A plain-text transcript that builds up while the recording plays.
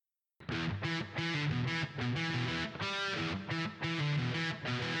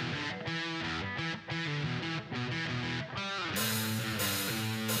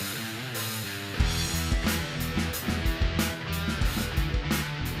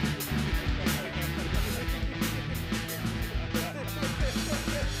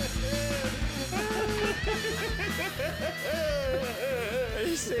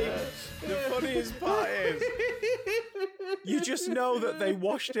funniest part is, you just know that they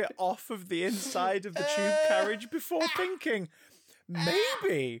washed it off of the inside of the tube carriage before thinking,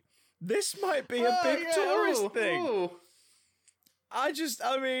 maybe this might be a big tourist thing.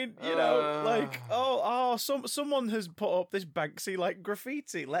 Someone has put up this Banksy like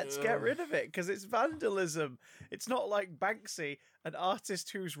graffiti. Let's get rid of it because it's vandalism. It's not like Banksy, an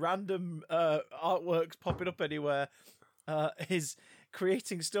artist whose random artworks popping up anywhere, is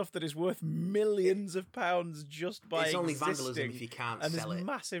creating stuff that is worth millions of pounds just by It's only existing, vandalism if you can't and sell there's it.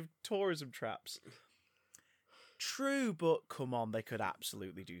 massive tourism traps. True, but come on, they could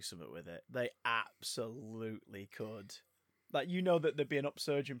absolutely do something with it. They absolutely could. Like, you know that there'd be an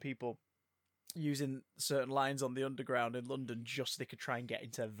upsurge in people using certain lines on the Underground in London just so they could try and get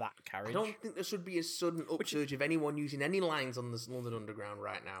into that carriage. I don't think there should be a sudden upsurge of anyone using any lines on the London Underground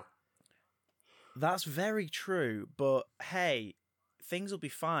right now. That's very true, but hey, things will be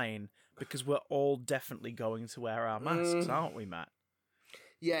fine because we're all definitely going to wear our masks, aren't we, Matt?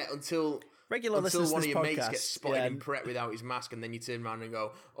 Yeah, until regular listeners to one this of your podcast, mates gets spotted in Pret without his mask, and then you turn around and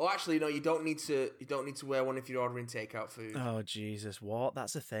go, "Oh, actually, no, you don't need to wear one if you're ordering takeout food." Oh Jesus, what?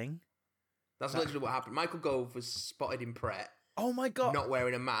 That's a thing? That's literally what happened. Michael Gove was spotted in Pret. Oh my God! Not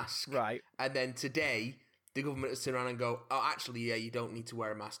wearing a mask, right? And then today, the government has turned around and go, "Oh, actually, yeah, you don't need to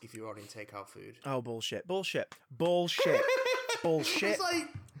wear a mask if you're ordering takeout food." Oh, bullshit! Bullshit! Bullshit! It's like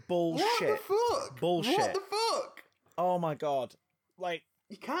bullshit! What the fuck? Bullshit! What the fuck? Oh my God! Like.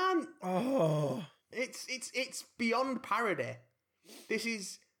 You can't. Oh, it's beyond parody. This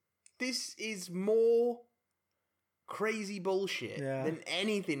is more crazy bullshit than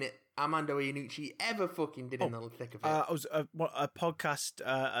anything that Armando Iannucci ever fucking did in the thick of it. I was a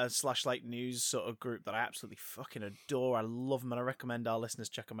podcast slash like news sort of group that I absolutely fucking adore. I love them and I recommend our listeners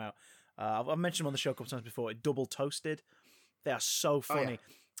check them out. I've mentioned them on the show a couple times before. Double Toasted. They are so funny.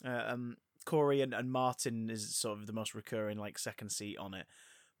 Corey and Martin is sort of the most recurring like second seat on it,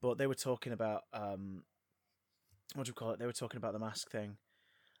 but they were talking about what do you call it? They were talking about the mask thing.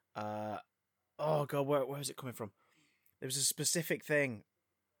 Oh God, where is it coming from? There was a specific thing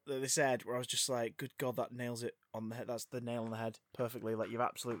that they said where I was just like, good God, that nails it on the head. That's the nail on the head perfectly. Like, you've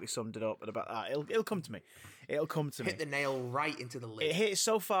absolutely summed it up. And about that, it'll come to me. It'll come to me. Hit the nail right into the lid. It hit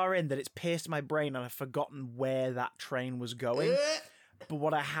so far in that it's pierced my brain and I've forgotten where that train was going. But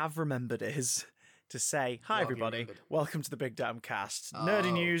what I have remembered is to say, hi everybody, welcome to the Big Damn Cast.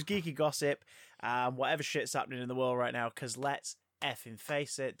 Nerdy news, geeky gossip, whatever shit's happening in the world right now, because let's effing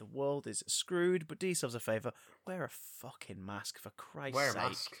face it, the world is screwed, but do yourselves a favour, wear a fucking mask for Christ's sake. Wear a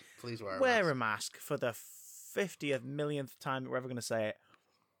mask. Please wear a mask. Wear a mask for the 50th millionth time that we're ever going to say it.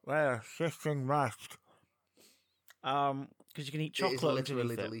 Wear a fucking mask. Because you can eat chocolate underneath it. It is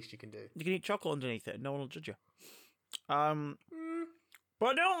literally the least you can do. You can eat chocolate underneath it and no one will judge you. But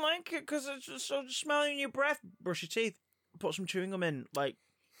I don't like it because it's just so smelly in your breath. Brush your teeth. Put some chewing gum in. Like,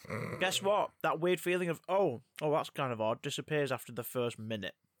 guess what? That weird feeling of, oh, that's kind of odd, disappears after the first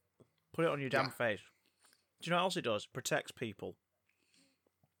minute. Put it on your damn face. Do you know what else it does? Protects people.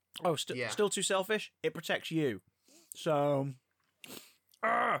 Oh, still too selfish? It protects you. So,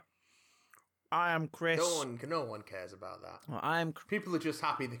 I am Chris. No one cares about that. Well, people are just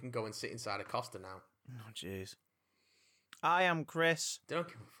happy they can go and sit inside a Costa now. Oh, jeez. I am Chris. They don't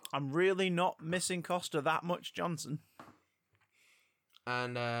give a fuck. I'm really not missing Costa that much, Johnson.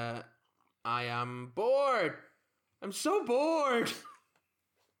 And I am bored. I'm so bored.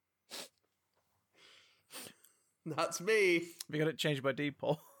 That's me. We got it changed by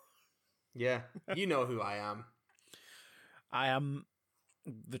Deepole. Yeah, you know who I am. I am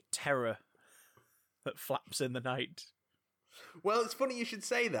the terror that flaps in the night. Well, it's funny you should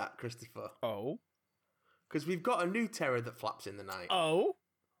say that, Christopher. Oh? Because we've got a new terror that flaps in the night. Oh?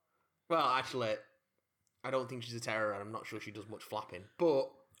 Well, actually, I don't think she's a terror, and I'm not sure she does much flapping.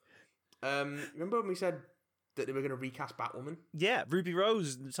 But, remember when we said that they were going to recast Batwoman? Yeah, Ruby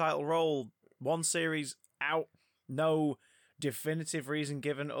Rose, the title role, one series out, no definitive reason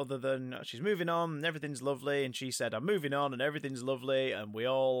given other than she's moving on and everything's lovely, and she said, I'm moving on and everything's lovely, and we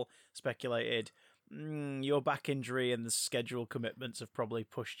all speculated, your back injury and the schedule commitments have probably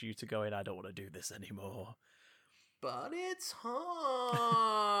pushed you to going, I don't want to do this anymore. But it's hard.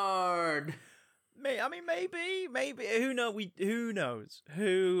 I mean, maybe. Who knows?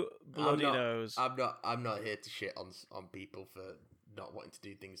 Who bloody knows? I'm not here to shit on people for not wanting to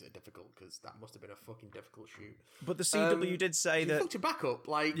do things that are difficult, because that must have been a fucking difficult shoot. But the CW did say that... You fucked your back up,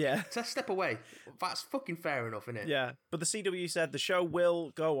 just step away. That's fucking fair enough, isn't it? Yeah, but the CW said the show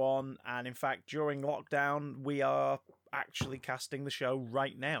will go on, and in fact, during lockdown, we are actually casting the show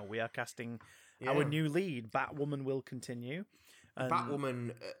right now. We are casting our new lead. Batwoman will continue. And,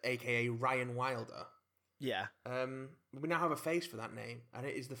 Batwoman, aka Ryan Wilder. Yeah. We now have a face for that name, and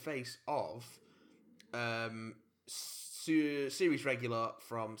it is the face of series regular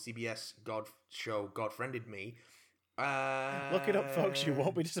from CBS show God Friended Me. Look it up, folks. You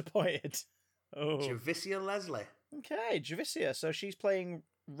won't be disappointed. Oh. Javicia Leslie. Okay, Javicia. So she's playing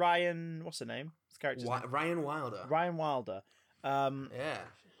Ryan. What's her name? His character's name? Ryan Wilder. Ryan Wilder. Yeah.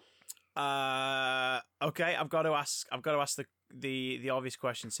 Okay, I've got to ask the obvious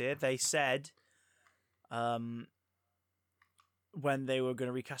questions here. They said, when they were going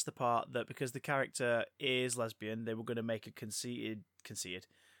to recast the part, that because the character is lesbian, they were going to make a concerted.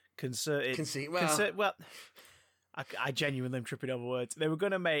 Well, I genuinely am tripping over words. They were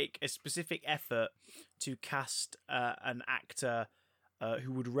going to make a specific effort to cast an actor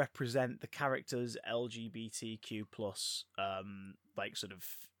who would represent the character's LGBTQ plus, like sort of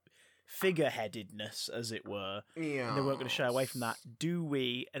figureheadedness, as it were. Yeah. And they weren't going to shy away from that. Do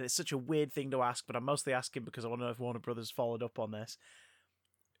we? And it's such a weird thing to ask, but I'm mostly asking because I want to know if Warner Brothers followed up on this.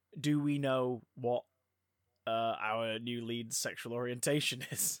 Do we know what our new lead's sexual orientation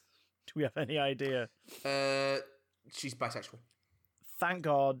is? Do we have any idea? She's bisexual. Thank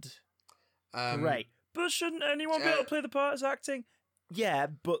God. Great. But shouldn't anyone be able to play the part as acting? Yeah,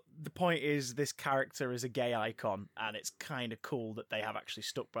 but the point is this character is a gay icon, and it's kind of cool that they have actually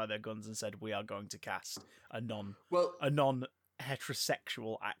stuck by their guns and said, we are going to cast a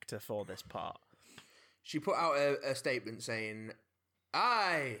non-heterosexual actor for this part. She put out a statement saying,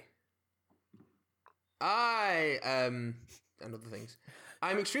 and other things.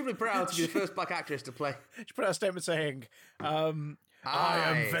 I'm extremely proud to be the first black actress to play. She put out a statement saying, I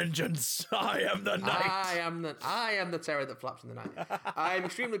am vengeance. I am the night. I am the terror that flaps in the night. I am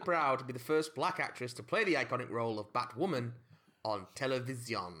extremely proud to be the first black actress to play the iconic role of Batwoman on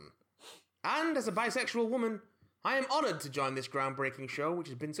television. And as a bisexual woman, I am honoured to join this groundbreaking show, which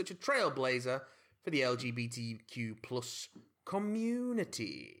has been such a trailblazer for the LGBTQ plus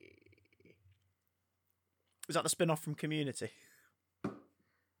community. Is that the spin-off from Community?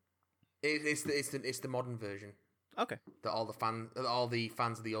 It's the modern version. Okay. That all the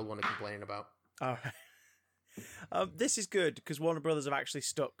fans of the old one are complaining about. All right. This is good because Warner Brothers have actually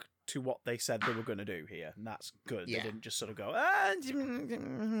stuck to what they said they were going to do here, and that's good. Yeah. They didn't just sort of go.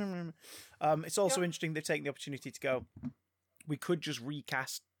 It's also interesting they've taken the opportunity to go. We could just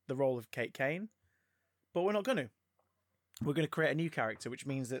recast the role of Kate Kane, but we're not going to. We're going to create a new character, which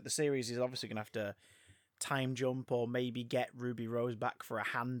means that the series is obviously going to have to time jump or maybe get Ruby Rose back for a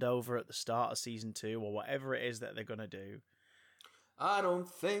handover at the start of season 2 or whatever it is that they're going to do. I don't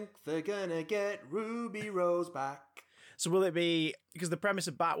think they're going to get Ruby Rose back. So will it be... Because the premise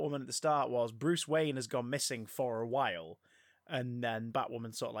of Batwoman at the start was Bruce Wayne has gone missing for a while, and then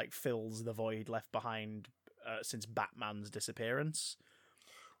Batwoman sort of like fills the void left behind since Batman's disappearance.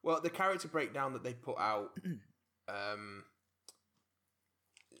 Well, the character breakdown that they put out...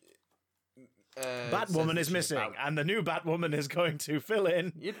 Batwoman is missing, and the new Batwoman is going to fill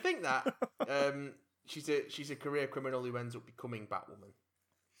in. You'd think that. She's a career criminal who ends up becoming Batwoman.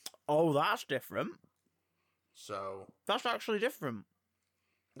 Oh, that's different. So that's actually different.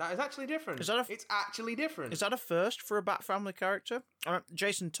 That is actually different. It's actually different. Is that a first for a Bat family character?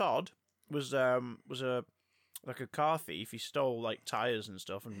 Jason Todd was a car thief. He stole like tires and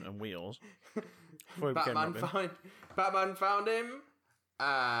stuff and wheels. Batman found him.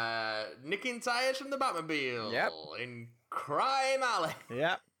 Nicking tires from the Batmobile in Crime Alley.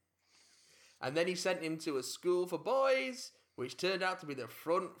 Yep. And then he sent him to a school for boys, which turned out to be the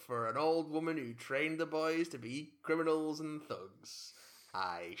front for an old woman who trained the boys to be criminals and thugs.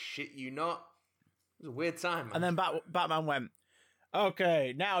 I shit you not. It was a weird time, man. And then Batman went,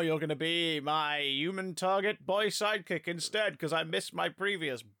 okay, now you're going to be my human target boy sidekick instead, because I missed my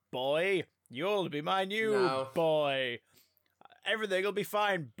previous boy. You'll be my new boy. Everything will be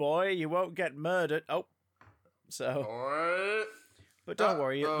fine, boy. You won't get murdered. Oh. So. But don't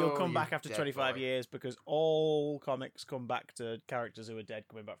worry, you'll come back after 25 years because all comics come back to characters who are dead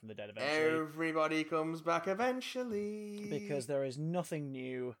coming back from the dead eventually. Everybody comes back eventually. Because there is nothing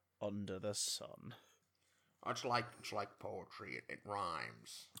new under the sun. It's like poetry. It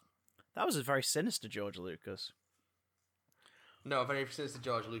rhymes. That was a very sinister George Lucas. No, a very sinister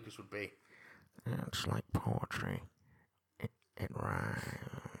George Lucas would be. It's like poetry. It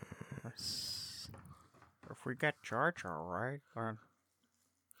rhymes. If we get George all right, then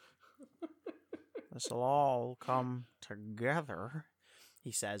this'll all come together,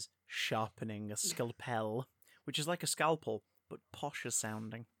 he says, sharpening a scalpel, which is like a scalpel, but posher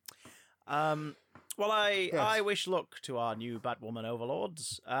sounding. Well, I wish luck to our new Batwoman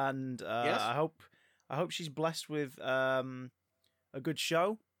overlords, and I hope she's blessed with a good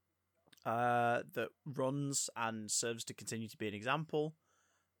show that runs and serves to continue to be an example,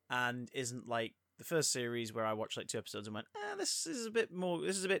 and isn't like the first series where I watched like 2 episodes and went, this is a bit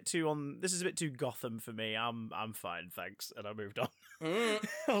too Gotham for me. I'm fine, thanks, and I moved on. I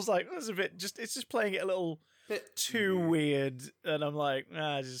was like, it's just playing it a little bit too weird, and I'm like,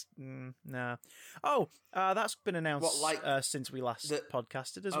 nah. Oh, that's been announced since we last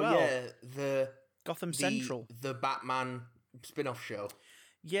podcasted as well. Yeah, the Gotham Central, the Batman spin-off show.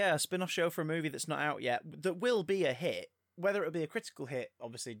 Yeah, a spin-off show for a movie that's not out yet that will be a hit. Whether it'll be a critical hit,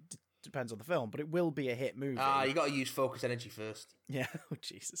 obviously depends on the film, but it will be a hit movie. You got to use focus energy first. Yeah, oh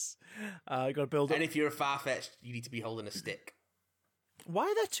Jesus. You got to build up. And if you're a Farfetch'd, you need to be holding a stick. Why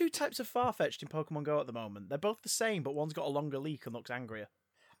are there 2 types of Farfetch'd in Pokemon Go at the moment? They're both the same, but one's got a longer leak and looks angrier.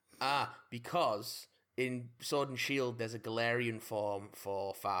 Because in Sword and Shield, there's a Galarian form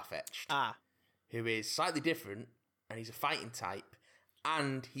for Farfetch'd. Who is slightly different, and he's a fighting type,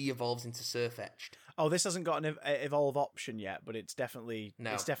 and he evolves into Surfetch'd. Oh, this hasn't got an evolve option yet, but it's definitely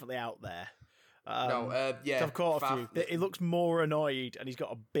out there. Yeah. I've caught a few. It looks more annoyed, and he's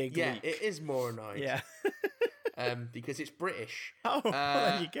got a big leak. It is more annoyed. Yeah. Because it's British. Oh,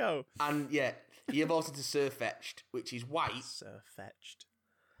 there you go. And yeah, he evolves into Surfetch'd, which is white. Surfetch'd.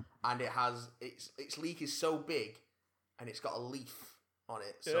 And it has its leak is so big, and it's got a leaf on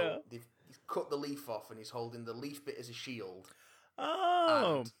it. So he's cut the leaf off, and he's holding the leaf bit as a shield.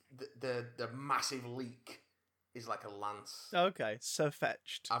 Oh. And the massive leak is like a lance. Okay,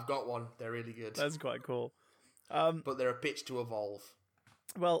 Surfetch'd. I've got one. They're really good. That's quite cool. But they're a pitch to evolve.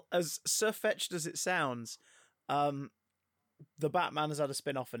 Well, as Surfetch'd as it sounds, the Batman has had a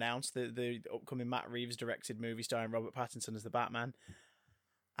spin-off announced, the upcoming Matt Reeves directed movie starring Robert Pattinson as the Batman.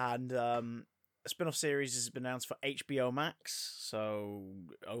 And a spin-off series has been announced for HBO Max, so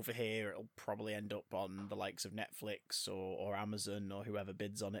over here it'll probably end up on the likes of Netflix or Amazon or whoever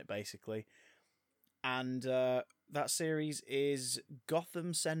bids on it, basically. And that series is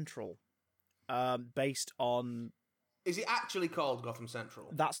Gotham Central, based on... Is it actually called Gotham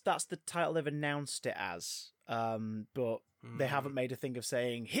Central? That's the title they've announced it as, but they haven't made a thing of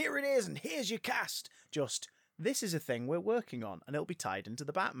saying, here it is and here's your cast, just... This is a thing we're working on, and it'll be tied into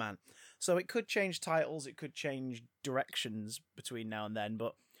the Batman. So it could change titles, it could change directions between now and then,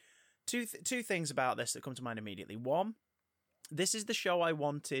 but two things about this that come to mind immediately. One, this is the show I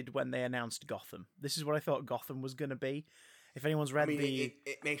wanted when they announced Gotham. This is what I thought Gotham was going to be. If anyone's read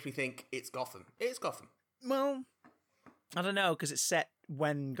it makes me think it's Gotham. It's Gotham. Well, I don't know, because it's set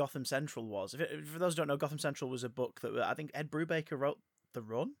when Gotham Central was. For those who don't know, Gotham Central was a book that I think Ed Brubaker wrote The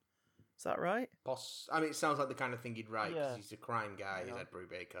Run. Is that right? It sounds like the kind of thing he'd write, because he's a crime guy, he's Ed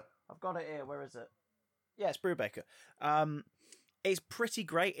Brubaker. I've got it here, where is it? Yeah, it's Brubaker. It's pretty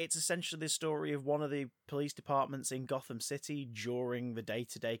great. It's essentially the story of one of the police departments in Gotham City during the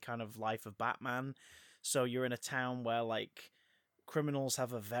day-to-day kind of life of Batman. So you're in a town where, like, criminals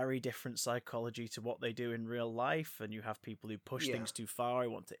have a very different psychology to what they do in real life, and you have people who push things too far, who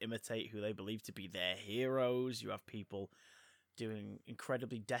want to imitate who they believe to be their heroes. You have people doing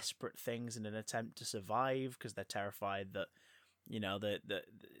incredibly desperate things in an attempt to survive because they're terrified that, you know, that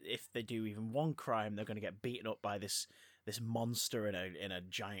if they do even one crime, they're going to get beaten up by this monster in a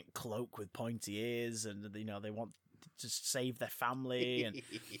giant cloak with pointy ears, and you know they want to save their family. And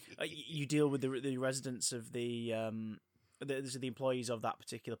you deal with the residents of the employees of that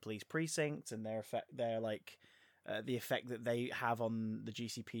particular police precinct and the effect that they have on the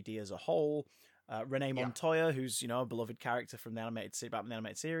GCPD as a whole. Renee Montoya, who's, you know, a beloved character from the Batman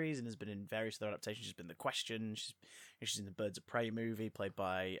animated series and has been in various other adaptations. She's been The Question. She's in the Birds of Prey movie, played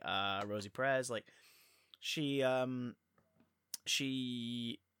by Rosie Perez. Like, she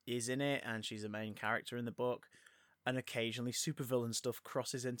is in it, and she's a main character in the book. And occasionally, supervillain stuff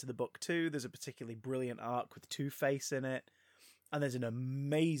crosses into the book too. There's a particularly brilliant arc with Two-Face in it, and there's an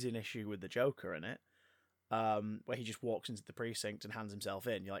amazing issue with the Joker in it, where he just walks into the precinct and hands himself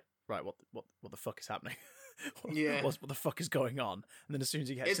in. You're like, right, what the fuck is happening? What the fuck is going on? And then as soon as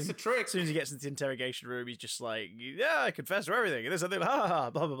he gets a trick. As soon as he gets into the interrogation room, he's just like, yeah, I confess to everything. And this and that, ha ha,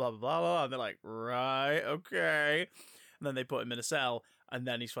 blah blah blah blah blah. And they're like, right, okay. And then they put him in a cell, and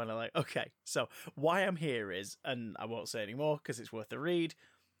then he's finally like, okay. So why I'm here is, and I won't say anymore because it's worth the read,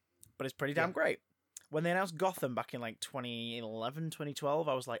 but it's pretty damn great. When they announced Gotham back in like 2011, 2012,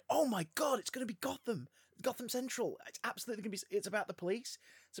 I was like, oh my god, it's going to be Gotham Central. It's absolutely going to be, it's about the police.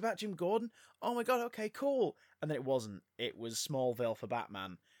 It's about Jim Gordon. Oh my god, okay, cool. And then it wasn't. It was Smallville for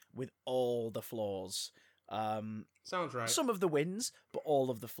Batman with all the flaws. Sounds right. Some of the wins, but all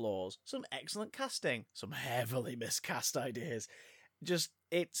of the flaws. Some excellent casting. Some heavily miscast ideas. Just,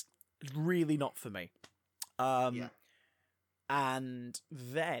 it's really not for me. And And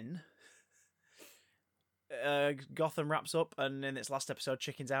then Gotham wraps up, and in its last episode,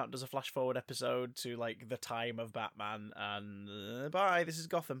 chickens out and does a flash forward episode to like the time of Batman. And bye, this is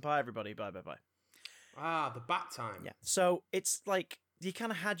Gotham. Bye, everybody. Bye, bye, bye. Ah, the Bat time. Yeah. So it's like you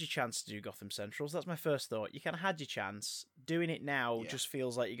kind of had your chance to do Gotham Central. So that's my first thought. You kind of had your chance. Doing it now just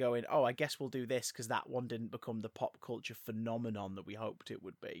feels like you're going, oh, I guess we'll do this because that one didn't become the pop culture phenomenon that we hoped it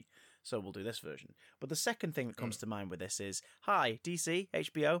would be. So we'll do this version. But the second thing that comes to mind with this is, hi, DC,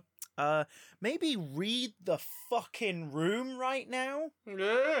 HBO, maybe read the fucking room right now.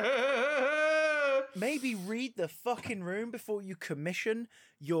 Maybe read the fucking room before you commission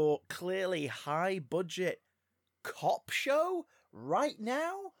your clearly high-budget cop show right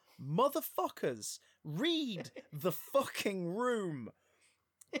now. Motherfuckers, read the fucking room.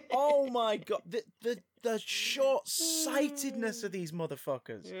 Oh my god, the short-sightedness of these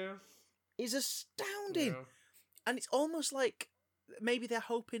motherfuckers is astounding. Yeah. And it's almost like maybe they're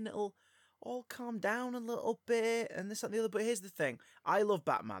hoping it'll all calm down a little bit and this and the other. But here's the thing. I love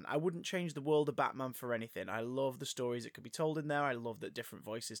Batman. I wouldn't change the world of Batman for anything. I love the stories that could be told in there. I love that different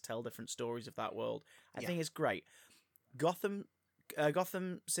voices tell different stories of that world. I think it's great. Gotham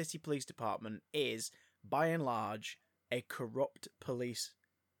City Police Department is, by and large, a corrupt police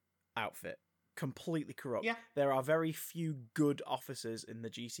outfit. Completely corrupt. Yeah. There are very few good officers in the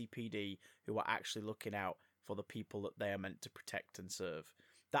GCPD who are actually looking out for the people that they are meant to protect and serve.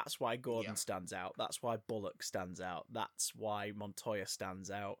 That's why Gordon stands out. That's why Bullock stands out. That's why Montoya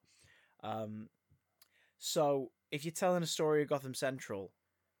stands out. So if you're telling a story of Gotham Central,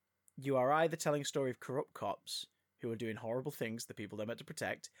 you are either telling a story of corrupt cops who are doing horrible things to the people they're meant to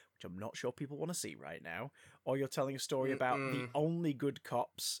protect, which I'm not sure people want to see right now, or you're telling a story about the only good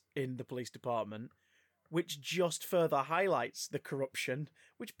cops in the police department, which just further highlights the corruption,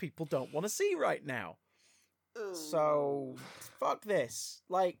 which people don't want to see right now. So, fuck this.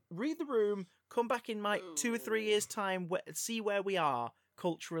 Like, read the room, come back in 2 or 3 years' time, see where we are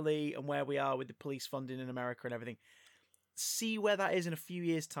culturally and where we are with the police funding in America and everything. See where that is in a few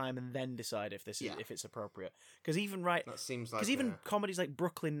years' time, and then decide if if it's appropriate. Because even comedies like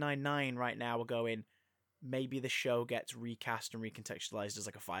Brooklyn Nine-Nine right now are going, maybe the show gets recast and recontextualized as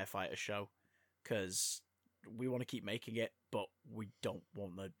like a firefighter show, because we want to keep making it, but we don't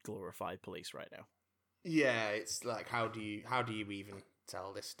want to glorify police right now. Yeah, it's like how do you even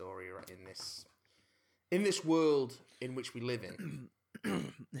tell this story in this world in which we live in?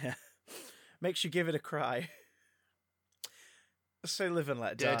 Yeah, makes you give it a cry. So live and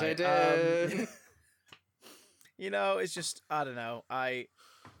let die. You know, it's just, I don't know.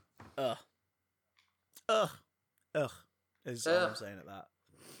 Is all I'm saying at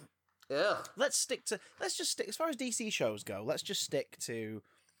that. Let's just stick, as far as DC shows go, let's just stick to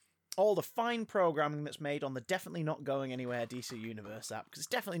all the fine programming that's made on the Definitely Not Going Anywhere DC Universe app, because it's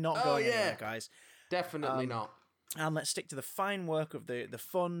definitely not going anywhere, guys. Definitely not. And let's stick to the fine work of the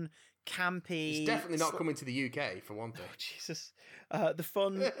fun, campy... It's definitely not coming to the UK, for one thing. Oh, Jesus. The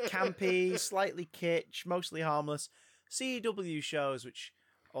fun, campy, slightly kitsch, mostly harmless CW shows, which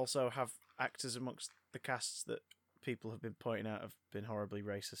also have actors amongst the casts that people have been pointing out have been horribly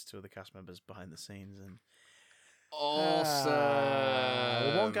racist to other cast members behind the scenes. And awesome.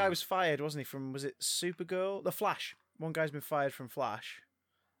 Well, one guy was fired, wasn't he, was it Supergirl? The Flash. One guy's been fired from Flash.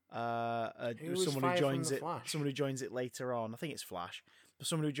 Someone who joins it later on. I think it's Flash. But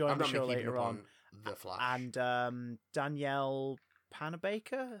someone who joined the show later on. The Flash. And Danielle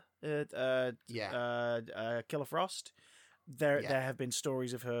Panabaker, Killer Frost. There have been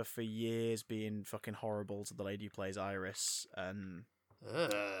stories of her for years being fucking horrible to the lady who plays Iris, and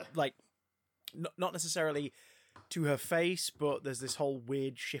like not necessarily to her face, but there's this whole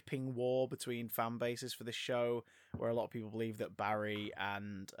weird shipping war between fan bases for this show, where a lot of people believe that Barry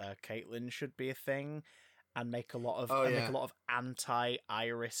and Caitlin should be a thing, and make a lot of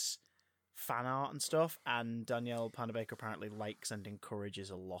anti-Iris fan art and stuff. And Danielle Panabaker apparently likes and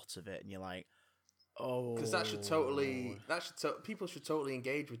encourages a lot of it, and you're like, oh, because people should totally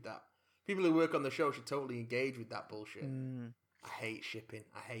engage with that. People who work on the show should totally engage with that bullshit. I hate shipping.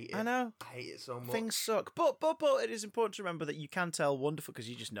 I hate it. I know. I hate it so much. Things suck. But it is important to remember that you can tell wonderful, because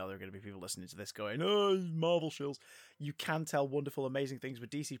you just know there are going to be people listening to this going, oh, Marvel shows. You can tell wonderful, amazing things with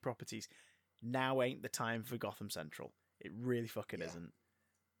DC properties. Now ain't the time for Gotham Central. It really fucking isn't.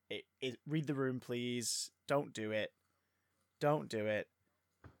 Read the room, please. Don't do it. Don't do it.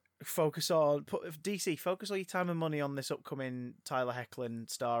 Focus all your time and money on this upcoming Tyler Hoechlin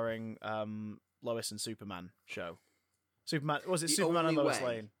starring Lois and Superman show. Superman and Lois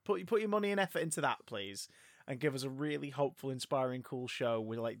Lane. Put your money and effort into that, please. and give us a really hopeful, inspiring, cool show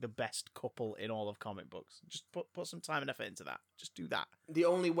with like the best couple in all of comic books. Just put some time and effort into that. Just do that. The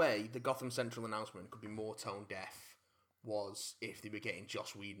only way the Gotham Central announcement could be more tone deaf was if they were getting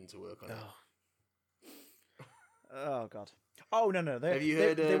Joss Whedon to work on it. Oh God. Oh no. Have you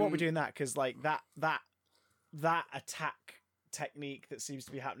heard? They won't be doing that because like that attack technique that seems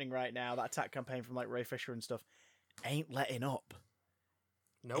to be happening right now, that attack campaign from like Ray Fisher and stuff, ain't letting up.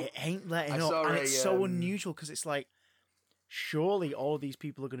 Nope. It ain't letting up, and it's so unusual because it's like, surely all of these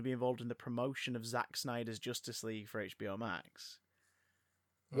people are going to be involved in the promotion of Zack Snyder's Justice League for HBO Max.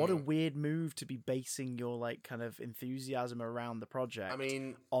 What a weird move to be basing your like kind of enthusiasm around the project. I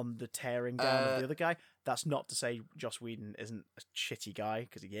mean, on the tearing down of the other guy. That's not to say Joss Whedon isn't a shitty guy,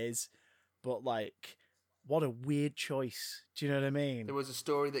 because he is, but like, what a weird choice. Do you know what I mean? There was a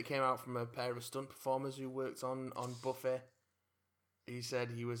story that came out from a pair of stunt performers who worked on Buffy. He said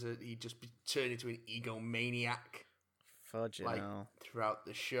he'd just be turned into an egomaniac. Fudge, like throughout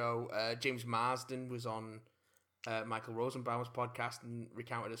the show. James Marsden was on Michael Rosenbaum's podcast and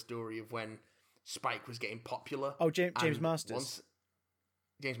recounted a story of when Spike was getting popular. Oh, James Masters.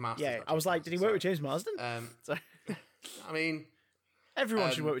 James Masters. Yeah, I was like, did he work with James Marsden? I mean,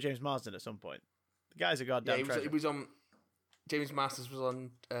 everyone should work with James Marsden at some point. The guy's a goddamn treasure. He was on. James Masters was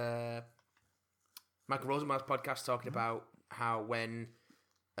on Michael Rosenbaum's podcast talking about how when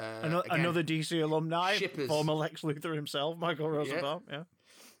another DC alumni, shippers, former Lex Luthor himself, Michael Rosenbaum, yeah.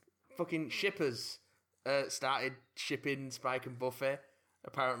 Fucking shippers started shipping Spike and Buffy.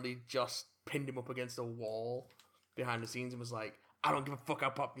 Apparently, Joss pinned him up against a wall behind the scenes and was like, "I don't give a fuck how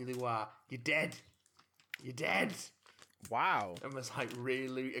popular you are. You're dead. You're dead." Wow. And was like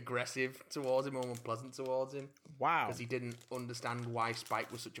really aggressive towards him, almost unpleasant towards him. Wow. Because he didn't understand why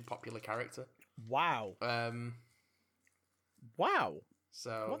Spike was such a popular character. Wow. Wow.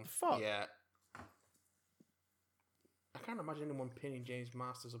 So what the fuck? Yeah. I can't imagine anyone pinning James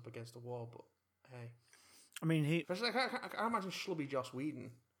Masters up against a wall, but hey. I mean, especially, I can't imagine schlubby Joss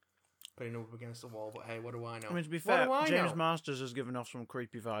Whedon pinning him up against the wall, but hey, what do I know? I mean, to be fair, James Masters has given off some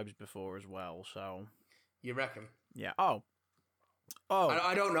creepy vibes before as well, so... You reckon? Yeah. Oh.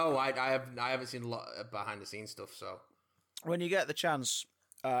 I don't know. I haven't seen a lot of behind the scenes stuff. So when you get the chance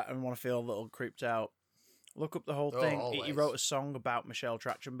and want to feel a little creeped out, look up the whole thing. He wrote a song about Michelle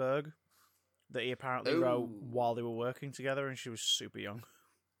Trachtenberg that he apparently wrote while they were working together, and she was super young.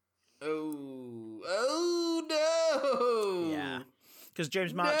 Oh no! Yeah, because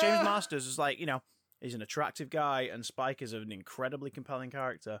James Masters is like, you know, he's an attractive guy, and Spike is an incredibly compelling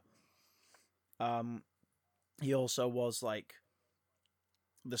character. He also was like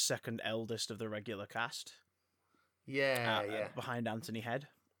the second eldest of the regular cast. Yeah. Behind Anthony Head.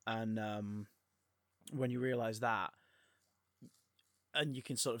 And when you realise that, and you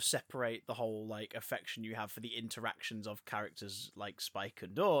can sort of separate the whole like affection you have for the interactions of characters like Spike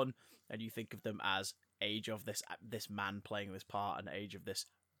and Dawn, and you think of them as age of this man playing this part and age of this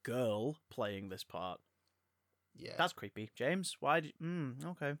girl playing this part. Yeah. That's creepy. James, why did...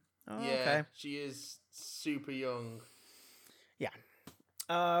 okay. Oh, yeah, okay. She is super young. Yeah.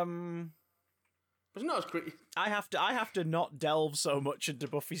 But it's not as creepy. I have to not delve so much into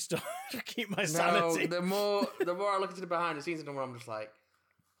Buffy stuff to keep my sanity. The more I look into the behind the scenes, the more I'm just like,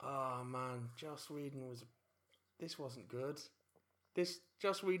 oh man, Joss Whedon this wasn't good.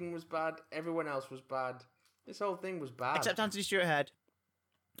 Joss Whedon was bad. Everyone else was bad. This whole thing was bad. Except Anthony Stewart Head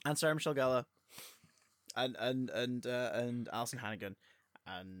and Sarah Michelle Gellar and Alison Hannigan.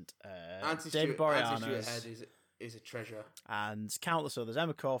 And David Boreanaz is a treasure, and countless others.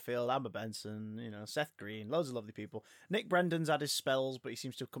 Emma Caulfield, Amber Benson, Seth Green, loads of lovely people. Nick Brendan's had his spells, but he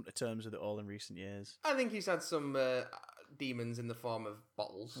seems to have come to terms with it all in recent years. I think he's had some demons in the form of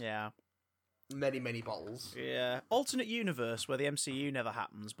bottles. Yeah, many bottles. Yeah, alternate universe where the MCU never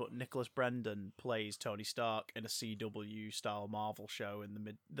happens, but Nicholas Brendan plays Tony Stark in a CW style Marvel show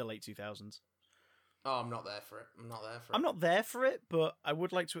in the late 2000s. Oh, I'm not there for it. I'm not there for it, but I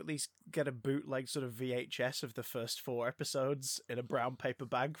would like to at least get a bootleg sort of VHS of the first 4 episodes in a brown paper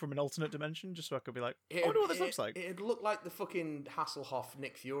bag from an alternate dimension, just so I could be like, I wonder what this looks like. It'd look like the fucking Hasselhoff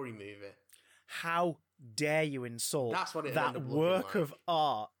Nick Fury movie. How dare you insult that work of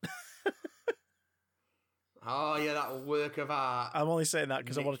art? Oh yeah, that work of art. I'm only saying that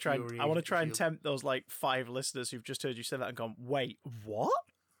because I want to try and tempt those like 5 listeners who've just heard you say that and gone, wait, what?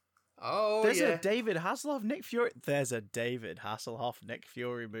 Oh, There's a David Hasselhoff Nick Fury. There's a David Hasselhoff Nick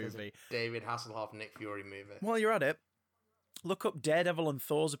Fury movie. David Hasselhoff Nick Fury movie. While you're at it, look up Daredevil and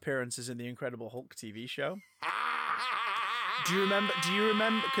Thor's appearances in the Incredible Hulk TV show. Do you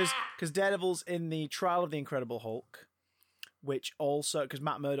remember? Because Daredevil's in the Trial of the Incredible Hulk. which also, because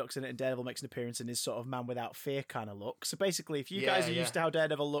Matt Murdock's in it and Daredevil makes an appearance in his sort of man without fear kind of look. So basically, if you guys are used to how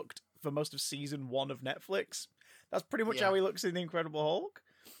Daredevil looked for most of season 1 of Netflix, that's pretty much how he looks in The Incredible Hulk.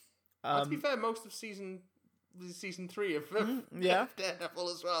 To be fair, most of season 3 of Daredevil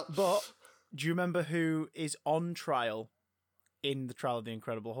as well. But do you remember who is on trial in the trial of The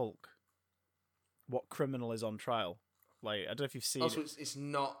Incredible Hulk? What criminal is on trial? Like, I don't know if you've seen. Also, it's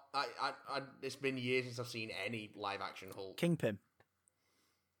not. It's been years since I've seen any live action Hulk. Kingpin.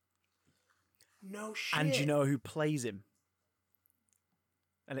 No shit. And do you know who plays him?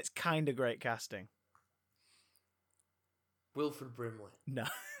 And it's kind of great casting. Wilford Brimley. No.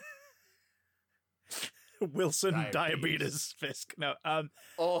 Wilson Diabetes Fisk. No.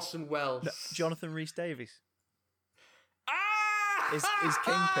 Orson Welles. No, Jonathan Rhys Davies. Ah! Is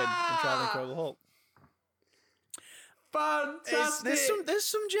Kingpin in Trial of the Incredible Hulk. Fantastic. There's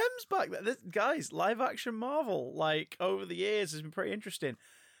some gems back there. Guys, live action Marvel, like, over the years has been pretty interesting.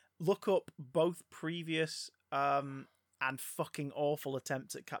 Look up both previous and fucking awful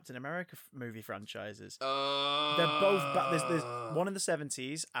attempts at Captain America movie franchises. They're both there's one in the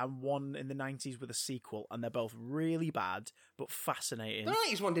 70s and one in the 90s with a sequel, and they're both really bad but fascinating. The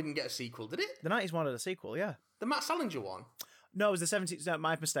 90s one didn't get a sequel, did it? The 90s one had a sequel, yeah. The Matt Salinger one? No, it was the 70s. No,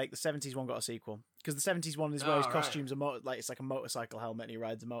 my mistake. The 70s one got a sequel. Because the 70s one is where his costumes are like, it's like a motorcycle helmet and he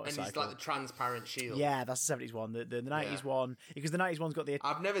rides a motorcycle. And he's like the transparent shield. Yeah, that's the 70s one. The 90s one, because the 90s one's got the...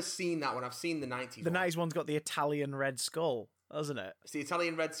 I've never seen that one. I've seen the 90s one. The 90s one's got the Italian red skull, hasn't it? It's the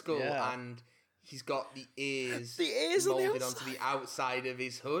Italian red skull, and he's got the ears molded onto the outside of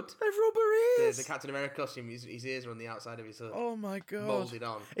his hood. They're rubber ears. The Captain America costume, his ears are on the outside of his hood. Oh my god. Molded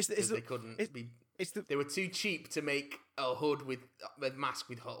on. They couldn't be... They were too cheap to make a hood with a mask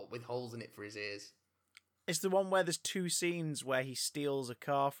with holes in it for his ears. It's the one where there's 2 scenes where he steals a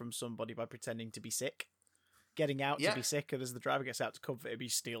car from somebody by pretending to be sick, getting out to be sick, and as the driver gets out to comfort him, he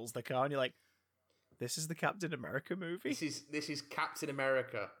steals the car, and you're like, "This is the Captain America movie. This is Captain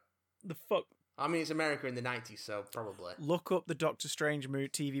America. The fuck." I mean, it's America in the 90s, so probably. Look up the Doctor Strange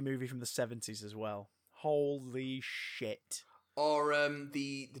TV movie from the 70s as well. Holy shit. Or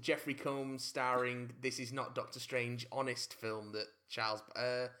the Jeffrey Combs starring This Is Not Doctor Strange honest film that Charles...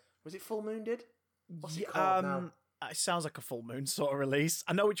 was it Full Moon did? What's it called now? It sounds like a Full Moon sort of release.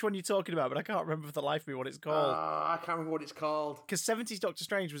 I know which one you're talking about, but I can't remember for the life of me what it's called. I can't remember what it's called. Because 70s Doctor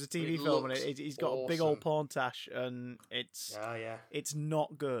Strange was a TV film, and he's got a big old porn tash, and it's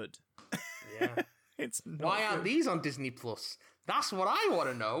not good. Yeah. It's not Why aren't these on Disney Plus? That's what I want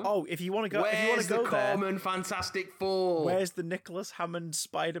to know. Oh, if you want to go, where's the Corman Fantastic Four? Where's the Nicholas Hammond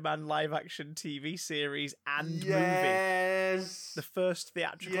Spider-Man live-action TV series and movie? The first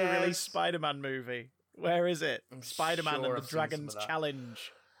theatrically released Spider-Man movie. Where is it? Spider-Man and the Dragon's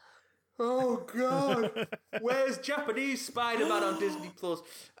Challenge. Oh god! Where's Japanese Spider-Man on Disney Plus?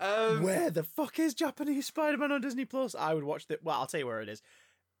 Where the fuck is Japanese Spider-Man on Disney Plus? I would watch that. Well, I'll tell you where it is.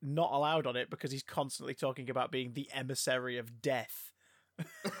 Not allowed on it because he's constantly talking about being the emissary of death.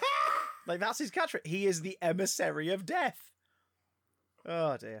 Like, that's his catchphrase. He is the emissary of death.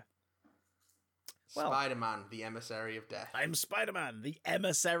 Oh dear. Well, Spider-Man, the emissary of death. I'm Spider-Man, the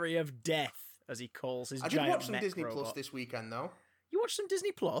emissary of death, as he calls his giant I did watch some neck Disney robot. Plus this weekend, though. You watched some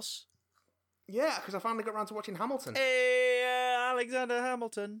Disney Plus? Yeah, because I finally got around to watching Hamilton. Hey, Alexander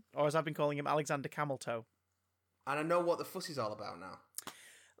Hamilton. Or as I've been calling him, Alexander Cameltoe. And I know what the fuss is all about now.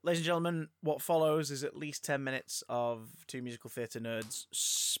 Ladies and gentlemen, what follows is at least 10 minutes of 2 musical theatre nerds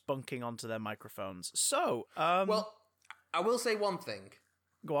spunking onto their microphones. So, well, I will say one thing.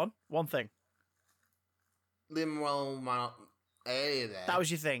 Go on, one thing. Hey there. That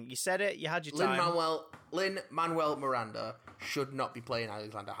was your thing. You said it, you had your time. Lin-Manuel Miranda should not be playing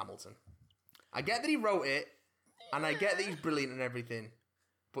Alexander Hamilton. I get that he wrote it, and I get that he's brilliant and everything,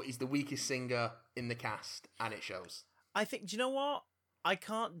 but he's the weakest singer in the cast, and it shows. I think, do you know what? I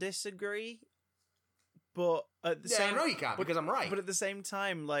can't disagree, but at the same... I know you can't, because I'm right. But at the same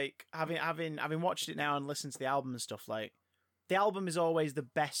time, like, having watched it now and listened to the album and stuff, like, the album is always the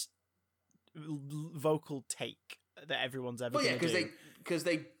best vocal take that everyone's ever going to do. Because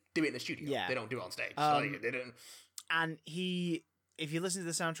they do it in the studio. Yeah. They don't do it on stage. They don't... And if you listen to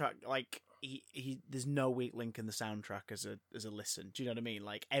the soundtrack, like, he there's no weak link in the soundtrack as a listen. Do you know what I mean?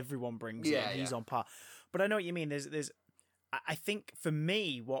 Like, everyone brings it. He's on par. But I know what you mean. There's I think for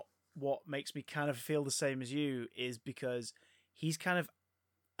me, what makes me kind of feel the same as you is because he's kind of,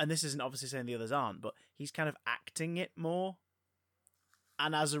 and this isn't obviously saying the others aren't, but he's kind of acting it more.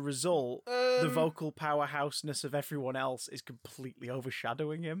 And as a result, the vocal powerhouseness of everyone else is completely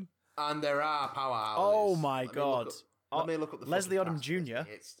overshadowing him. And there are powerhouses. Oh my god. Let me look up the Leslie Odom Jr.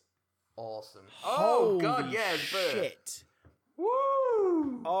 It's awesome. Oh god, yeah, shit.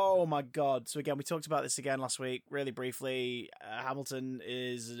 Woo! Oh my god. So again, we talked about this again last week, really briefly. Hamilton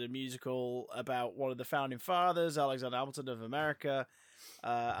is a musical about one of the founding fathers, Alexander Hamilton of America,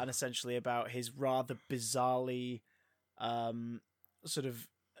 and essentially about his rather bizarrely sort of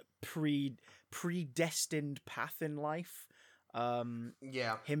predestined path in life.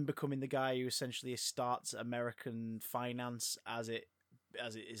 Him becoming the guy who essentially starts American finance as it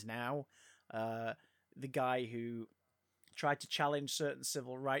is now. The guy who tried to challenge certain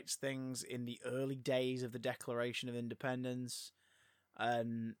civil rights things in the early days of the Declaration of Independence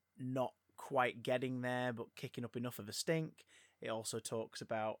and not quite getting there, but kicking up enough of a stink. It also talks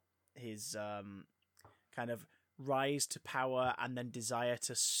about his kind of rise to power and then desire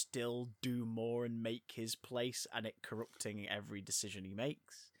to still do more and make his place, and it corrupting every decision he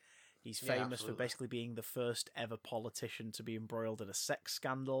makes. He's famous for basically being the first ever politician to be embroiled in a sex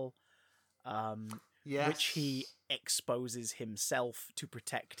scandal, which he exposes himself to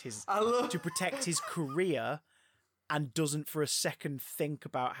protect his career, and doesn't for a second think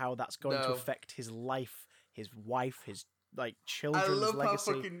about how that's going to affect his life, his wife, his children's legacy. I love how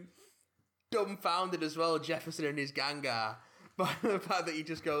fucking dumbfounded as well Jefferson and his gang are by the fact that he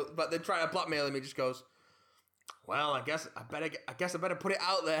just goes, but they're trying to blackmail him. He just goes, "Well, I guess I better put it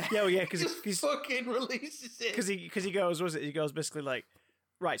out there." Yeah, because he fucking releases it. Because he goes, he goes basically like,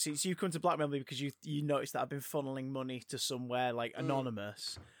 right, so you come to blackmail me because you noticed that I've been funneling money to somewhere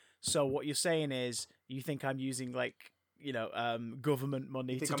anonymous. So what you're saying is you think I'm using government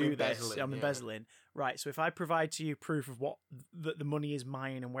money to do this. I'm embezzling. Right, so if I provide to you proof of that the money is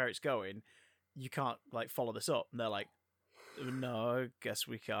mine and where it's going, you can't follow this up. And they're like, no, I guess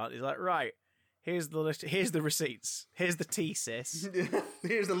we can't. He's like, right, here's the list. Here's the receipts. Here's the thesis.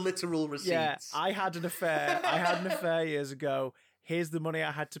 Here's the literal receipts. Yeah, I had an affair years ago. Here's the money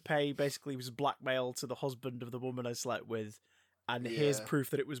I had to pay. Basically, it was blackmail to the husband of the woman I slept with. And here's proof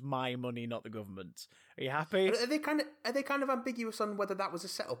that it was my money, not the government's. Are you happy? Are they kind of ambiguous on whether that was a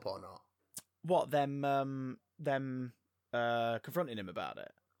setup or not? What, them confronting him about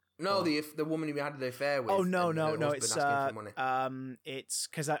it? No, the woman he had the affair with. Oh no! It's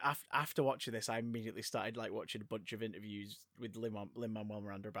because after watching this, I immediately started watching a bunch of interviews with Lin-Manuel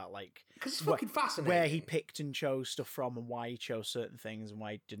Miranda about because it's fucking fascinating where he picked and chose stuff from and why he chose certain things and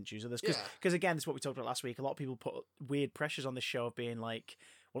why he didn't choose others. Because again, it's what we talked about last week. A lot of people put weird pressures on this show of being like,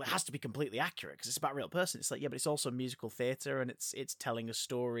 well, it has to be completely accurate because it's about a real person. It's like, yeah, but it's also musical theatre and it's telling a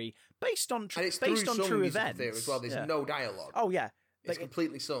story based on true events as well. There's no dialogue. Oh yeah. It's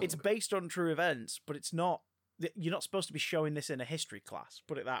completely sung. It's based on true events, but it's not. You're not supposed to be showing this in a history class.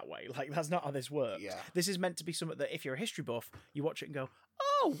 Put it that way. That's not how this works. Yeah. This is meant to be something that if you're a history buff, you watch it and go,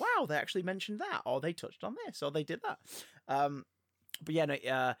 "Oh wow, they actually mentioned that, or they touched on this, or they did that." But yeah, no,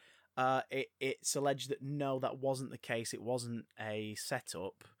 it's alleged that no, that wasn't the case. It wasn't a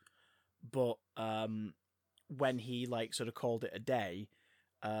setup, but when he sort of called it a day.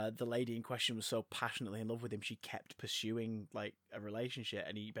 The lady in question was so passionately in love with him, she kept pursuing a relationship,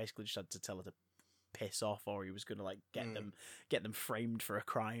 and he basically just had to tell her to piss off, or he was going to get them framed for a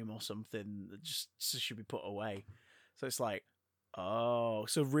crime or something, just so she'd be put away. So it's so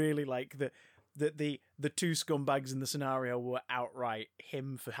really the two scumbags in the scenario were outright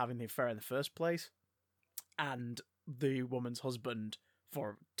him for having the affair in the first place, and the woman's husband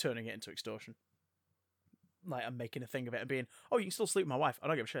for turning it into extortion. I'm making a thing of it and being, oh, you can still sleep with my wife. I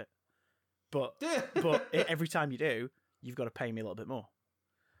don't give a shit. But every time you do, you've got to pay me a little bit more.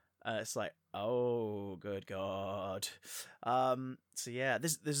 It's oh, good God. So yeah,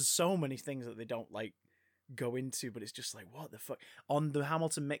 there's so many things that they don't go into, but it's just what the fuck. On the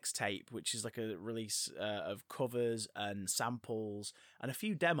Hamilton mixtape, which is a release of covers and samples and a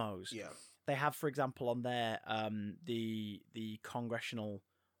few demos. Yeah. They have, for example, on there the congressional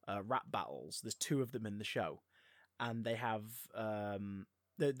rap battles. There's two of them in the show, and they have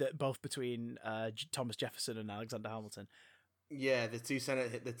both between Thomas Jefferson and Alexander Hamilton. Yeah, the two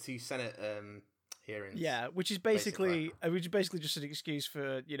Senate hearings. Yeah, which is basically just an excuse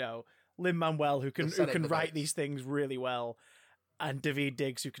for Lin-Manuel who can write these things really well, and Daveed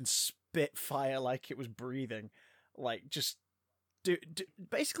Diggs who can spit fire like it was breathing, just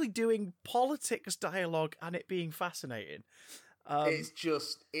basically doing politics dialogue and it being fascinating. It's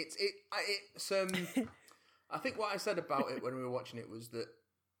I think what I said about it when we were watching it was that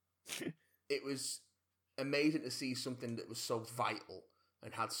it was amazing to see something that was so vital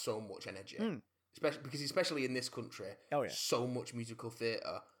and had so much energy. Especially in this country, so much musical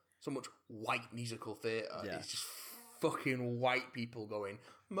theatre, so much white musical theatre. Yeah. It's just fucking white people going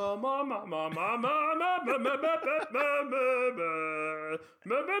ma ma ma ma ma ma ma ma ma ma ma ma ma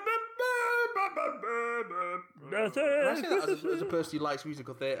ma ma I say that as a person who likes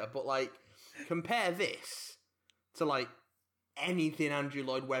musical theatre, but like compare this to like anything Andrew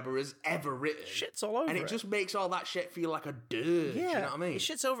Lloyd Webber has ever written. Shit's all over and it just makes all that shit feel like a dirge. Yeah, you know what I mean? It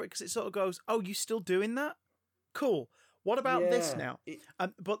shits over it because it sort of goes, "Oh, you still doing that? Cool. What about this now?"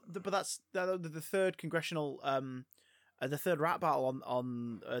 But that's the third congressional, the third rap battle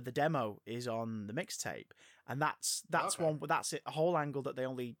on the demo is on the mixtape, and that's Okay. one. That's it. A whole angle that they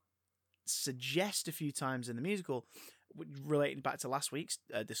only suggest a few times in the musical, relating back to last week's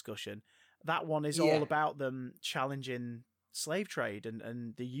discussion. That one is all about them challenging slave trade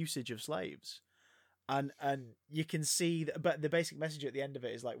and the usage of slaves. And you can see that, but the basic message at the end of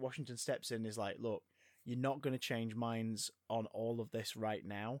it is like Washington steps in, is like, look, you're not going to change minds on all of this right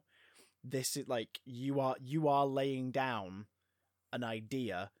now. This is like, you are laying down an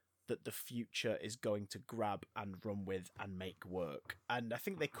idea that the future is going to grab and run with and make work. And I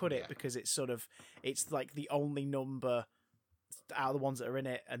think they cut it because it's like the only number out of the ones that are in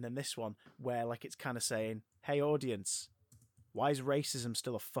it, and then this one where like it's kind of saying, hey audience, why is racism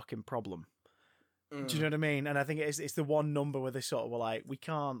still a fucking problem? Do you know what I mean? And I think it's the one number where they sort of were like, we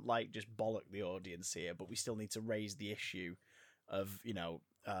can't like just bollock the audience here, but we still need to raise the issue of,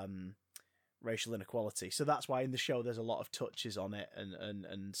 racial inequality. So that's why in the show there's a lot of touches on it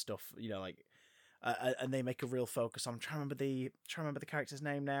and stuff, like, and they make a real focus on. I'm trying to remember the character's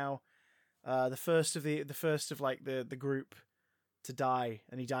name now. The first of the group to die,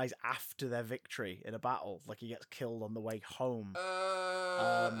 and he dies after their victory in a battle. Like he gets killed on the way home.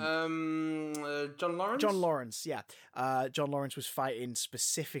 John Lawrence? John Lawrence, yeah. John Lawrence was fighting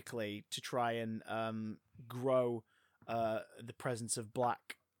specifically to try and grow the presence of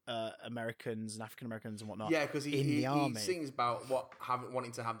black Americans and African Americans and whatnot. Yeah, because he army. sings about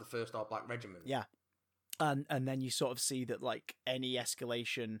wanting to have the first all-black regiment. Yeah. And then you sort of see that like any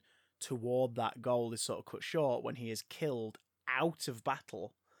escalation toward that goal is sort of cut short when he is killed out of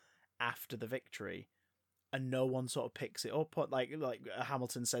battle after the victory, and no one sort of picks it up. Like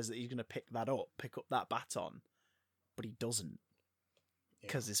Hamilton says that he's going to pick up that baton, but he doesn't,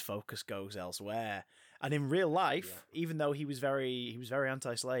 because his focus goes elsewhere. And in real life, even though he was very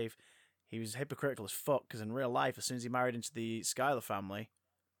anti-slave, he was hypocritical as fuck, because in real life, as soon as he married into the Schuyler family,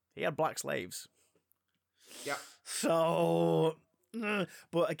 he had black slaves. Yeah. So,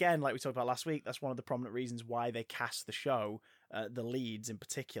 but again, like we talked about last week, that's one of the prominent reasons why they cast the show, the leads in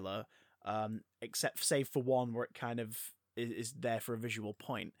particular, save for one where it kind of is there for a visual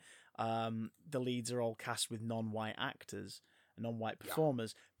point. The leads are all cast with non-white actors, non-white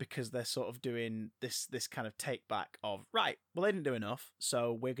performers, because they're sort of doing this kind of take back of, right, well, they didn't do enough,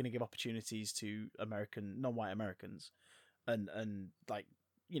 so we're going to give opportunities to non-white Americans, and like,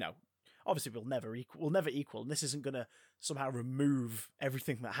 obviously we'll never equal, and this isn't going to somehow remove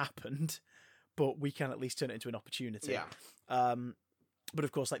everything that happened, but we can at least turn it into an opportunity. But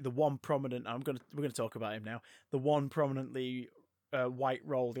of course, like the one prominent, we're going to talk about him now, the one prominently white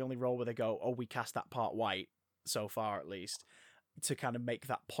role, the only role where they go, oh, we cast that part white so far at least, to kind of make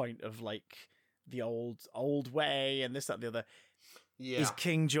that point of like the old way and this, that, and the other, is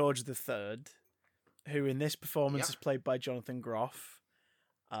King George III, who in this performance is played by Jonathan Groff.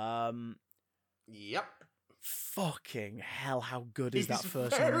 Fucking hell, how good is that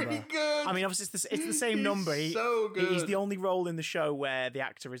first number? Good. I mean, obviously it's the same number. So good. He's the only role in the show where the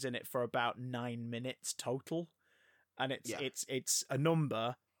actor is in it for about 9 minutes total, and it's a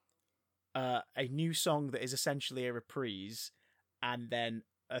number, a new song that is essentially a reprise, and then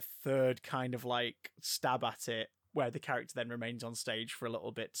a third kind of like stab at it, where the character then remains on stage for a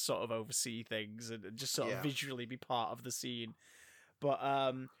little bit to sort of oversee things and just sort of visually be part of the scene. But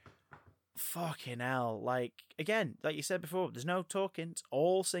fucking hell, like, again, like you said before, there's no talking, it's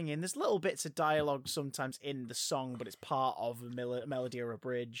all singing. There's little bits of dialogue sometimes in the song, but it's part of a melody or a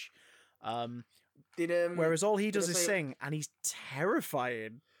bridge. Whereas all he does is sing, and he's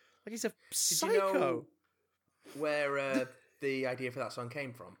terrifying. Like, he's a psycho. Did you know where the idea for that song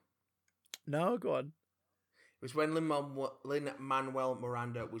came from? No, go on. It was when Lin-Manuel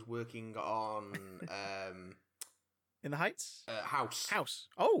Miranda was working on In the Heights? House.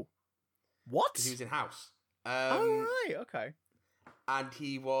 Oh, what? He was in House. Oh, right, okay. And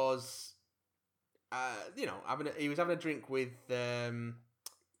he was, he was having a drink with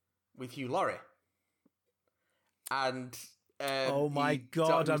Hugh Laurie. And oh my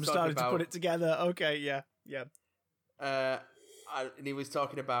God, I'm starting to put it together. Okay, yeah. And he was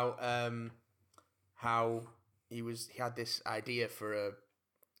talking about how he had this idea for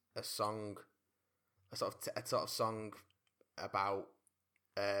a song, a sort of song about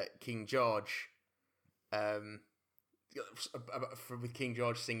King George, with King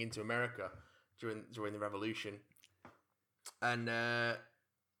George singing to America during the Revolution, and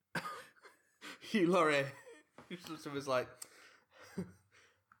Hugh Laurie was like,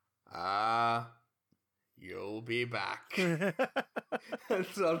 you'll be back. And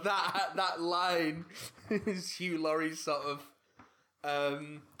so that line is Hugh Laurie's sort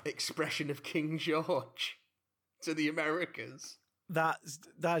of expression of King George to the Americans. That is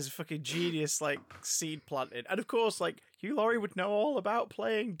fucking genius, like, seed planted. And of course, like, Hugh Laurie would know all about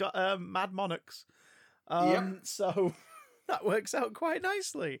playing Mad Monarchs. So that works out quite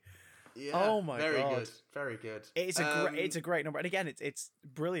nicely. Yeah. Oh my god. Very good. It's a great number. And again, it's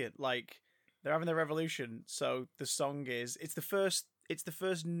brilliant. Like, they're having their revolution, so the song it's the first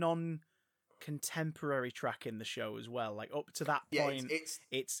non-contemporary track in the show as well. Like, up to that point,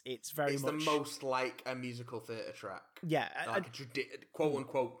 it's very much the most like a musical theatre track. Yeah, like a quote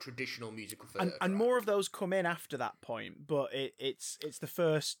unquote traditional musical theatre track. And more of those come in after that point, but it's the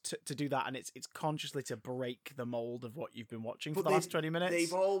first to do that, and it's consciously to break the mold of what you've been watching for the last 20 minutes.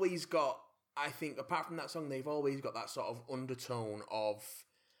 They've always got, I think, apart from that song, they've always got that sort of undertone of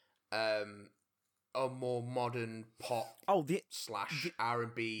a more modern pop slash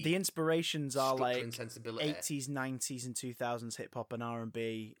R&B. The inspirations are like and sensibility. 80s, 90s, and 2000s hip hop and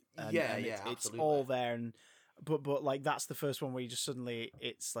R&B. And it's absolutely. all there. And but like, that's the first one where you just suddenly,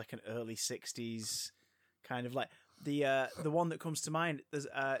 it's like an early 60s kind of like the one that comes to mind. There's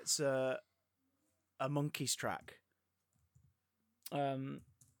it's a Monkees track.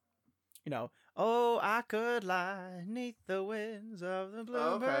 You know, oh, I could lie neath the winds of the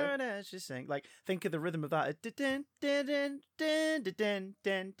bluebird as she sing. Like, think of the rhythm of that.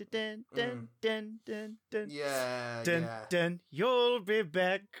 Yeah. You'll be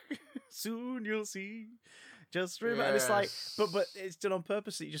back soon. You'll see. Just remember, and it's like, but it's done on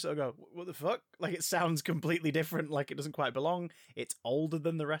purpose. That you just sort of go, what the fuck? Like, it sounds completely different. Like, it doesn't quite belong. It's older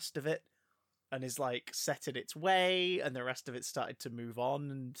than the rest of it. And is like set in its way, and the rest of it started to move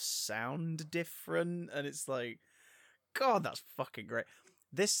on and sound different, and it's like, God, that's fucking great.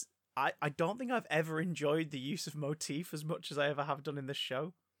 This, I don't think I've ever enjoyed the use of motif as much as I ever have done in this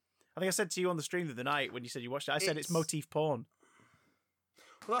show. I think I said to you on the stream the other night when you said you watched it, I said it's motif porn.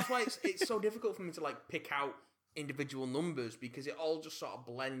 Well, that's why it's so difficult for me to like pick out individual numbers, because it all just sort of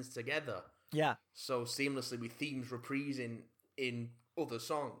blends together. Yeah. So seamlessly with themes reprising in other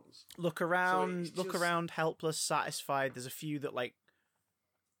songs. Look around, helpless, satisfied. There's a few that like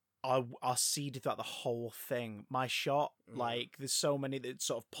are seeded throughout the whole thing. My shot, like, there's so many that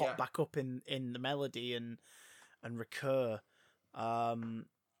sort of pop back up in the melody and recur. And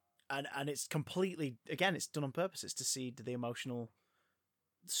it's completely, again, it's done on purpose. It's to seed the emotional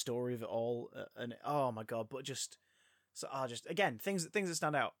story of it all. And oh my god, but just again, things that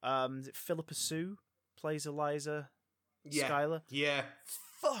stand out. Is it Philippa Sue plays Eliza? Skylar? Yeah.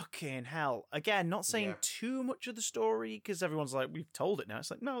 Fucking hell. Again, not saying too much of the story, because everyone's like, we've told it now. It's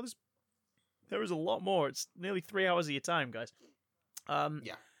like, no, there is a lot more. It's nearly 3 hours of your time, guys.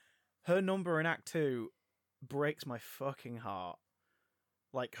 Her number in Act 2 breaks my fucking heart.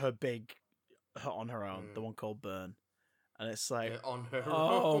 Like, her On Her Own, the one called Burn. And it's like, On Her Own.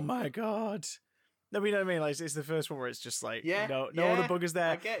 Oh my god. No, you know what I mean? Like, it's the first one where it's just like, no other buggers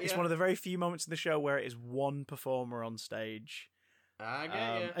there. It's one of the very few moments in the show where it is one performer on stage. I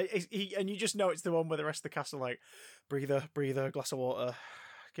get you. And you just know it's the one where the rest of the cast are like, breather, glass of water,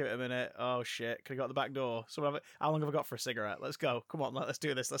 give it a minute. Oh shit, can I go out the back door? How long have I got for a cigarette? Let's go. Come on, let's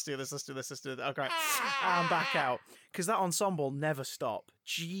do this. Okay, I'm back out. Because that ensemble never stop.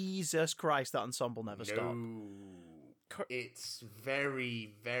 Jesus Christ, that ensemble never stop. It's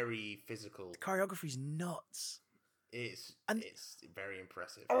very, very physical. The choreography's nuts. It's very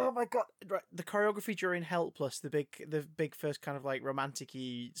impressive. Oh my god! Right, the choreography during "Helpless," the big first kind of like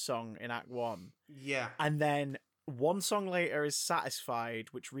romantic-y song in Act 1. Yeah, and then one song later is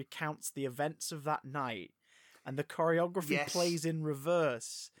 "Satisfied," which recounts the events of that night, and the choreography plays in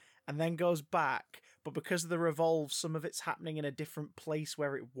reverse and then goes back. But because of the revolve, some of it's happening in a different place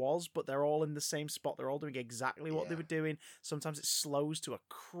where it was, but they're all in the same spot. They're all doing exactly what they were doing. Sometimes it slows to a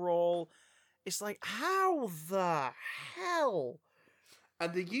crawl. It's like, how the hell?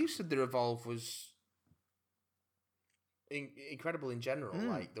 And the use of the revolve was incredible in general.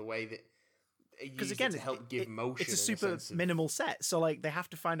 Like, the way that it used it to help give motion. It's a super minimal set. So, like, they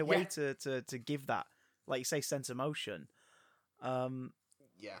have to find a way to give that, like you say, sense of motion.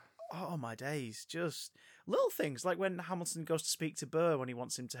 Oh my days! Just little things like when Hamilton goes to speak to Burr when he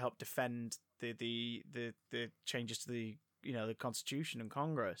wants him to help defend the changes to the Constitution and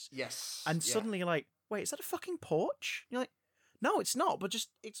Congress. Yes, and suddenly you're like, wait, is that a fucking porch? You're like, no, it's not. But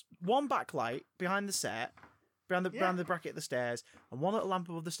it's one backlight behind the set, round the bracket of the stairs, and one little lamp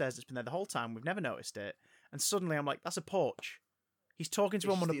above the stairs that's been there the whole time. We've never noticed it, and suddenly I'm like, that's a porch. He's talking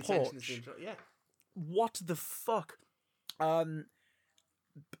to him on a porch. Yeah. What the fuck? Leslie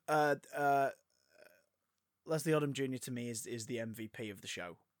Odom Jr. to me is the MVP of the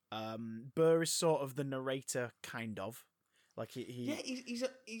show. Burr is sort of the narrator, kind of. Like he's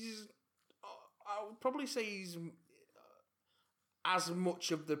I would probably say he's as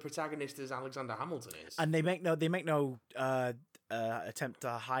much of the protagonist as Alexander Hamilton is. And they make no attempt to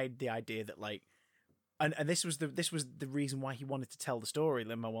hide the idea that like, and this was the reason why he wanted to tell the story,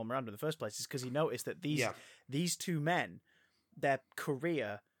 Lin-Manuel Miranda, in the first place, is because he noticed that these two men, their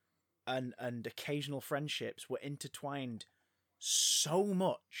career and occasional friendships were intertwined so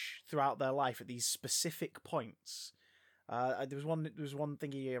much throughout their life at these specific points. There was one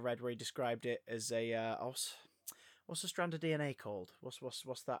thing I read where he described it as a what's the strand of DNA called? What's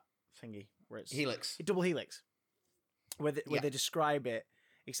that thingy where it's helix, double helix, where they describe it.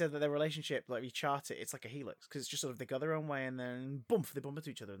 He said that their relationship, like, if you chart it, it's like a helix because it's just sort of they go their own way and then boom, they bump into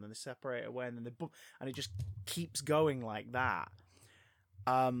each other and then they separate away and then they bump, and it just keeps going like that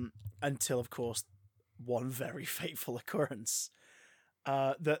until, of course, one very fateful occurrence.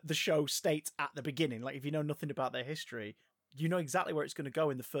 That the show states at the beginning, like if you know nothing about their history, you know exactly where it's going to go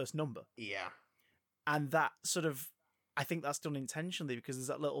in the first number. Yeah. And that sort of, I think that's done intentionally because there's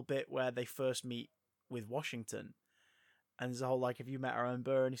that little bit where they first meet with Washington, and there's a whole like, have you met Aaron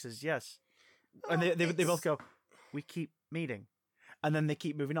Burr? And he says yes, and they both go, we keep meeting, and then they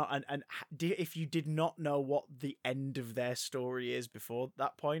keep moving on. And if you did not know what the end of their story is before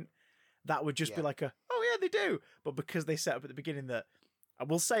that point, that would just be like oh yeah, they do. But because they set up at the beginning that, I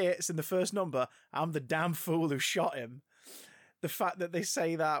will say it's in the first number, I'm the damn fool who shot him. The fact that they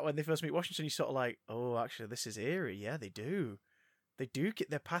say that when they first meet Washington, you're sort of like, oh, actually, this is eerie. Yeah, they do.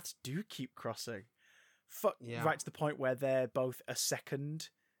 Their paths do keep crossing. Right to the point where they're both a second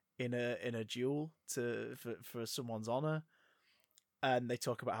in a duel for someone's honor. And they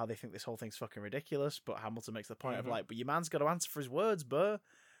talk about how they think this whole thing's fucking ridiculous, but Hamilton makes the point of like, but your man's got to answer for his words, Burr.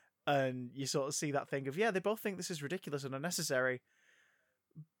 And you sort of see that thing of, yeah, they both think this is ridiculous and unnecessary.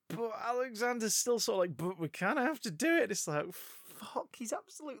 But Alexander's still sort of like, but we kind of have to do it. It's like, fuck, he's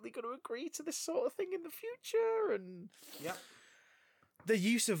absolutely going to agree to this sort of thing in the future. And the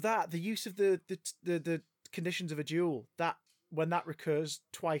use of the conditions of a duel, that when that recurs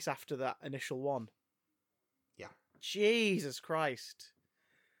twice after that initial one. Yeah. Jesus Christ.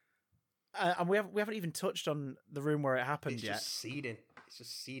 And we haven't even touched on the room where it happened yet. It's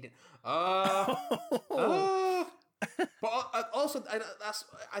just seeding. But also,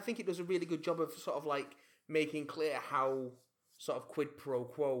 I think it does a really good job of sort of like making clear how sort of quid pro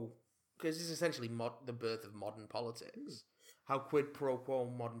quo, because this is essentially the birth of modern politics, how quid pro quo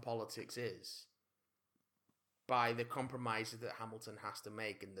modern politics is by the compromises that Hamilton has to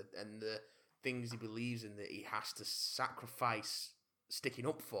make and the things he believes in that he has to sacrifice sticking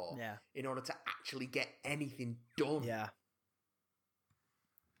up for in order to actually get anything done. Yeah.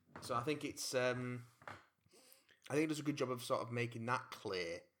 So I think it's I think it does a good job of sort of making that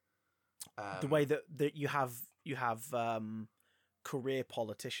clear. The way that you have career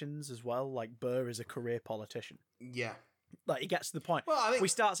politicians as well. Like Burr is a career politician. Yeah, like he gets to the point. Well, I think he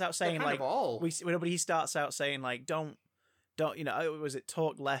starts out saying like he starts out saying like don't was it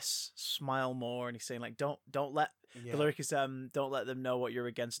talk less, smile more, and he's saying like don't let the lyric is don't let them know what you're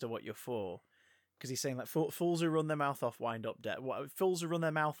against or what you're for. Because he's saying like fools who run their mouth off wind up dead. Fools who run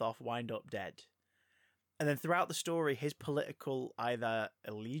their mouth off wind up dead. And then throughout the story, his political either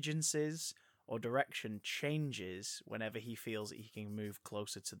allegiances or direction changes whenever he feels that he can move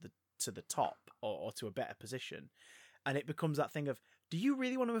closer to the top or to a better position. And it becomes that thing of, do you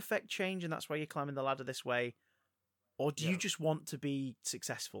really want to affect change and that's why you're climbing the ladder this way? Or do you just want to be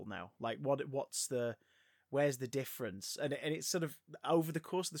successful now? Like where's the difference? And it's sort of over the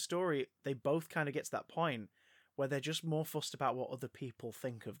course of the story, they both kind of get to that point where they're just more fussed about what other people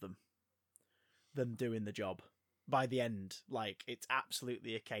think of them than doing the job. By the end, like, it's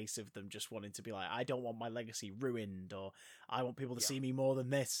absolutely a case of them just wanting to be like, I don't want my legacy ruined, or I want people to see me more than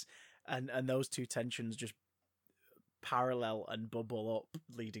this. And those two tensions just parallel and bubble up,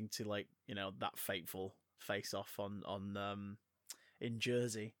 leading to, like, you know, that fateful face off on in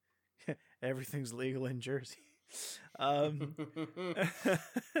Jersey. Everything's legal in Jersey.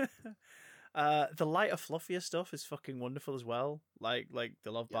 The lighter, fluffier stuff is fucking wonderful as well. Like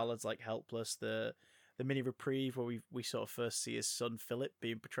the love ballads, like Helpless, the mini reprieve where we sort of first see his son Philip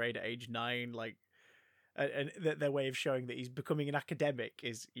being portrayed at age 9, like, and their way of showing that he's becoming an academic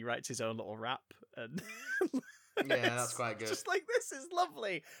is he writes his own little rap, and Yeah, that's quite good. Just like, this is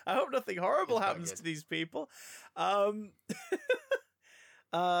lovely. I hope nothing horrible happens to these people. I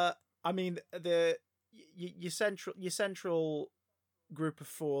mean, your central group of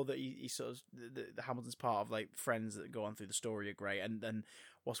four that you sort of the Hamilton's part of, like friends that go on through the story, are great. And then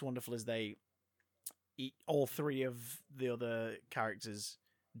what's wonderful is all three of the other characters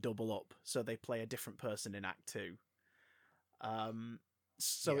double up, so they play a different person in Act 2.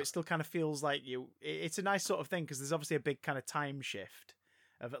 So it still kind of feels like it's a nice sort of thing, because there's obviously a big kind of time shift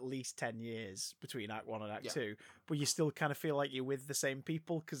of at least 10 years between Act 1 and Act 2, but you still kind of feel like you're with the same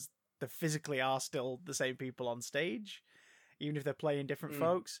people, because they physically are still the same people on stage, even if they're playing different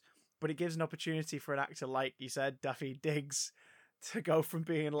folks. But it gives an opportunity for an actor, like you said, Daffy Diggs, to go from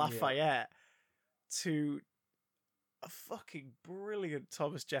being Lafayette to a fucking brilliant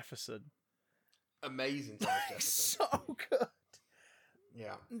Thomas Jefferson. Amazing Thomas Jefferson. So good.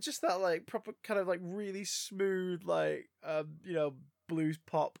 Yeah. Just that, like, proper kind of, like, really smooth, like, blues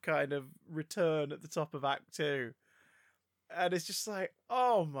pop kind of return at the top of Act 2. And it's just like,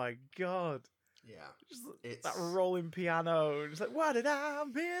 oh my God. Yeah. Just that rolling piano. And it's like, what did I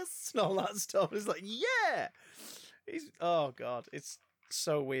miss? And all that stuff. It's like, yeah. Oh God. It's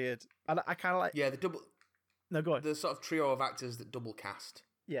so weird. And I kind of like... Yeah, the double... No, go on. The sort of trio of actors that double cast.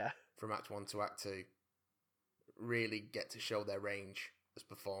 Yeah. From Act 1 to Act 2 really get to show their range as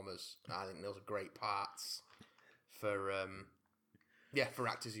performers. I think those are great parts for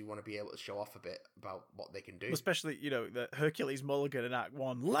actors who want to be able to show off a bit about what they can do. Especially, the Hercules Mulligan in Act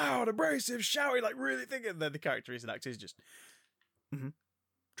 1, loud, abrasive, shouting, like really thinking, and then the character he's in Act 2 is just,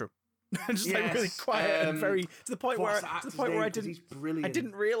 true. Just like really quiet and very, to the point where I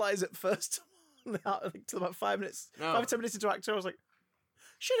didn't realize at first, to about 5 minutes, 5 or 10 minutes into Act 2, I was like,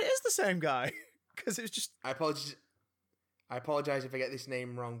 shit, it is the same guy. Because it was just... I apologize if I get this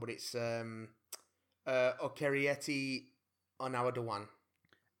name wrong, but it's Okerieti Onawadawan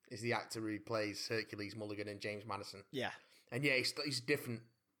is the actor who plays Hercules Mulligan and James Madison. Yeah. And yeah, he's different,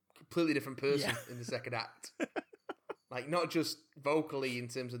 completely different person in the second act. Like, not just vocally in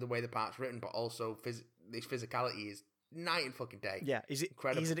terms of the way the part's written, but also his physicality is night and fucking day. Yeah,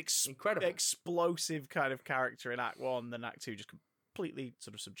 incredible. He's an incredible, explosive kind of character in Act 1, then Act 2 just completely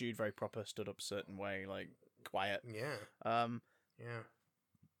sort of subdued, very proper, stood up a certain way, like quiet. Yeah. I mean,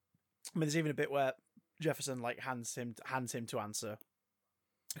 there's even a bit where Jefferson like hands him to answer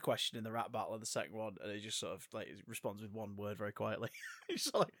a question in the rap battle of the second one, and he just sort of like responds with one word very quietly. He's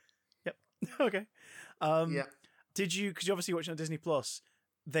just like, "Yep, okay." Did you? Because you're obviously watching on Disney Plus.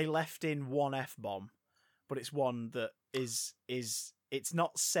 They left in one F-bomb, but it's one that is it's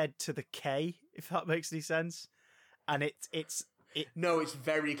not said to the K, if that makes any sense, and no, it's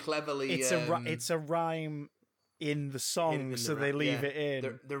very cleverly. It's a rhyme in the song, so they leave it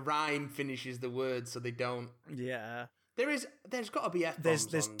in. The rhyme finishes the word, so they don't. Yeah. There's got to be F-bombs.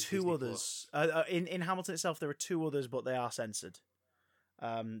 There's two Disney others. In Hamilton itself, there are two others, but they are censored.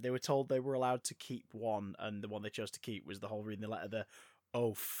 They were told they were allowed to keep one, and the one they chose to keep was the whole reading the letter.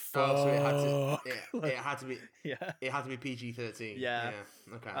 So it had to be. Yeah. It had to be PG-13. Yeah.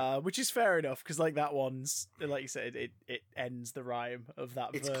 Okay. Which is fair enough, because like that one's, like you said, it ends the rhyme of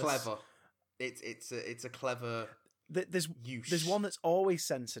that verse. It's clever. It's a clever. There's one that's always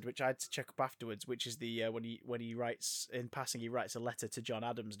censored, which I had to check up afterwards, which is the when he writes in passing, he writes a letter to John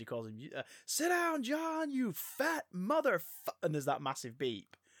Adams and he calls him, "Sit down, John, you fat and there's that massive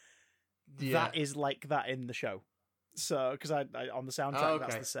beep. Yeah. That is like that in the show. So because I on the soundtrack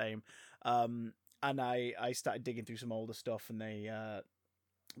that's the same. And I started digging through some older stuff, and they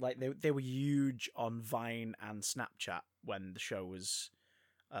they were huge on Vine and Snapchat when the show was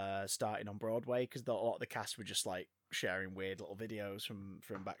starting on Broadway, because a lot of the cast were just like sharing weird little videos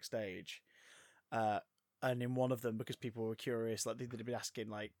from backstage, and in one of them, because people were curious, like they'd be asking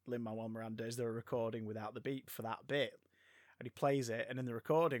like Lin-Manuel Miranda, is there a recording without the beep for that bit, and he plays it, and in the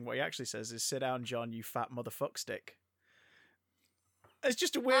recording what he actually says is, "Sit down, John, you fat motherfuck stick." It's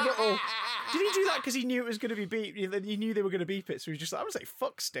just a weird little... Did he do that because he knew it was going to be beep? He knew they were going to beep it, so he was just like, I'm going to say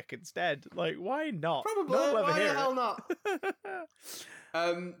fuck stick instead. Like, why not? Probably. Why the hell not?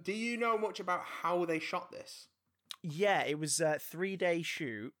 Do you know much about how they shot this? Yeah, it was a 3-day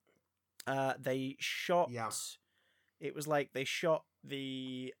shoot. They shot... Yeah. It was like they shot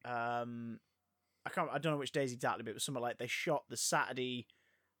the... I don't know which days exactly, but it was something like they shot the Saturday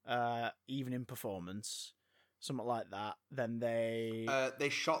evening performance... Something like that. Then they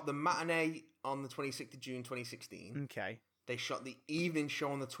shot the matinee on the 26th of June 2016. Okay. They shot the evening show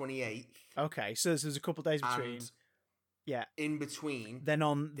on the 28th. Okay, so there's a couple of days between. Yeah. In between, then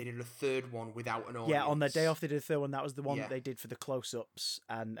they did a third one without an audience. Yeah, on their day off they did a third one. That was the one Yeah. that they did for the close-ups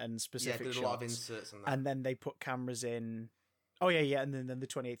and specific did shots. a lot of inserts on that. And then they put cameras in. Oh yeah, and then the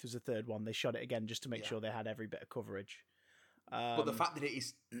 28th was the third one. They shot it again just to make sure they had every bit of coverage. But the fact that it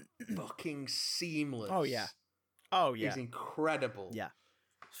is fucking seamless. Oh yeah, is incredible. Yeah,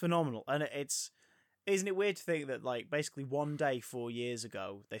 phenomenal. And isn't it weird to think that like basically one day 4 years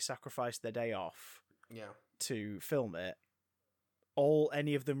ago they sacrificed their day off to film it. All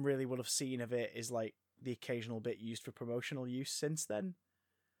any of them really will have seen of it is like the occasional bit used for promotional use since then,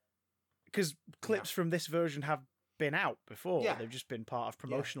 because clips from this version have been out before. They've just been part of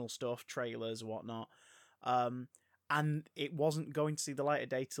promotional stuff, trailers and whatnot, and it wasn't going to see the light of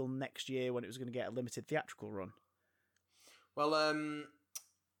day till next year when it was going to get a limited theatrical run. Well,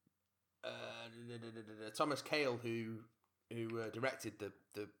 Thomas Kail, who directed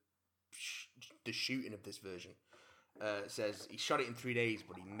the shooting of this version, says he shot it in 3 days,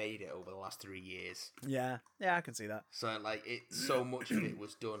 but he made it over the last 3 years. Yeah, I can see that. So like, so much of it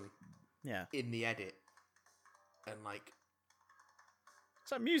was done, in the edit, and like, is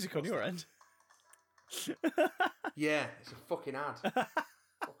that music on your end? Yeah, it's a fucking ad.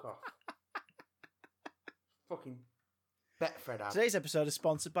 Fuck off. Fucking Betfred ad. Today's episode is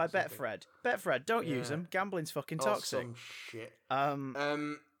sponsored by Betfred. Betfred, don't use them. Gambling's fucking toxic. Some shit.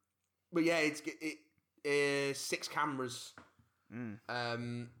 But yeah, it's 6 cameras.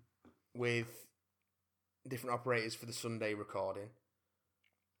 With different operators for the Sunday recording,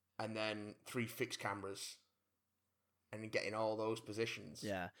 and then 3 fixed cameras, and getting all those positions.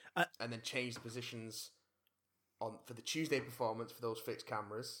 Yeah, and then change the positions for the Tuesday performance for those fixed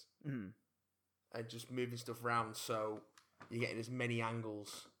cameras, and just moving stuff around so you're getting as many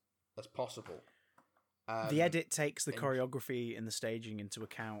angles as possible. The edit takes the choreography and the staging into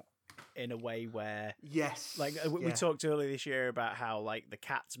account in a way where we talked earlier this year about how like the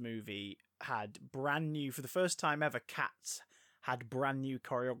Cats movie had brand new, for the first time ever, Cats had brand new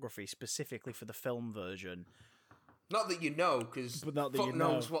choreography specifically for the film version. Not that you know, because fuck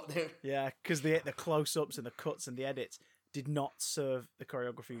knows what they're... Yeah, because the close-ups and the cuts and the edits did not serve the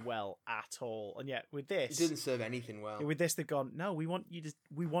choreography well at all. And yet with this... It didn't serve anything well. With this, they've gone, no, we want you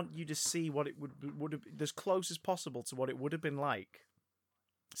to see what it would have... as close as possible to what it would have been like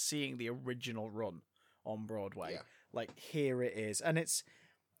seeing the original run on Broadway. Yeah. Like, here it is. And it's...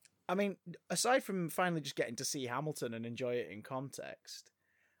 I mean, aside from finally just getting to see Hamilton and enjoy it in context...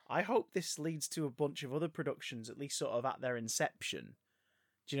 I hope this leads to a bunch of other productions, at least sort of at their inception.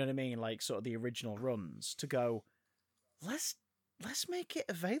 Do you know what I mean? Like sort of the original runs to go, let's make it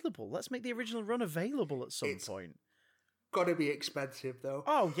available. Let's make the original run available at some point. Got to be expensive though.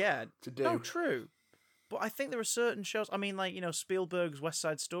 Oh yeah, to do. No, true. But I think there are certain shows. I mean, like Spielberg's West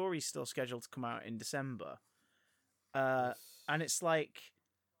Side Story is still scheduled to come out in December, and it's like.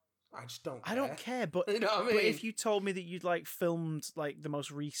 I just don't care. I don't care, but, you know what I mean? But if you told me that you'd like filmed like the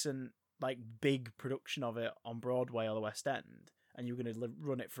most recent like big production of it on Broadway or the West End, and you were going to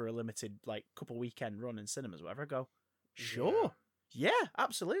run it for a limited like couple weekend run in cinemas, whatever, I go, sure, yeah,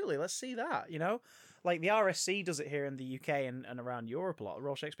 absolutely, let's see that. Like the RSC does it here in the UK and around Europe a lot. The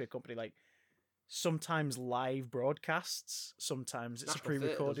Royal Shakespeare Company, like sometimes live broadcasts, sometimes it's National a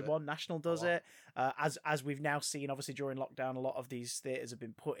pre-recorded one. National does it. As we've now seen, obviously during lockdown, a lot of these theatres have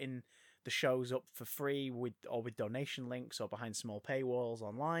been putting the shows up for free with donation links or behind small paywalls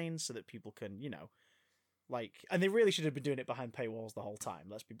online so that people can, and they really should have been doing it behind paywalls the whole time.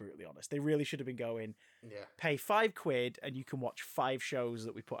 Let's be brutally honest. They really should have been going, pay £5 and you can watch 5 shows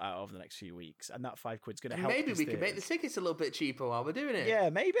that we put out over the next few weeks. And that £5 is going to help. Maybe we can make the tickets a little bit cheaper while we're doing it. Yeah,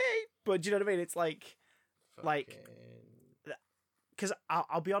 maybe. But do you know what I mean? It's because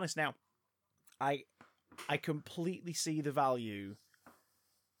I'll be honest now, I completely see the value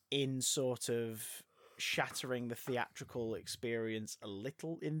in sort of shattering the theatrical experience a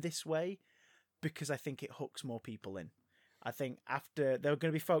little in this way, because I think it hooks more people in. I think after there are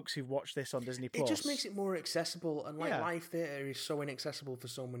going to be folks who've watched this on Disney Plus. It just makes it more accessible, and live theatre is so inaccessible for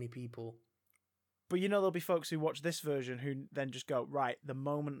so many people. But there'll be folks who watch this version who then just go, right, the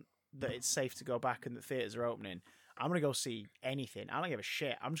moment that it's safe to go back and the theatres are opening, I'm going to go see anything. I don't give a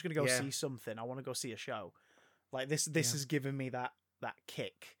shit. I'm just going to go see something. I want to go see a show. Like this has given me that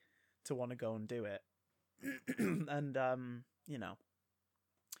kick to want to go and do it. And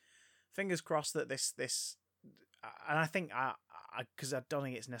fingers crossed that this and I think because I don't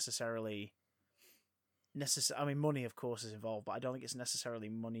think it's necessarily I mean, money of course is involved, but I don't think it's necessarily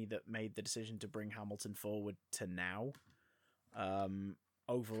money that made the decision to bring Hamilton forward to now.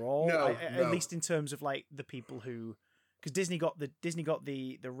 Overall, at least in terms of like the people who, because Disney got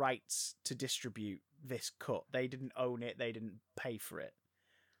the rights to distribute this cut. They didn't own it. They didn't pay for it.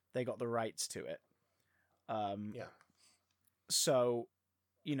 They got the rights to it. So,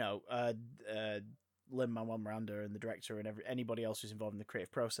 Lin-Manuel Miranda and the director and anybody else who's involved in the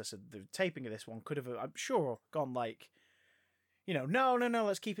creative process of the taping of this one could have, I'm sure, gone like, no,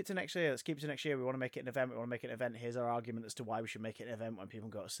 let's keep it to next year. We want to make it an event. Here's our argument as to why we should make it an event when people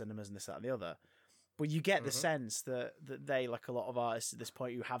go to cinemas and this, that, and the other. But you get the sense that they, like a lot of artists at this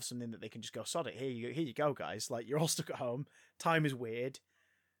point, who have something that they can just go, sod it, here you go, guys. Like, you're all stuck at home. Time is weird.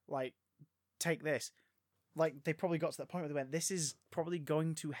 Like, take this. Like, they probably got to that point where they went, this is probably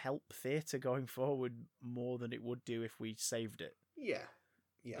going to help theatre going forward more than it would do if we saved it. Yeah.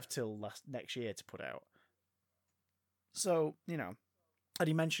 Till next year to put out. So, and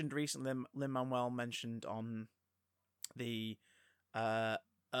he mentioned recently, Lin-Manuel mentioned on the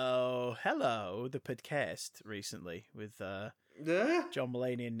the podcast recently with John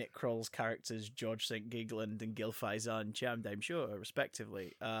Mulaney and Nick Kroll's characters George St. Gigland and Gil Faizon Cham Dame Shore,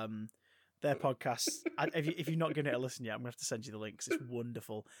 respectively. Their podcast, if you're not going to listen yet, I'm going to have to send you the links. It's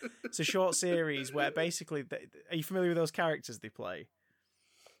wonderful. It's a short series where basically, are you familiar with those characters they play?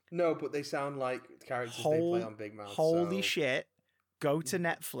 No, but they sound like characters they play on Big Mouth. Holy shit. Go to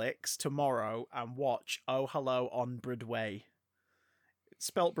Netflix tomorrow and watch Oh Hello on Broadway. It's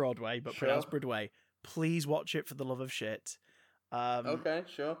spelt Broadway, but pronounced Broadway. Please watch it for the love of shit. Okay,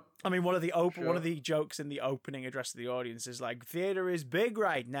 sure. I mean, one of the jokes in the opening address to the audience is like, theatre is big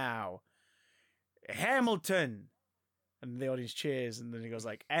right now. Hamilton. And the audience cheers, and then he goes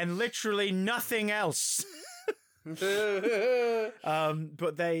like, and literally nothing else. But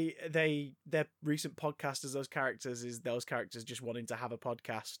their recent podcast as those characters just wanting to have a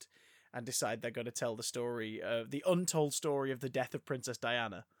podcast and decide they're going to tell the story, the untold story of the death of Princess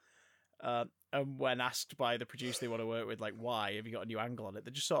Diana. And when asked by the producer they want to work with, like, why have you got a new angle on it?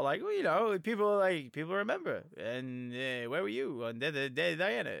 They're just sort of like, well, people remember, and where were you on the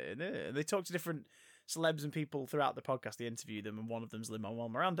Diana? And they talk to different celebs and people throughout the podcast. They interview them, and one of them's Lin-Manuel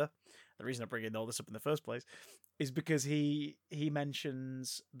Miranda. The reason I'm bringing all this up in the first place is because he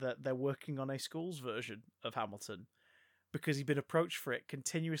mentions that they're working on a school's version of Hamilton because he'd been approached for it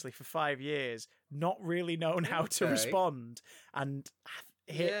continuously for 5 years, not really known how to respond, and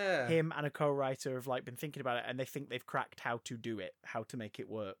him and a co-writer have like been thinking about it, and they think they've cracked how to do it, how to make it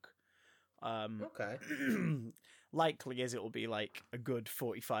work. Likely as it will be like a good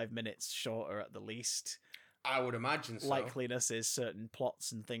 45 minutes shorter at the least. I would imagine so. Likeliness is certain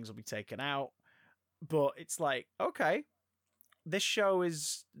plots and things will be taken out. But it's like, okay, this show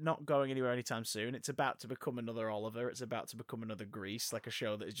is not going anywhere anytime soon. It's about to become another Oliver. It's about to become another Grease, like a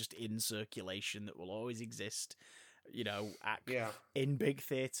show that is just in circulation that will always exist, in big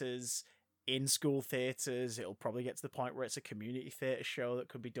theatres, in school theatres. It'll probably get to the point where it's a community theatre show that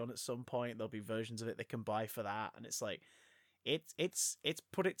could be done at some point. There'll be versions of it they can buy for that. And it's like, it's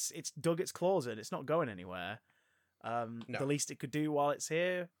dug its claws in. It's not going anywhere. No. The least it could do while it's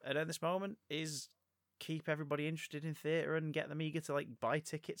here and at this moment is keep everybody interested in theatre and get them eager to like buy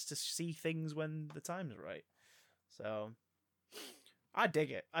tickets to see things when the time's right. So I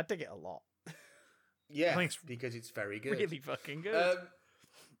dig it. I dig it a lot. Yeah, because it's very good. Really fucking good.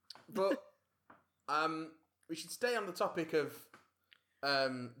 But we should stay on the topic of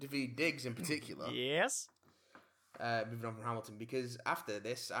Daveed Diggs in particular. Yes. Moving on from Hamilton, because after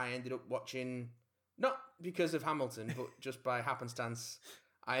this, I ended up watching, not because of Hamilton, but just by happenstance,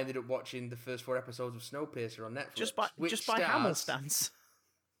 I ended up watching the first 4 episodes of Snowpiercer on Netflix. Just by Hamilstance.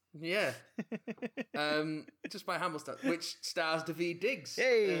 Yeah. Just by Hamilstance, which stars Daveed Diggs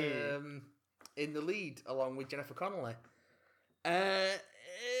in the lead, along with Jennifer Connelly.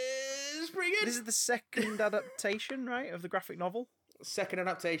 It's pretty good. This is the second adaptation, right, of the graphic novel? Second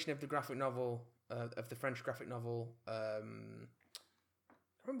adaptation of the graphic novel, of the French graphic novel. I don't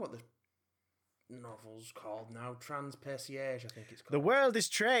remember what the novel's called now. Transperciage, I think it's called. The World is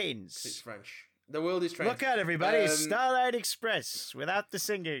Trains. It's French. The World is Trains. Look out, everybody. Starlight Express without the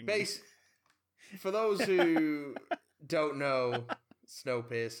singing. For those who don't know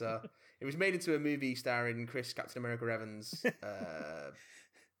Snowpiercer, it was made into a movie starring Chris Captain America Evans,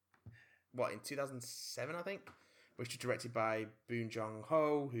 in 2007, I think, which was directed by Bong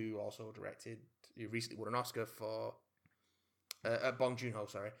Joon-ho, who recently won an Oscar for... Bong Joon-ho,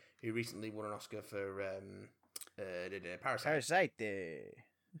 sorry, who recently won an Oscar for Parasite.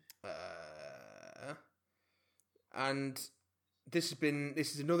 And this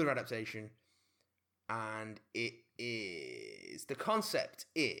is another adaptation, and the concept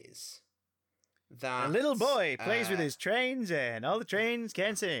is that a little boy plays with his trains, and all the trains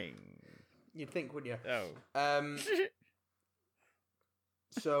can sing. You'd think, wouldn't you? Oh.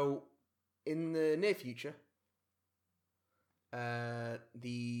 So in the near future,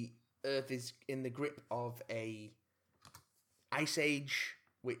 the Earth is in the grip of a ice age,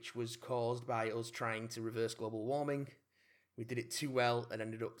 which was caused by us trying to reverse global warming. We did it too well and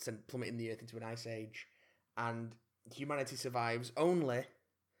ended up plummeting the Earth into an ice age. And humanity survives only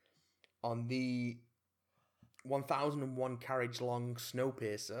on the 1001 carriage long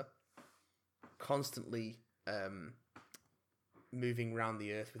Snowpiercer, constantly moving around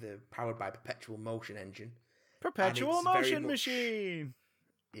the Earth powered by a perpetual motion engine. Perpetual motion machine!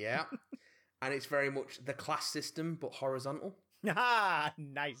 Yeah. And it's very much the class system, but horizontal. Ah,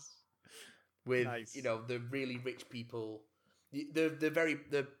 nice. With, the really rich people.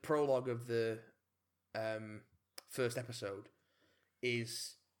 The prologue of the first episode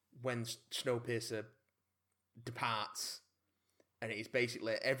is when Snowpiercer departs, and it is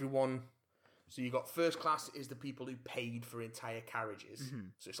basically everyone. So you got first class is the people who paid for entire carriages. Mm-hmm.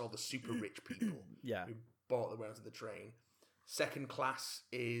 So it's all the super rich people who bought the way onto the train. Second class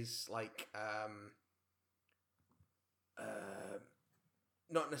is like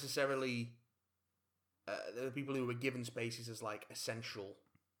not necessarily the people who were given spaces as like essential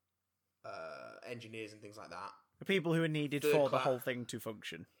engineers and things like that. The people who are needed for the whole thing to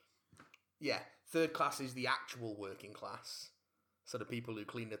function. Yeah. Third class is the actual working class. So the people who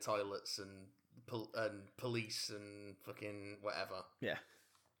clean the toilets and police and fucking whatever. Yeah.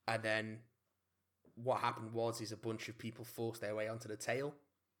 And then what happened is a bunch of people forced their way onto the tail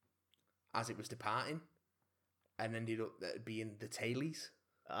as it was departing and ended up being the tailies.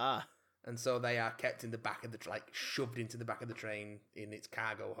 Ah. And so they are kept in the back of shoved into the back of the train in its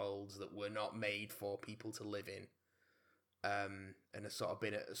cargo holds that were not made for people to live in. And has sort of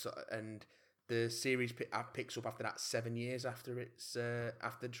been and the series picks up after that 7 years after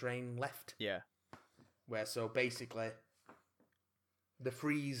after the train left. Yeah. Where so basically the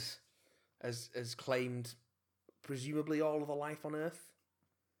Freeze has claimed presumably all of the life on Earth.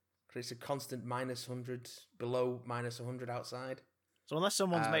 Because it's a constant -100, below -100 outside. So unless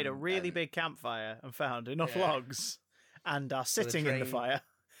someone's made a really big campfire and found enough logs and are sitting in the fire.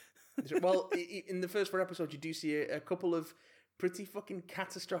 Well, in the first 4 episodes, you do see a couple of pretty fucking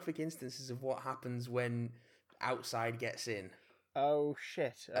catastrophic instances of what happens when outside gets in. Oh,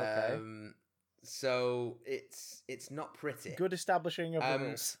 shit. Okay. So it's not pretty. Good establishing of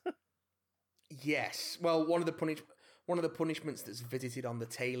rules. Yes. Well, one of the punishments that's visited on the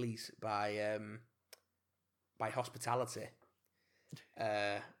tailies by hospitality,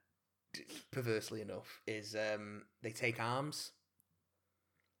 perversely enough, is they take arms.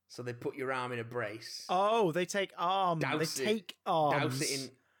 So they put your arm in a brace. Oh, they take arms. They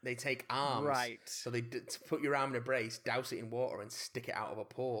take arms. Right. So they put your arm in a brace, douse it in water, and stick it out of a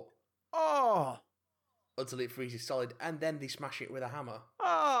port. Oh. Until it freezes solid, and then they smash it with a hammer.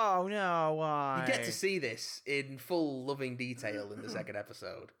 Oh, no, why? You get to see this in full loving detail in the second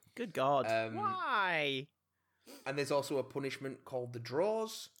episode. Good God. Why? And there's also a punishment called the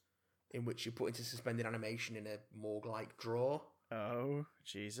draws, in which you're put into suspended animation in a morgue-like drawer. Oh,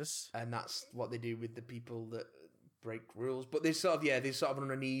 Jesus. And that's what they do with the people that break rules. But there's sort of an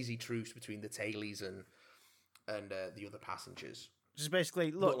uneasy truce between the tailies and the other passengers. Just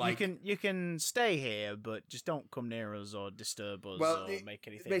basically, look, you can stay here, but just don't come near us or disturb us or make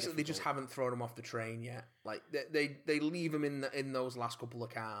anything. Basically, they just haven't thrown them off the train yet. Like they leave them in those last couple of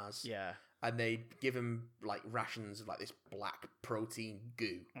cars. Yeah. And they give them like rations of like this black protein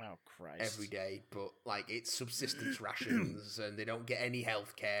goo. Oh Christ! Every day, but like it's subsistence rations, and they don't get any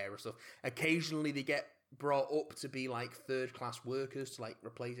health care or stuff. Occasionally, they get brought up to be like third-class workers to like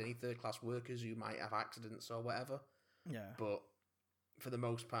replace any third-class workers who might have accidents or whatever. Yeah, but for the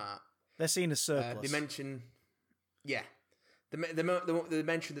most part, they're seen as surplus. They mention, they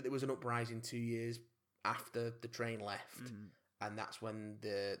mentioned that there was an uprising 2 years after the train left. Mm. And that's when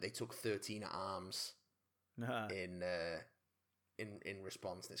they took 13 arms in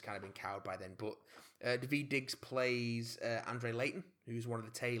response. And it's kind of been cowed by then. But Daveed Diggs plays Andre Layton, who's one of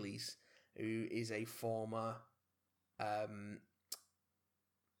the tailies, who is a former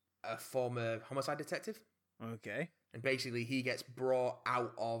homicide detective. Okay. And basically, he gets brought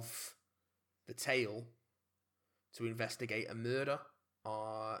out of the tail to investigate a murder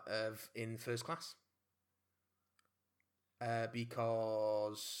in First Class.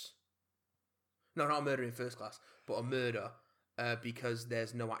 Because... No, not a murder in First Class, but a murder because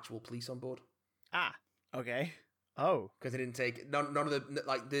there's no actual police on board. Ah, okay. Oh. Because they didn't take... None of the...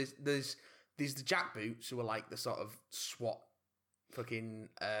 Like, there's the jackboots who are like the sort of SWAT fucking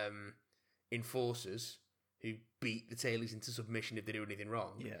enforcers who beat the tailies into submission if they do anything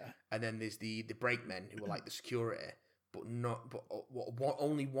wrong. Yeah. And then there's the brakemen who are like the security, but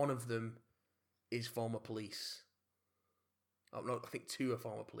only one of them is former police. Oh no, I think 2 are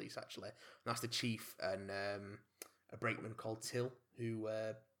former police actually. And that's the chief and a brakeman called Till, who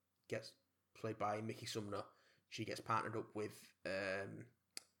gets played by Mickey Sumner. She gets partnered up with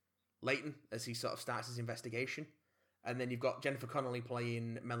Leighton as he sort of starts his investigation. And then you've got Jennifer Connelly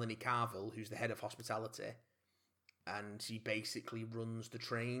playing Melanie Carville, who's the head of hospitality. And she basically runs the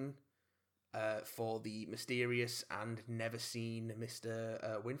train for the mysterious and never seen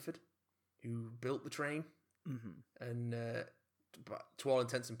Mr. Winford, who built the train. Mm-hmm. And but to all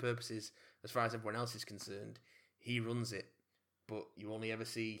intents and purposes, as far as everyone else is concerned, he runs it. But you only ever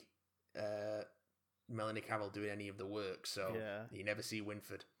see Melanie Carville doing any of the work, so you never see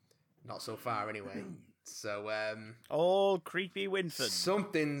Winford. Not so far, anyway. So, old creepy Winford.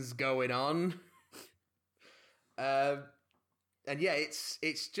 Something's going on. And yeah,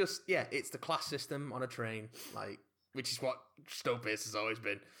 it's just it's the class system on a train, like, which is what Snowpiercer has always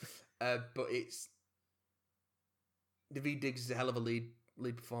been. But it's Daveed Diggs is a hell of a lead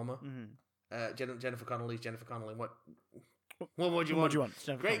performer. Mm-hmm. Jennifer Connelly's Jennifer Connelly. What would you want?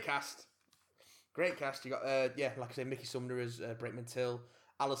 Great cast. Great cast. You got like I say, Mickey Sumner as Brakeman Till.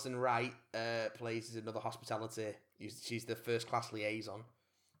 Alison Wright plays as another hospitality. She's the first class liaison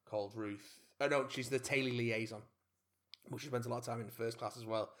called Ruth. Oh no, she's the Taylor liaison. Well, she spends a lot of time in the first class as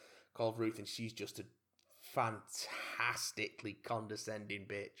well, called Ruth, and she's just a fantastically condescending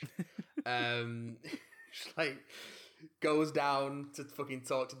bitch. She's like goes down to fucking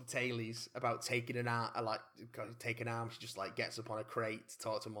talk to the Tailies about taking an arm, take an arm. She just like gets up on a crate to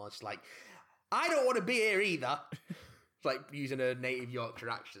talk to them all. She's like, I don't want to be here either. It's like using a native Yorkshire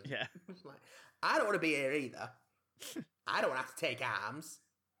accent. Yeah. It's like, I don't want to be here either. I don't have to take arms.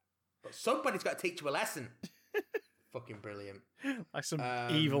 But somebody's got to teach you a lesson. Fucking brilliant. Like some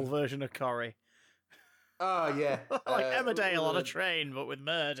evil version of Corrie. Oh, yeah. Like Emmerdale on a train, but with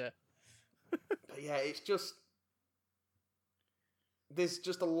murder. But yeah, it's just... There's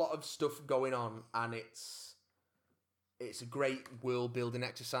just a lot of stuff going on, and it's a great world-building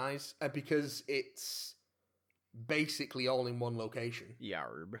exercise, because it's basically all in one location.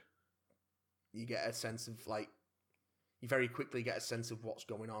 Yarb. You get a sense of, like... You very quickly get a sense of what's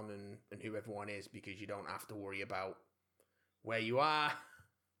going on and who everyone is, because you don't have to worry about where you are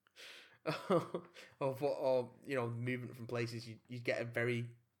or movement from places. You get a very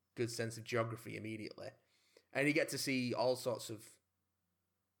good sense of geography immediately, and you get to see all sorts of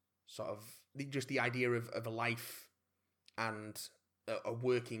just the idea of a life and a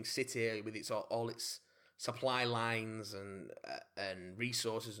working city with all its supply lines and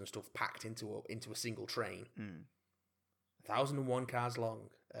resources and stuff packed into a single train. 1,001 cars long.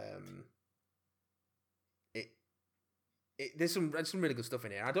 There's some really good stuff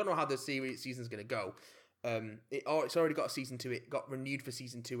in here. I don't know how the season's going to go. It's already got a season 2. It got renewed for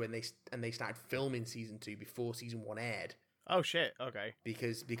season 2, and they started filming season 2 before season 1 aired. Oh shit! Okay.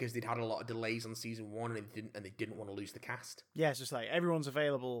 Because they'd had a lot of delays on season 1, and they didn't want to lose the cast. Yeah, it's just like everyone's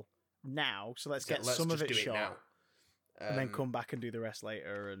available now, so let's get some of it shot now. And then come back and do the rest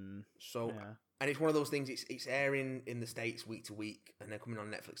later. And and it's one of those things. It's airing in the States week to week, and they're coming on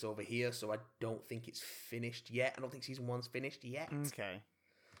Netflix over here. So I don't think it's finished yet. I don't think season 1's finished yet. Okay.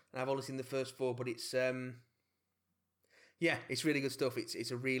 And I've only seen the first 4, but it's it's really good stuff.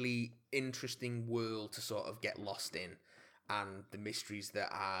 It's a really interesting world to sort of get lost in, and the mysteries that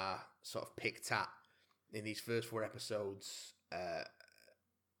are sort of picked at in these first 4 episodes are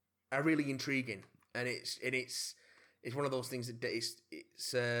really intriguing, and it's one of those things that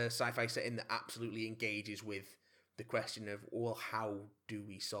it's a sci-fi setting that absolutely engages with the question of, well, how do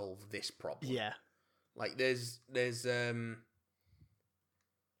we solve this problem? Yeah. Like there's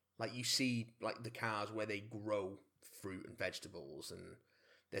like you see like the cars where they grow fruit and vegetables, and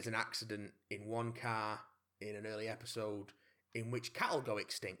there's an accident in one car in an early episode in which cattle go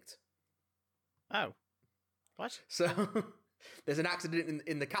extinct. Oh. What? So there's an accident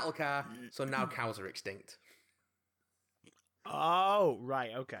in the cattle car, so now cows are extinct. Oh,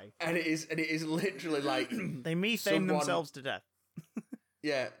 right, okay. And it is literally like they methane themselves to death.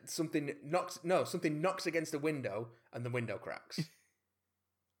 Yeah, something knocks against a window and the window cracks.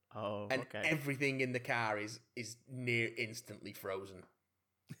 Oh, and okay. everything in the car is near instantly frozen.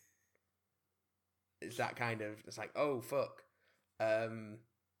 It's that kind of, it's like, oh fuck.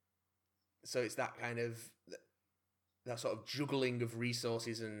 So it's that kind of that sort of juggling of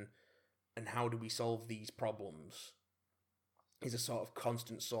resources and how do we solve these problems is a sort of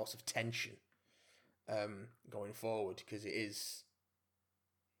constant source of tension going forward, because it is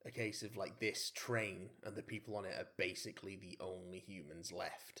a case of like this train and the people on it are basically the only humans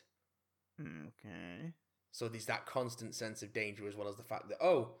left. Okay. So there's that constant sense of danger, as well as the fact that,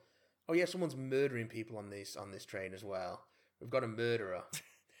 oh, Oh yeah, someone's murdering people on this train as well. We've got a murderer.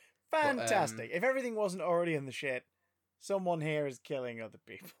 Fantastic. If everything wasn't already in the shit, someone here is killing other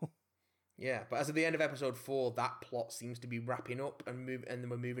people. Yeah, but as of the end of episode 4, that plot seems to be wrapping up and then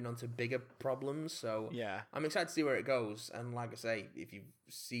we're moving on to bigger problems. So yeah, I'm excited to see where it goes. And like I say, if you've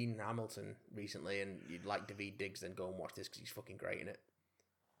seen Hamilton recently and you'd like Daveed Diggs, then go and watch this because he's fucking great in it.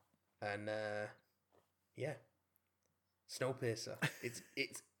 And yeah, Snowpiercer.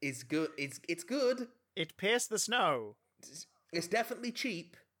 It's good. It's good. It pierced the snow. It's definitely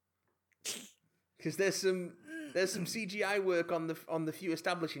cheap because there's some CGI work on the few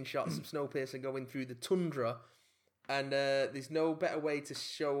establishing shots of Snowpiercer going through the tundra, and there's no better way to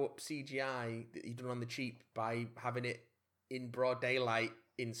show up CGI that you've done on the cheap by having it in broad daylight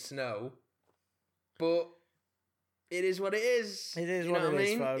in snow. But it is what it is. It is what it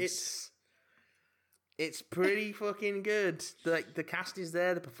is, folks. It's pretty fucking good. Like the cast is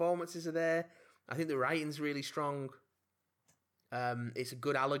there, the performances are there. I think the writing's really strong. It's a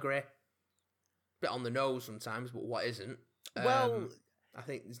good allegory. Bit on the nose sometimes, but what isn't? Well, I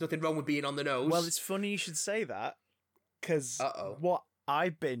think there's nothing wrong with being on the nose. Well, it's funny you should say that, because what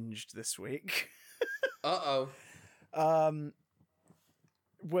I binged this week was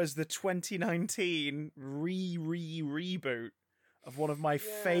the 2019 reboot of one of my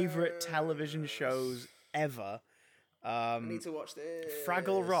favourite television shows ever. I need to watch this.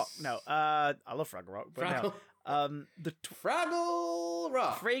 Fraggle Rock. No, I love Fraggle Rock, but no. Fraggle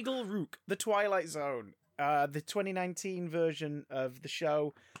Rock. Fraggle Rook, The Twilight Zone. The 2019 version of the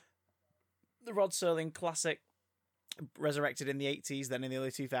show. The Rod Serling classic, resurrected in the 80s, then in the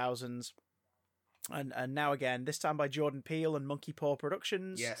early 2000s. And now again, this time by Jordan Peele and Monkey Paw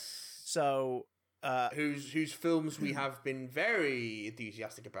Productions. Yes. So... whose films we have been very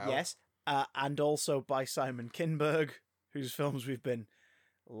enthusiastic about. Yes. And also by Simon Kinberg, whose films we've been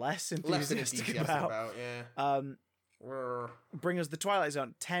less enthusiastic about. Yeah. Bring us The Twilight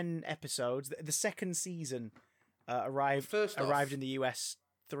Zone, 10 episodes. The second season arrived in the US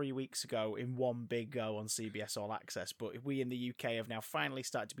 3 weeks ago in one big go on CBS All Access, but we in the UK have now finally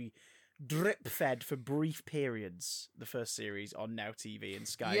started to be drip-fed for brief periods, the first series on Now TV and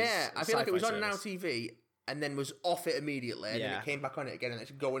Sky. Yeah, I feel like it was on Now TV and then was off it immediately, and then it came back on it again, and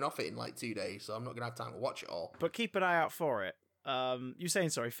it's going off it in like 2 days, so I'm not going to have time to watch it all. But keep an eye out for it. You're saying,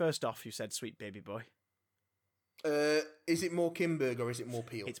 sorry, first off, you said Sweet Baby Boy. Is it more Kinberg or is it more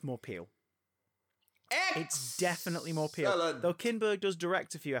Peele? It's more Peele. It's definitely more Peele. Though Kinberg does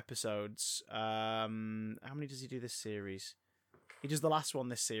direct a few episodes. How many does he do this series? He does the last one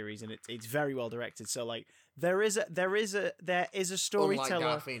this series, and it's very well directed. So like there is a storyteller. Unlike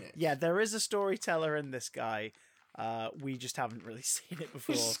Dark Phoenix. Yeah, there is a storyteller in this guy. We just haven't really seen it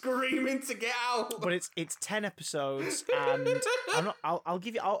before. He's screaming to get out. But it's 10 episodes, and I'll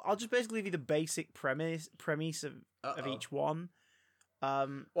just basically give you the basic premise of each one.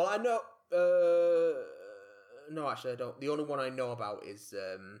 Well, I know. No, actually, I don't. The only one I know about is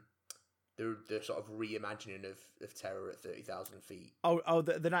the sort of reimagining of Terror at 30,000 feet.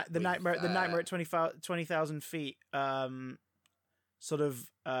 The nightmare at 20,000 feet. Sort of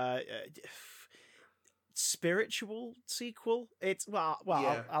spiritual sequel. It's with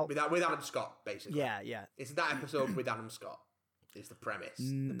Adam Scott, basically. Yeah. It's that episode with Adam Scott. Is the premise,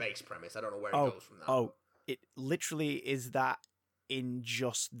 the base premise. I don't know where it goes from that. It literally is that in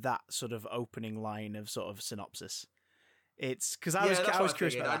just that sort of opening line of sort of synopsis. It's because I was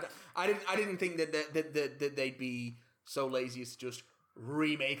curious about that. I didn't think that they'd be so lazy as to just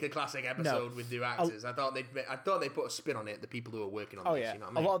remake a classic episode with new actors. I thought they'd put a spin on it. The people who are working on this, yeah. You know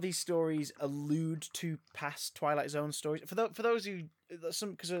what I mean? A lot of these stories allude to past Twilight Zone stories. For those who,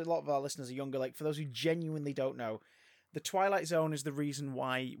 because a lot of our listeners are younger, like for those who genuinely don't know, the Twilight Zone is the reason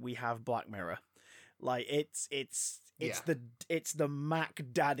why we have Black Mirror. Like it's the Mac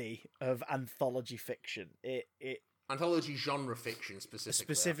Daddy of anthology fiction. Anthology genre fiction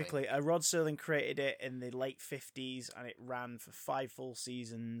specifically. Rod Serling created it in the late 50s, and it ran for 5 full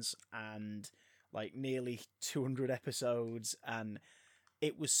seasons and like nearly 200 episodes, and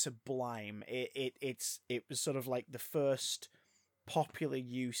it was sublime. It was sort of like the first popular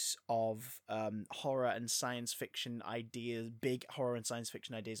use of horror and science fiction ideas, big horror and science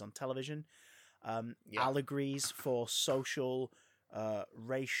fiction ideas on television. Allegories for social,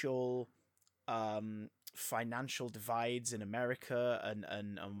 racial, financial divides in America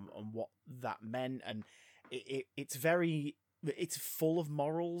and what that meant, and it's full of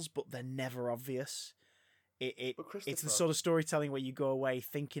morals, but they're never obvious. It's the sort of storytelling where you go away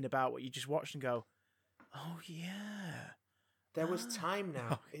thinking about what you just watched and go, oh yeah, There was time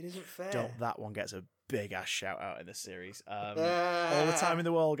now. It isn't fair. That one gets a big ass shout out in the series. All the time in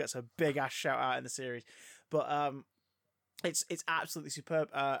the world gets a big ass shout out in the series. But it's absolutely superb.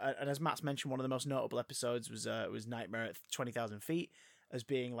 And as Matt's mentioned, one of the most notable episodes was Nightmare at 20,000 Feet as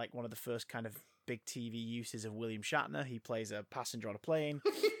being like one of the first kind of big TV uses of William Shatner. He plays a passenger on a plane.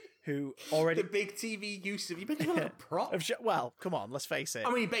 Who already the big TV use of you making like a prop? Well, come on, let's face it.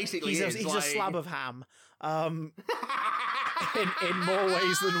 I mean, basically, he's a slab of ham. In more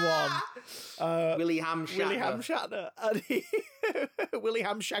ways than one. Willie Ham Shatner, and Willie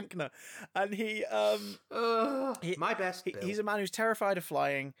Ham Shankner, and he my best. He's a man who's terrified of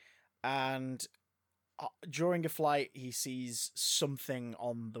flying, and during a flight, he sees something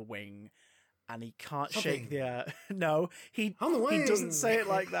on the wing. And he can't shake the air. No, he doesn't say it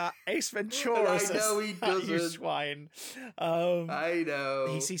like that. Ace Ventura says, I know he doesn't. You swine. I know.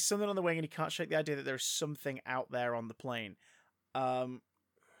 He sees something on the wing and he can't shake the idea that there's something out there on the plane.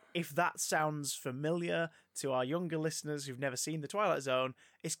 If that sounds familiar to our younger listeners who've never seen The Twilight Zone,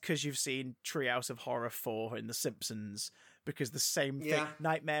 it's because you've seen Treehouse of Horror 4 in The Simpsons. Because the same thing,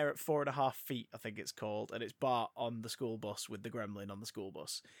 Nightmare at 4.5 Feet, I think it's called, and it's Bart on the school bus with the gremlin on the school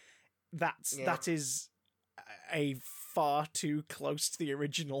bus. That is a far too close to the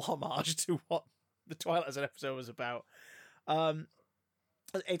original homage to what the Twilight Zone episode was about.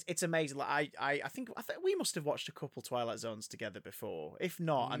 It's amazing. Like I think we must have watched a couple Twilight Zones together before. If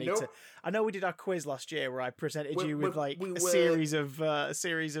not, I know we did our quiz last year where I presented you with a series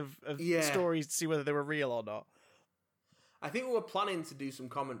of stories to see whether they were real or not. I think we were planning to do some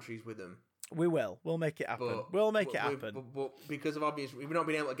commentaries with them. We will. We'll make it happen. But because of obvious, we've not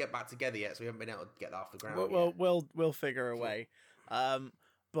been able to get back together yet, so we haven't been able to get that off the ground. We'll figure a way.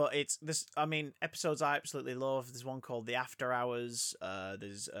 But it's this. I mean, episodes I absolutely love. There's one called The After Hours.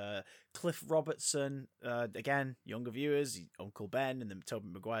 There's Cliff Robertson. Again, younger viewers, Uncle Ben, and the Tobey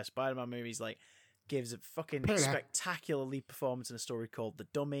Maguire Spider-Man movies. Like, gives a fucking spectacular lead performance in a story called The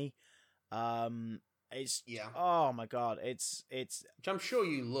Dummy. Oh my god, it's which I'm sure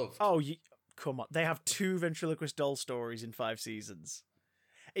you loved. Come on, they have 2 ventriloquist doll stories in 5 seasons.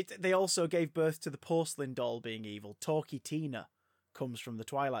 They also gave birth to the porcelain doll being evil. Talkie Tina comes from the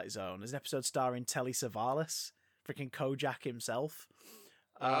Twilight Zone. There's an episode starring Telly Savalas, freaking Kojak himself.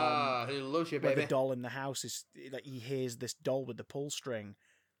 Who loves you, baby? Where the doll in the house is like he hears this doll with the pull string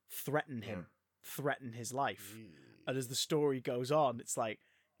threaten him, threaten his life, and as the story goes on, it's like.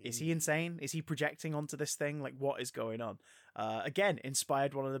 Is he insane? Is he projecting onto this thing? Like, what is going on? Again,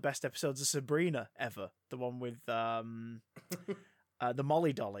 inspired one of the best episodes of Sabrina ever. The one with the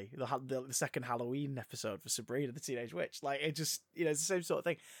Molly Dolly, the second Halloween episode for Sabrina, the Teenage Witch. Like, it just, it's the same sort of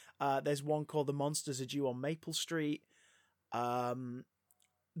thing. There's one called The Monsters Are Due on Maple Street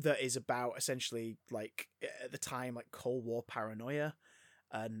that is about, essentially, like, at the time, like, Cold War paranoia.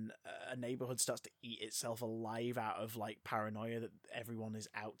 And a neighborhood starts to eat itself alive out of like paranoia that everyone is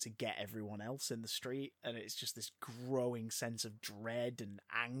out to get everyone else in the street, and it's just this growing sense of dread and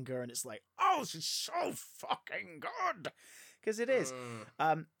anger, and it's like, oh, this is so fucking good, because it is.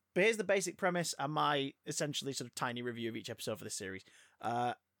 But here's the basic premise and my essentially sort of tiny review of each episode for this series.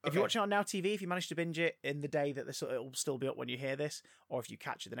 If you're watching on Now TV, if you manage to binge it in the day that it'll still be up when you hear this, or if you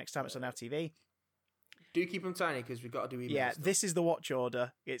catch it the next time it's on Now TV. Do keep them tiny because we've got to do emails. Yeah, this is the watch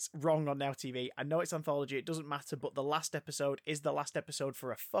order. It's wrong on Now TV. I know it's anthology. It doesn't matter, but the last episode is the last episode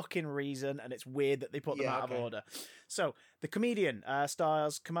for a fucking reason, and it's weird that they put them out of order. So, the comedian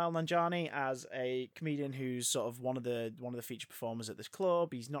stars Kamal Nanjiani as a comedian who's sort of one of the feature performers at this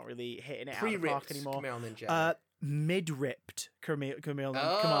club. He's not really hitting it out of the park anymore. Kamal Nanjiani. Mid-ripped Kamal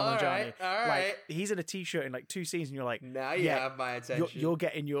Nanjiani. All right. Like, he's in a t-shirt in like 2 scenes, and you're like, now you have my attention. You're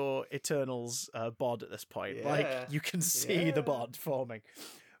getting your Eternals bod at this point. Like, you can see the bod forming.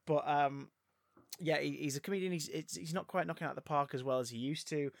 But he's a comedian. He's not quite knocking out the park as well as he used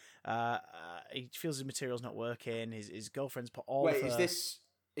to. He feels his material's not working. His girlfriend's put all of her... is this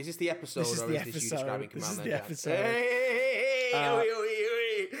the episode? This is the episode. Is this you describing Kamal Nanjiani? The episode.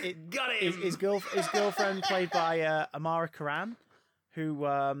 Got him. His girlfriend played by Amara Karan, who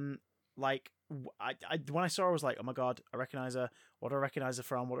when I saw her, I was like, oh my god, I recognize her. What do I recognize her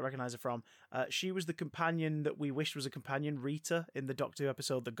from? She was the companion that we wished was a companion, Rita, in the Doctor Who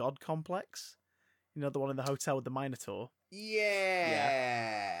episode The God Complex. You know, the one in the hotel with the Minotaur.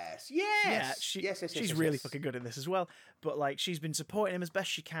 Yes. She's really fucking good in this as well. But like, she's been supporting him as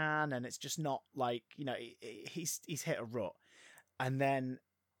best she can, and it's just not like, he's hit a rut. And then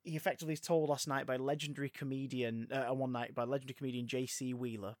he effectively is told last night by legendary comedian J.C.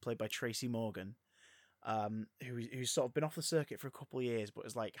 Wheeler, played by Tracy Morgan, who's sort of been off the circuit for a couple of years, but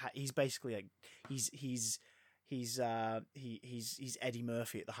is like, he's basically like, he's He's he's Eddie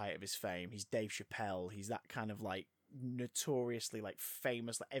Murphy at the height of his fame. He's Dave Chappelle. He's that kind of like notoriously like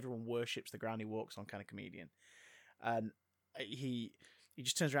famous, like everyone worships the ground he walks on kind of comedian. And he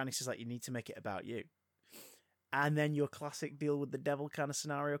just turns around and he says like, you need to make it about you. And then your classic deal with the devil kind of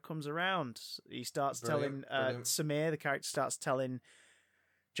scenario comes around. He starts telling Samir, the character, starts telling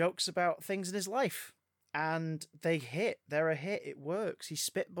jokes about things in his life. And they hit. They're a hit. It works. He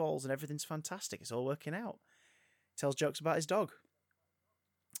spitballs and everything's fantastic. It's all working out. Tells jokes about his dog.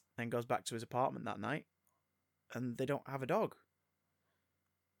 Then goes back to his apartment that night. And they don't have a dog.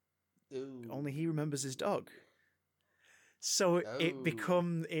 Ooh. Only he remembers his dog. So it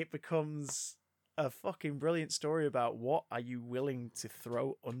becomes a fucking brilliant story about what are you willing to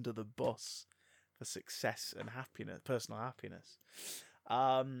throw under the bus for success and happiness, personal happiness.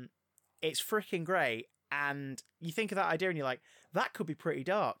 It's freaking great. And you think of that idea and you're like, that could be pretty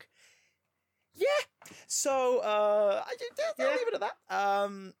dark. Yeah. So I'll leave it at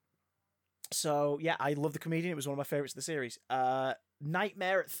that. So yeah, I love the comedian. It was one of my favorites of the series.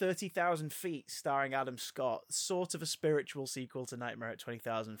 Nightmare at 30,000 Feet, starring Adam Scott, sort of a spiritual sequel to Nightmare at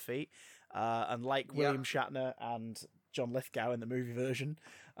 20,000 Feet. And like William Shatner and John Lithgow in the movie version,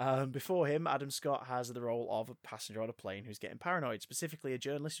 before him, Adam Scott has the role of a passenger on a plane who's getting paranoid, specifically a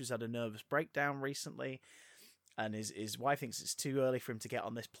journalist who's had a nervous breakdown recently. And his wife thinks it's too early for him to get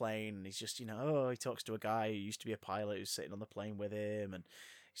on this plane. And he's just, he talks to a guy who used to be a pilot who's sitting on the plane with him. And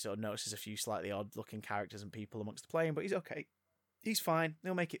he sort of notices a few slightly odd-looking characters and people amongst the plane, but he's okay. He's fine.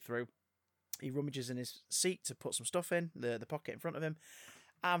 He'll make it through. He rummages in his seat to put some stuff in, the pocket in front of him,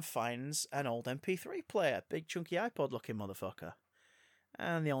 and finds an old MP3 player, big chunky iPod-looking motherfucker.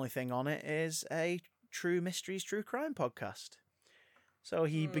 And the only thing on it is a True Mysteries, True Crime podcast. So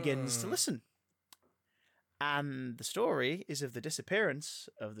he begins to listen. And the story is of the disappearance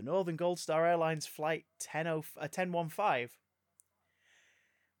of the Northern Gold Star Airlines flight 1015,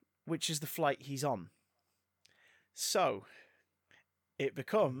 which is the flight he's on. So it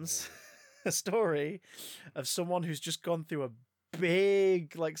becomes a story of someone who's just gone through a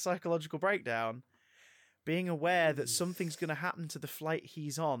big psychological breakdown, being aware that something's going to happen to the flight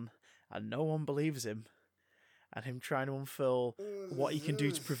he's on and no one believes him, and him trying to unfurl what he can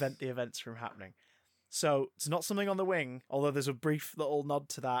do to prevent the events from happening. So it's not something on the wing, although there's a brief little nod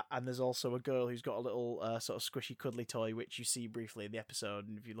to that, and there's also a girl who's got a little sort of squishy cuddly toy, which you see briefly in the episode,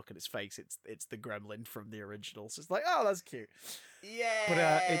 and if you look at its face, it's the gremlin from the original. So it's like, oh, that's cute. Yeah.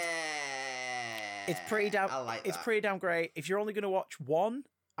 But it's pretty damn. I like it's that. pretty damn great. If you're only going to watch one,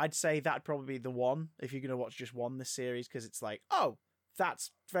 I'd say that'd probably be the one. If you're going to watch just one this series, because it's like, oh,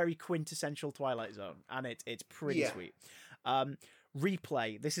 that's very quintessential Twilight Zone, and it's pretty sweet.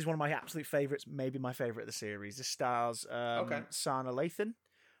 Replay. This is one of my absolute favorites, maybe my favorite of the series. This stars Sana Lathan.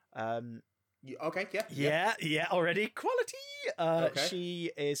 Yeah, already quality. She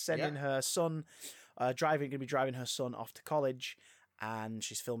is sending her son, going to be driving her son off to college, and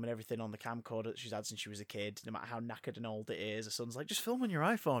she's filming everything on the camcorder that she's had since she was a kid. No matter how knackered and old it is, her son's like, just film on your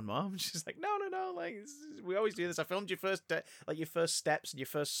iPhone, Mom. She's like, no, we always do this. I filmed your first your first steps and your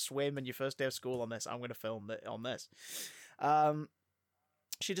first swim and your first day of school on this. I'm going to film it on this.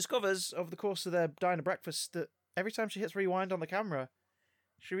 She discovers over the course of their diner breakfast that every time she hits rewind on the camera,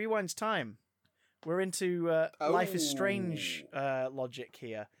 she rewinds time. We're into Life is Strange logic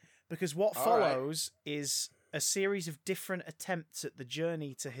here, because what follows is a series of different attempts at the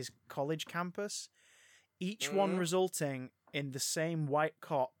journey to his college campus, each one resulting in the same white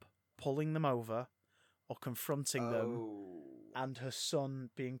cop pulling them over or confronting them, and her son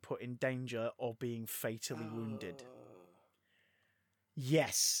being put in danger or being fatally wounded.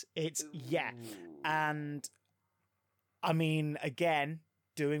 Yes, and I mean, again,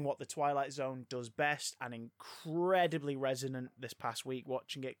 doing what the Twilight Zone does best, and incredibly resonant this past week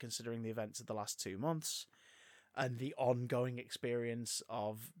watching it, considering the events of the last 2 months and the ongoing experience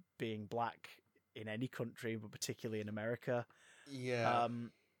of being black in any country, but particularly in America. Yeah.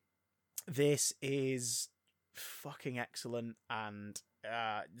 This is fucking excellent, and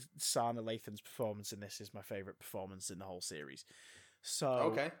Sana Lathan's performance in this is my favourite performance in the whole series.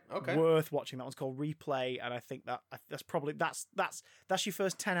 So okay, worth watching. That one's called Replay, and I think that's probably that's your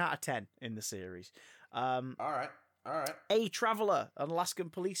first 10 out of 10 in the series. All right. A Traveller, an Alaskan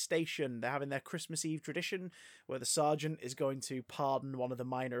police station. They're having their Christmas Eve tradition where the sergeant is going to pardon one of the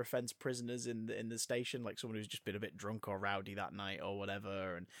minor offence prisoners in the station, like someone who's just been a bit drunk or rowdy that night or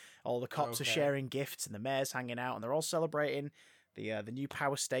whatever. And all the cops are sharing gifts, and the mayor's hanging out, and they're all celebrating the new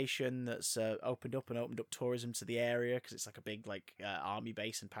power station that's opened up tourism to the area, because it's like a big army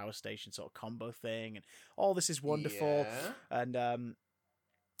base and power station sort of combo thing, and all this is wonderful. And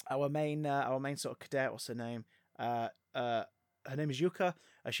our main sort of cadet, what's her name? Her name is Yuka.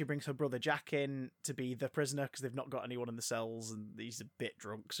 She brings her brother Jack in to be the prisoner because they've not got anyone in the cells and he's a bit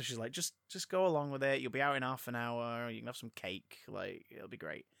drunk. So she's like, just go along with it. You'll be out in half an hour. You can have some cake. Like, it'll be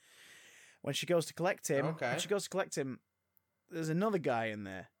great. When she goes to collect him, there's another guy in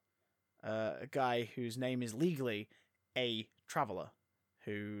there. A guy whose name is legally a traveler,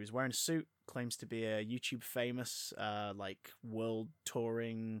 who's wearing a suit, claims to be a YouTube famous, like world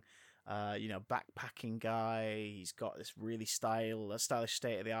touring, backpacking guy. He's got this really stylish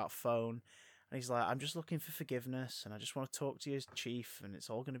state-of-the-art phone. And he's like, I'm just looking for forgiveness, and I just want to talk to you as chief, and it's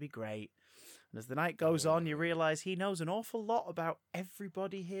all going to be great. And as the night goes on, you realise he knows an awful lot about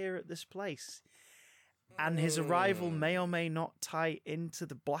everybody here at this place. And his arrival may or may not tie into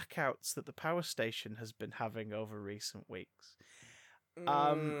the blackouts that the power station has been having over recent weeks.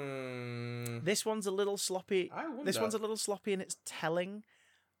 This one's a little sloppy. This one's a little sloppy in its telling,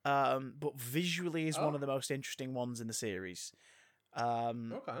 but visually is one of the most interesting ones in the series.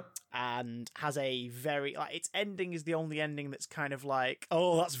 And has a very its ending is the only ending that's kind of like,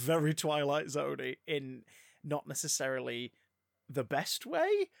 oh, that's very Twilight Zone-y, in not necessarily the best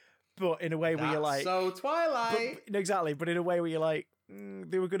way, but in a way where you're like, so Twilight. Exactly, but in a way where you're like,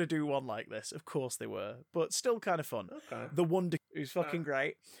 they were going to do one like this. Of course they were, but still kind of fun. Okay. The Wonder, who's fucking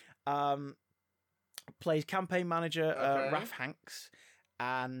great, plays campaign manager Raph Hanks,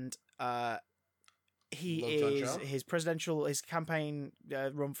 and his campaign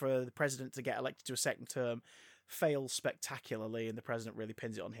run for the president to get elected to a second term fails spectacularly, and the president really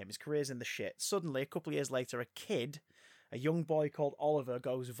pins it on him. His career's in the shit. Suddenly, a couple of years later, a young boy called Oliver,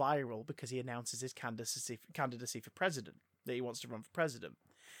 goes viral because he announces his candidacy for president, that he wants to run for president.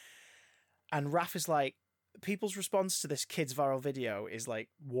 And Raph is like, people's response to this kid's viral video is like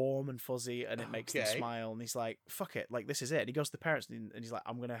warm and fuzzy, and it makes them smile. And he's like, fuck it, like, this is it. And he goes to the parents and he's like,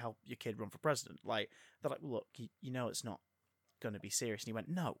 I'm going to help your kid run for president. Like, they're like, look, you know it's not going to be serious. And he went,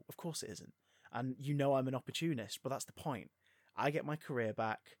 no, of course it isn't. And you know I'm an opportunist, but that's the point. I get my career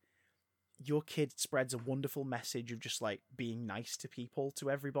back. Your kid spreads a wonderful message of just like being nice to people,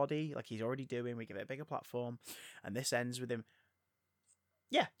 to everybody, like he's already doing. We give it a bigger platform, and this ends with him.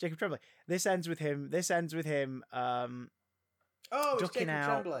 Yeah, Jacob Tremblay. This ends with him. Ducking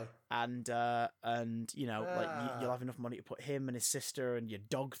out, Tremblay. and like you'll have enough money to put him and his sister and your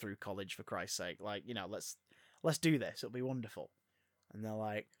dog through college, for Christ's sake. Like, let's do this. It'll be wonderful. And they're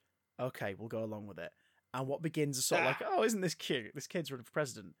like, okay, we'll go along with it. And what begins is sort of like, oh, isn't this cute? This kid's running for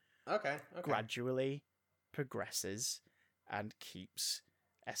president. Okay. Gradually progresses and keeps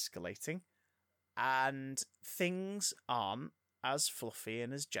escalating, and things aren't as fluffy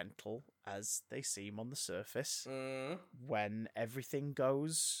and as gentle as they seem on the surface. When everything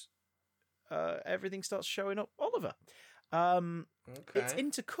starts showing up Oliver. It's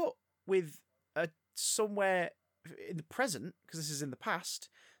intercut with somewhere in the present, because this is in the past,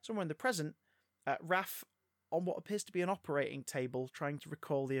 somewhere in the present, Raph on what appears to be an operating table, trying to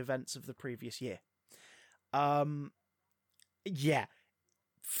recall the events of the previous year.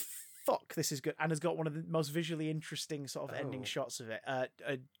 Fuck, this is good. And has got one of the most visually interesting sort of ending shots of it.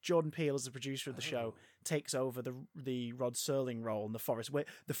 Jordan Peele, as the producer of the show, takes over the Rod Serling role and the Forrest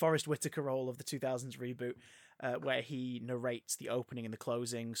Whitaker role of the 2000s reboot, where he narrates the opening and the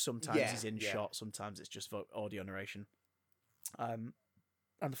closing. Sometimes he's in shot, sometimes it's just audio narration. And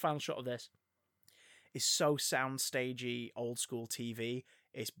the final shot of this is so soundstagey, old school TV.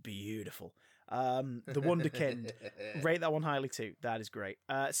 It's beautiful. The Wonderkind, rate that one highly too. That is great.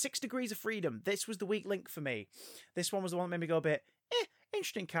 6 Degrees of Freedom. This was the weak link for me. This one was the one that made me go a bit,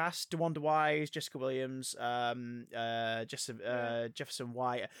 interesting cast. DeWanda Wise, Jessica Williams, Jefferson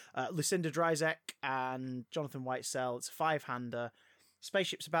White, Lucinda Dryzek, and Jonathan Whitesell. It's a 5-hander.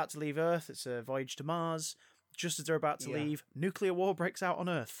 Spaceship's about to leave Earth. It's a voyage to Mars. Just as they're about to leave, nuclear war breaks out on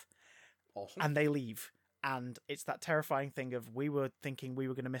Earth. Awesome. And they leave. And it's that terrifying thing of, we were thinking we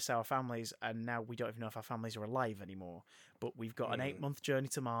were going to miss our families, and now we don't even know if our families are alive anymore. But we've got an 8-month journey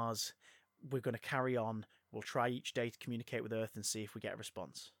to Mars. We're going to carry on. We'll try each day to communicate with Earth and see if we get a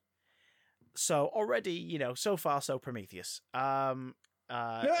response. So already, so far so Prometheus.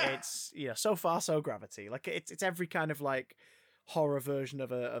 It's so far so Gravity. Like it's every kind of like horror version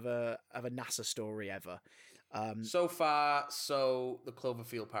of a NASA story ever. So far, so the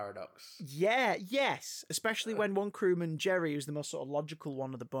Cloverfield Paradox. Yeah, yes. Especially when one crewman, Jerry, who's the most sort of logical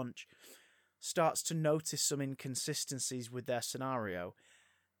one of the bunch, starts to notice some inconsistencies with their scenario.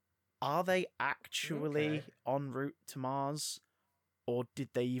 Are they actually en route to Mars? Or did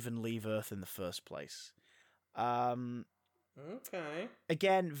they even leave Earth in the first place? Again,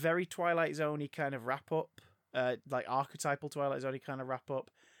 very Twilight Zone-y kind of wrap-up. Like archetypal Twilight Zone-y kind of wrap-up.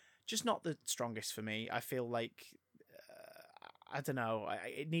 just not the strongest for me. I feel like I don't know.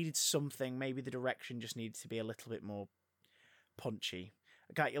 It needed something. Maybe the direction just needed to be a little bit more punchy.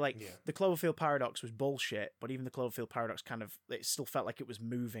 The Cloverfield paradox was bullshit, but even the Cloverfield paradox it still felt like it was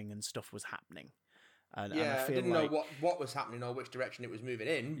moving and stuff was happening. And I didn't know what was happening or which direction it was moving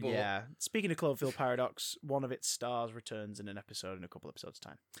in. But... Yeah. Speaking of Cloverfield paradox, one of its stars returns in an episode in a couple episodes'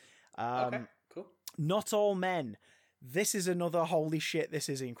 time. Okay, cool. Not All Men. This is another holy shit. This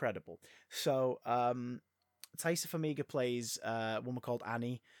is incredible. So, Taissa Farmiga plays a woman called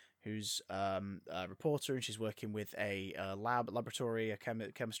Annie, who's a reporter, and she's working with a laboratory, a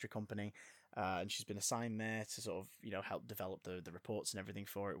chemistry company, and she's been assigned there to sort of help develop the reports and everything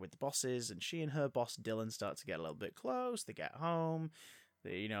for it with the bosses. And she and her boss Dylan start to get a little bit close. They get home.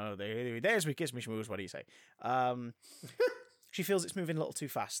 There's me, kiss me, schmooze. What do you say? She feels it's moving a little too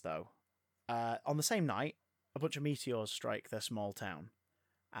fast though. On the same night, a bunch of meteors strike their small town.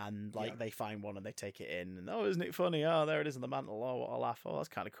 And they find one and they take it in, and isn't it funny? Oh, there it is on the mantle. Oh, what a laugh! Oh, that's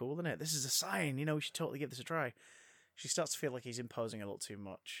kind of cool, isn't it? This is a sign. We should totally give this a try. She starts to feel like he's imposing a little too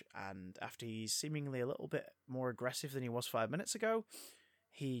much, and after he's seemingly a little bit more aggressive than he was 5 minutes ago,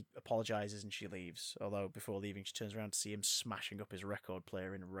 he apologizes and she leaves. Although before leaving, she turns around to see him smashing up his record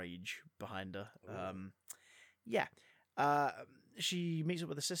player in rage behind her. She meets up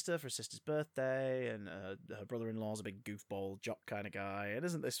with her sister for her sister's birthday, and her brother-in-law's a big goofball jock kind of guy. And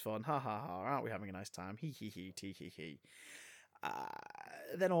isn't this fun? Ha ha ha! Aren't we having a nice time? He he he tee he he.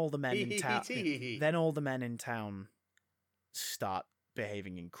 Then all the men in town. Then all the men in town start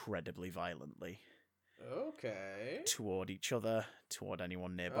behaving incredibly violently. Okay. Toward each other, toward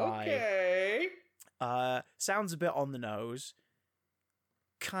anyone nearby. Okay. Sounds a bit on the nose.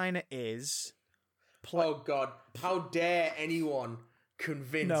 Kinda is. Oh God! How dare anyone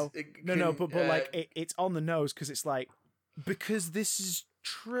convince? No. But it's on the nose because it's because this is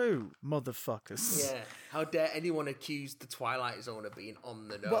true, motherfuckers. Yeah. How dare anyone accuse the Twilight Zone of being on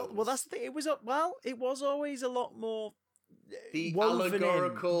the nose? Well, that's the thing. It was always a lot more. The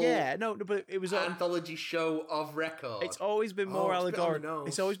allegorical, but it was anthology show of record. It's always been more allegorical.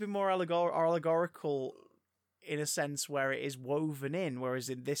 It's always been more allegorical. In a sense where it is woven in, whereas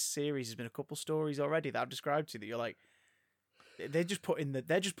in this series there's been a couple stories already that I've described to you that you're like, they're just putting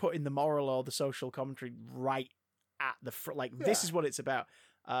the moral or the social commentary right at the front. This is what it's about.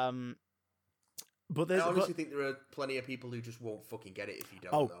 But I honestly think there are plenty of people who just won't fucking get it if you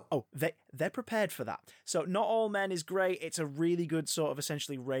don't. They're prepared for that. So Not All Men is great. It's a really good sort of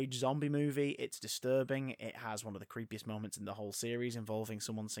essentially rage zombie movie. It's disturbing. It has one of the creepiest moments in the whole series involving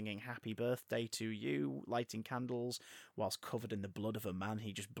someone singing "Happy Birthday to You," lighting candles whilst covered in the blood of a man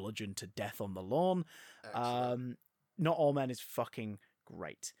he just bludgeoned to death on the lawn. Not All Men is fucking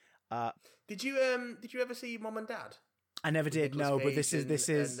great. Did you ever see Mom and Dad? I never did. No, but this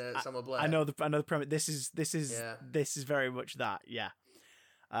is. Samuel Blair. I know the premise. This is very much that. Yeah.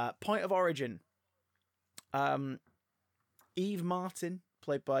 Point of origin. Eve Martin,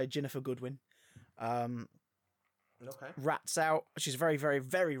 played by Jennifer Goodwin. Rats out. She's a very, very,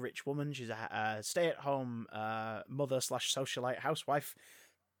 very rich woman. She's a stay-at-home mother / socialite housewife.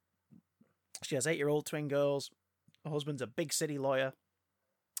 She has 8-year-old twin girls. Her husband's a big city lawyer,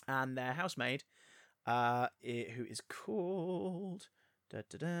 and their housemaid. Who is called?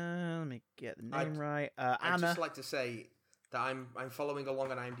 Let me get the name right. Anna. I'd just like to say that I'm following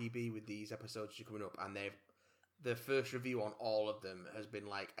along on IMDb with these episodes which are coming up, and the first review on all of them has been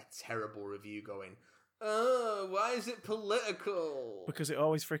a terrible review going, "Oh, why is it political?" Because it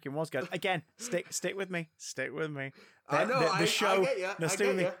always freaking was, guys. Again, stick with me. Stick with me. I know. I get you. No, stick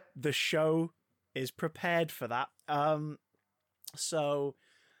with me. The show is prepared for that. Her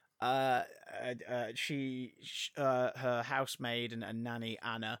housemaid and nanny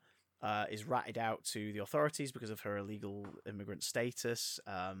Anna is ratted out to the authorities because of her illegal immigrant status,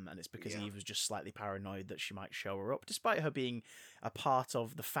 and it's because Eve was just slightly paranoid that she might show her up, despite her being a part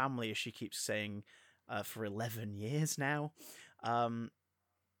of the family, as she keeps saying, for 11 years now.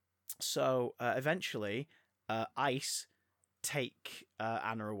 Eventually, ICE take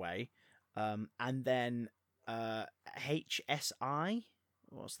Anna away, and then HSI.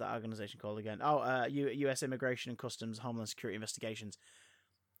 What's that organization called again? U.S. Immigration and Customs, Homeland Security Investigations.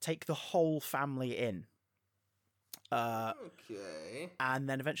 Take the whole family in. Okay. And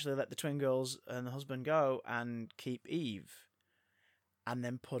then eventually let the twin girls and the husband go and keep Eve. And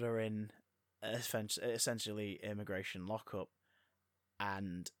then put her in essentially immigration lockup.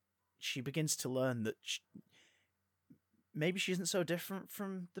 And she begins to learn that maybe she isn't so different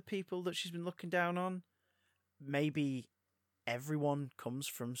from the people that she's been looking down on. Maybe everyone comes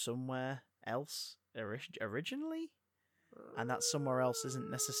from somewhere else originally. and that somewhere else isn't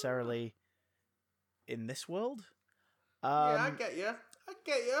necessarily in this world. Yeah, I get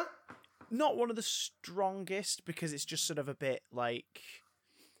you. Not one of the strongest, because it's just sort of a bit like,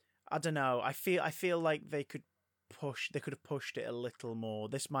 I don't know. I feel like they could have pushed it a little more.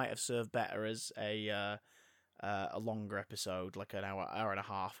 This might have served better as a longer episode, like an hour and a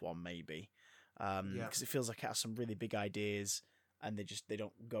half one maybe, because it feels like it has some really big ideas, and they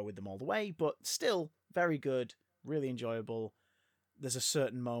don't go with them all the way, but still very good, really enjoyable. There's a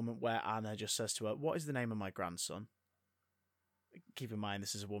certain moment where Anna just says to her, "What is the name of my grandson?" Keep in mind,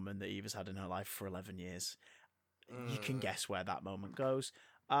 this is a woman that Eva's had in her life for 11 years. You can guess where that moment goes.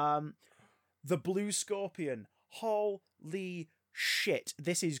 The Blue Scorpion. Holy shit.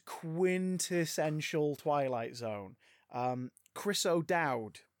 This is quintessential Twilight Zone. Chris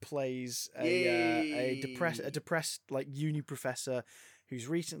O'Dowd plays a depressed like uni professor who's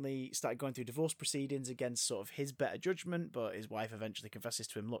recently started going through divorce proceedings against sort of his better judgment, but his wife eventually confesses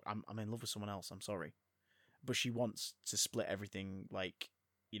to him, "Look, I'm in love with someone else, I'm sorry." But she wants to split everything, like,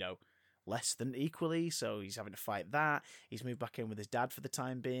 less than equally, so he's having to fight that. He's moved back in with his dad for the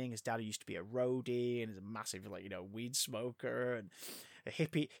time being. His dad used to be a roadie and is a massive, weed smoker and a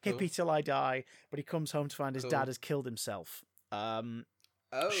hippie till I die. But he comes home to find his dad has killed himself.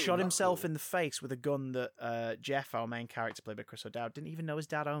 Shot himself in the face with a gun that Jeff, our main character played by Chris O'Dowd, didn't even know his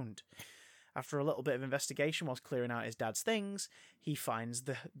dad owned. After a little bit of investigation whilst clearing out his dad's things, he finds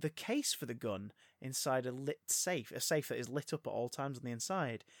the case for the gun inside a lit safe, a safe that is lit up at all times on the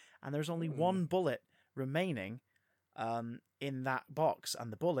inside. And there's only one bullet remaining in that box, and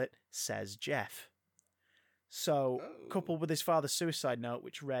the bullet says Jeff. So, coupled with his father's suicide note,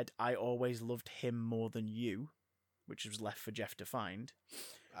 which read, "I always loved him more than you," which was left for Jeff to find,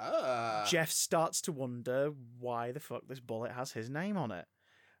 Jeff starts to wonder why the fuck this bullet has his name on it.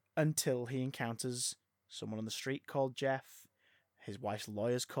 Until he encounters someone on the street called Jeff. His wife's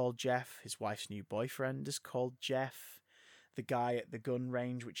lawyer's called Jeff. His wife's new boyfriend is called Jeff. The guy at the gun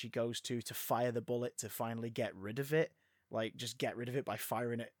range, which he goes to fire the bullet to finally get rid of it, like just get rid of it by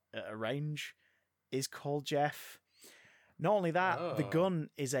firing it at a range, is called Jeff. Not only that, the gun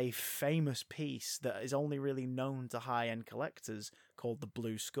is a famous piece that is only really known to high-end collectors, called the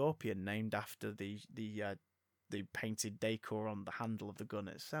Blue Scorpion, named after the painted decor on the handle of the gun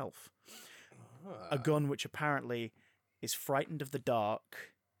itself. A gun which apparently is frightened of the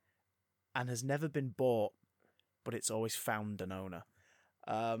dark and has never been bought, but it's always found an owner.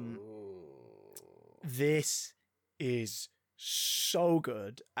 This is so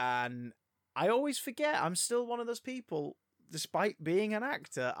good, and I always forget. I'm still one of those people, despite being an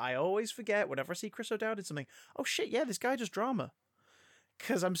actor, I always forget whenever I see Chris O'Dowd in something, oh shit, yeah, this guy does drama.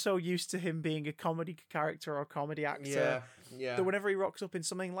 Because I'm so used to him being a comedy character or a comedy actor. Yeah. That whenever he rocks up in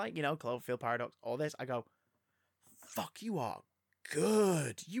something like, Cloverfield Paradox, all this, I go, fuck, you are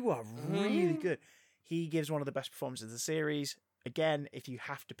good. You are really good. He gives one of the best performances of the series. Again, if you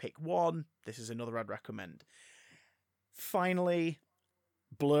have to pick one, this is another I'd recommend. Finally,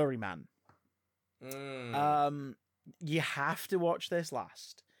 Blurry Man. You have to watch this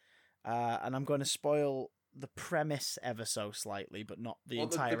last. And I'm going to spoil the premise ever so slightly, but not the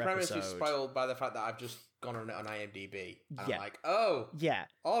entire episode. The premise is spoiled by the fact that I've just gone on it on IMDb. And I'm like, oh, yeah,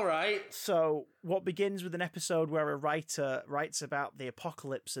 all right. So what begins with an episode where a writer writes about the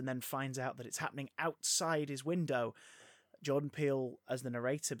apocalypse and then finds out that it's happening outside his window. Jordan Peele, as the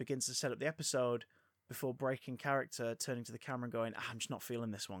narrator, begins to set up the episode before breaking character, turning to the camera and going, I'm just not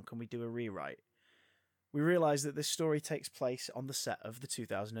feeling this one. Can we do a rewrite? We realise that this story takes place on the set of the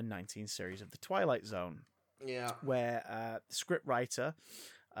 2019 series of The Twilight Zone. Yeah. Where the scriptwriter,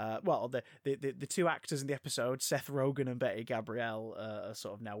 the two actors in the episode, Seth Rogen and Betty Gabrielle, are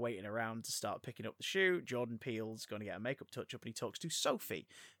sort of now waiting around to start picking up the shoot. Jordan Peele's going to get a makeup touch-up, and he talks to Sophie,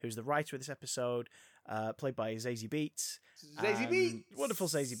 who's the writer of this episode, played by Zazie Beetz. Wonderful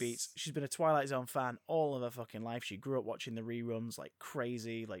Zazie Beetz. She's been a Twilight Zone fan all of her fucking life. She grew up watching the reruns like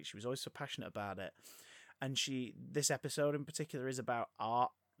crazy. Like, she was always so passionate about it. And this episode in particular is about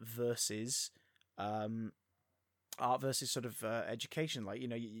art versus sort of education. Like,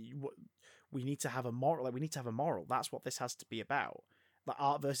 we need to have a moral. Like, we need to have a moral. That's what this has to be about. Like,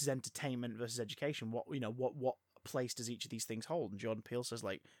 art versus entertainment versus education. What place does each of these things hold? And Jordan Peele says,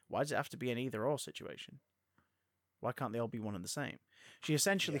 like, why does it have to be an either or situation? Why can't they all be one and the same? She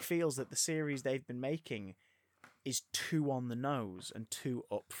essentially feels that the series they've been making is too on the nose and too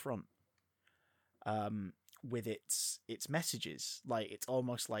upfront. With its messages. Like, it's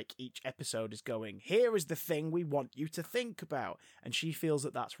almost like each episode is going, here is the thing we want you to think about. And she feels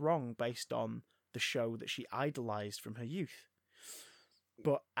that that's wrong based on the show that she idolized from her youth.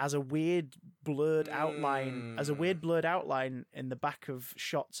 but as a weird blurred outline, in the back of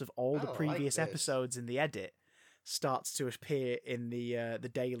shots of all the previous episodes in the edit, starts to appear in the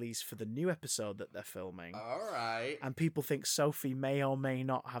dailies for the new episode that they're filming. All right. And people think Sophie may or may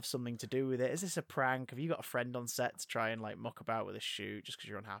not have something to do with it. Is this a prank? Have you got a friend on set to try and like muck about with a shoot just because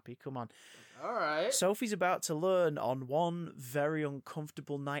you're unhappy? Come on. All right. Sophie's about to learn on one very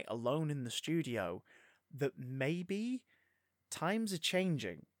uncomfortable night alone in the studio that maybe times are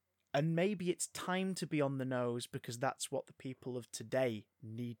changing. And maybe it's time to be on the nose because that's what the people of today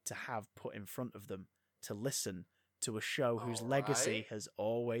need to have put in front of them to listen to a show whose legacy has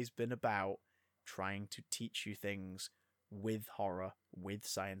always been about trying to teach you things with horror, with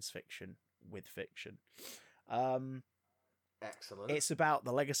science fiction, with fiction. Excellent. It's about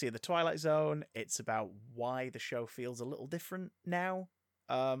the legacy of the Twilight Zone. It's about why the show feels a little different now.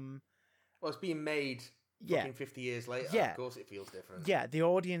 Well, it's being made 50 years later. Yeah. Of course it feels different. Yeah, the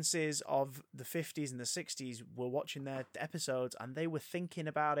audiences of the 50s and the 60s were watching their episodes and they were thinking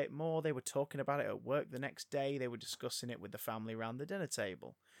about it more. They were talking about it at work the next day. They were discussing it with the family around the dinner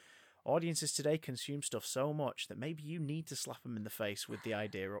table. Audiences today consume stuff so much that maybe you need to slap them in the face with the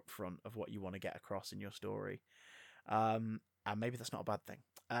idea up front of what you want to get across in your story. And maybe that's not a bad thing.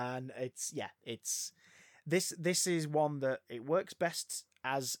 And this is one that it works best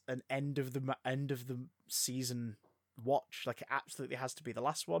as an end of the season watch. Like, it absolutely has to be the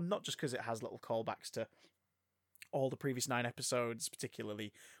last one, not just because it has little callbacks to all the previous 9 episodes,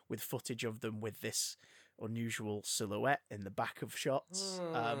 particularly with footage of them with this unusual silhouette in the back of shots,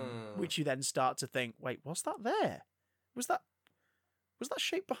 which you then start to think, wait, was that there? Was that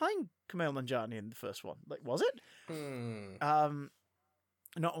shape behind Kumail Nanjiani in the first one? Like, was it?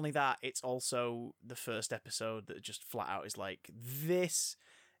 Not only that, it's also the first episode that just flat out is like, this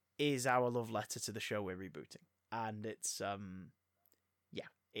is our love letter to the show we're rebooting. And it's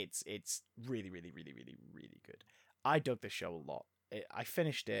it's really, really, really, really, really good. I dug this show a lot. I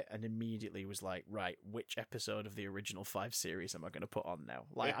finished it and immediately was like, right, which episode of the original 5 series am I going to put on now?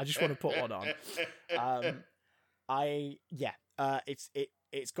 Like, I just want to put one on.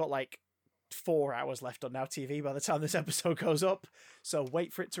 It's got like 4 hours left on Now TV by the time this episode goes up, so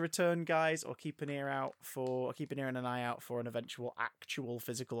wait for it to return, guys, or keep an ear and an eye out for an eventual actual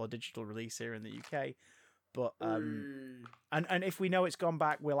physical or digital release here in the UK. But and if we know it's gone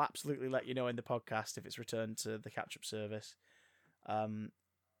back, we'll absolutely let you know in the podcast if it's returned to the catch-up service. I'm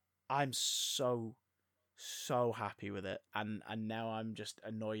so happy with it, and now I'm just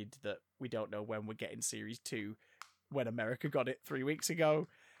annoyed that we don't know when we're getting series 2 when America got it 3 weeks ago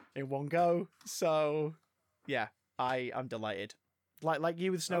in one go. So yeah, I'm delighted. Like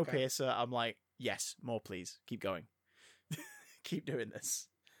you with Snowpiercer, okay. I'm like, yes, more please. Keep going. Keep doing this.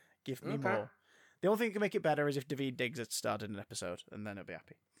 Give me more. The only thing that can make it better is if Daveed Diggs had starred in an episode, and then I'll be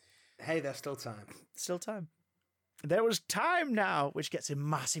happy. Hey, there's still time. Still time. There was time now, which gets a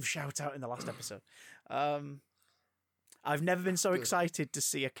massive shout out in the last episode. I've never been so excited to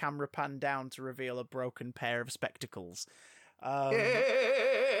see a camera pan down to reveal a broken pair of spectacles. So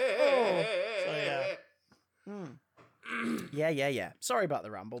yeah. Yeah. Sorry about the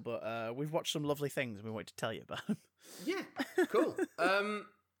ramble, but we've watched some lovely things and we wanted to tell you about them. Yeah, cool.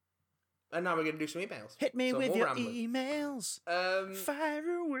 And now we're going to do some emails. Hit me with your emails. Fire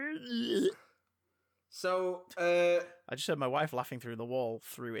away. So, I just heard my wife laughing through the wall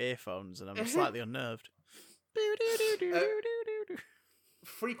through earphones, and I'm slightly unnerved.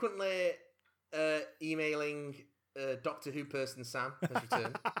 Frequently emailing Doctor Who person Sam has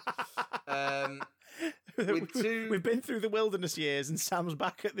returned. We've been through the wilderness years, and Sam's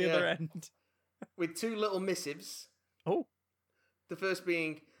back at the other end. With 2 little missives. Oh. The first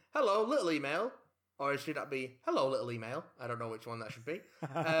being, hello, little email. Or should that be, hello, little email? I don't know which one that should be.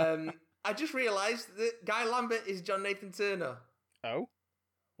 I just realised that Guy Lambert is John Nathan Turner. Oh?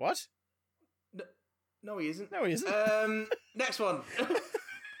 What? No, he isn't. No, he isn't. Next one.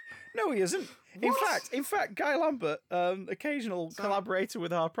 No, he isn't. In fact, Guy Lambert, occasional collaborator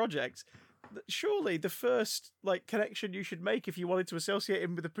with our project, surely the first connection you should make if you wanted to associate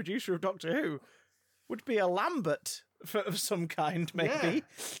him with the producer of Doctor Who would be a Lambert of some kind, maybe.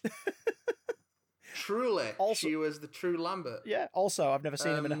 Yeah. Truly, also, she was the true Lambert. Yeah. Also, I've never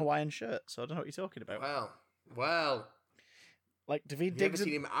seen him in a Hawaiian shirt, so I don't know what you're talking about. Well. Like Daveed Diggs. Never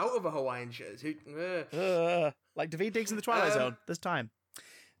seen him out of a Hawaiian shirt. Like Daveed Diggs in the Twilight Zone. There's time.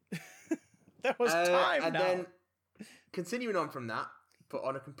 There was time. And then, continuing on from that, but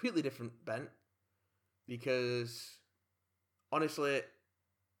on a completely different bent, because honestly,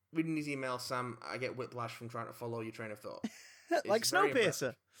 reading these emails, Sam, I get whiplash from trying to follow your train of thought. Like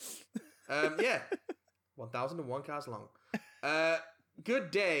Snowpiercer. Yeah. 1001 cars long.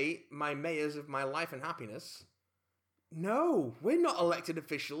 Good day, my mayors of my life and happiness. No, we're not elected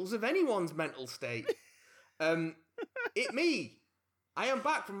officials of anyone's mental state. It me. I am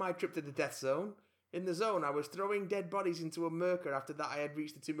back from my trip to the death zone. In the zone, I was throwing dead bodies into a merker after that I had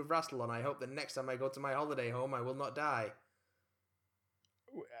reached the tomb of Rastalon. I hope that next time I go to my holiday home, I will not die.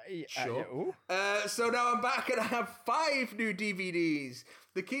 Sure. So now I'm back and I have 5 new DVDs.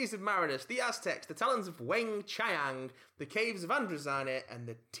 The Keys of Marinus, The Aztecs, The Talons of Weng Chiang, The Caves of Androzani, and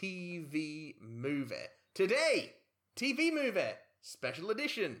the TV movie. Today, TV movie, special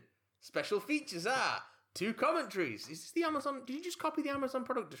edition. Special features are 2 commentaries. Is this the Amazon? Did you just copy the Amazon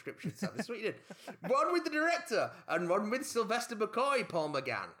product description? That's what you did. One with the director and one with Sylvester McCoy, Paul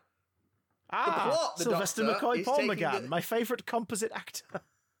McGann. Sylvester McCoy, Paul McGann, my favourite composite actor.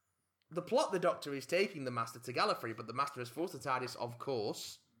 The plot, the Doctor is taking the Master to Gallifrey, but the Master has forced the TARDIS, of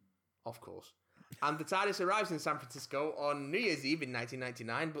course. And the TARDIS arrives in San Francisco on New Year's Eve in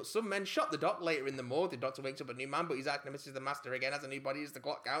 1999, but some men shot the Doc later in the morgue. The Doctor wakes up a new man, but he's acting misses the Master again, has a new body as the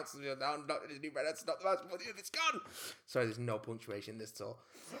clock counts. Down, Doctor is new bread, stop the Master, it's gone! Sorry, there's no punctuation this at all.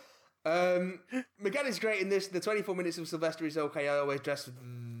 McGann is great in this. The 24 minutes of Sylvester is okay. I always dress with...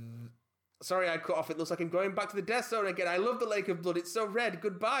 Sorry, I cut off. It looks like I'm going back to the Death Zone again. I love the Lake of Blood. It's so red.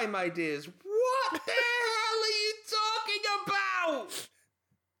 Goodbye, my dears. What the hell are you talking about?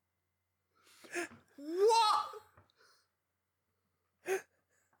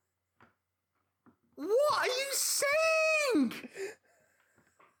 What are you saying?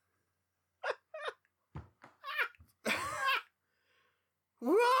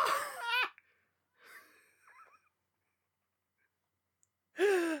 What?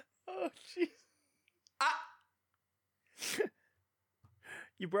 Oh, jeez.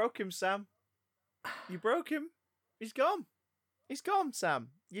 You broke him, Sam. You broke him. He's gone. He's gone, Sam.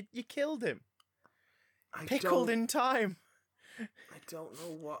 You killed him. Pickled in time. I don't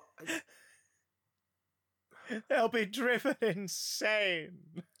know what... They'll be driven insane.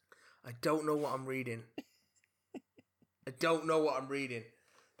 I don't know what I'm reading.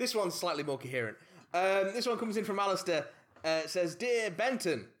 This one's slightly more coherent. This one comes in from Alistair. It says, Dear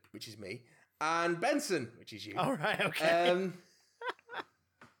Benton, which is me, and Benson, which is you. All right, okay.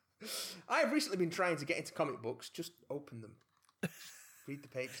 I have recently been trying to get into comic books. Just open them. Read the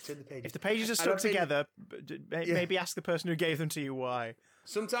pages, turn the pages. If the pages are stuck together, maybe ask the person who gave them to you why.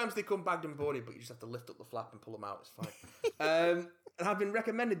 Sometimes they come bagged and boarded, but you just have to lift up the flap and pull them out. It's fine. And I've been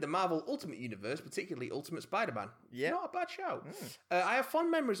recommended the Marvel Ultimate Universe, particularly Ultimate Spider-Man. Yeah. Not a bad show. I have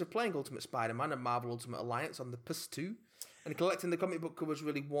fond memories of playing Ultimate Spider-Man and Marvel Ultimate Alliance on the PS2, and collecting the comic book covers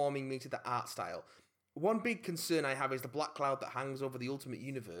really warming me to the art style. One big concern I have is the black cloud that hangs over the Ultimate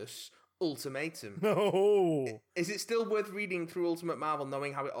Universe, Ultimatum. No. Is it still worth reading through Ultimate Marvel,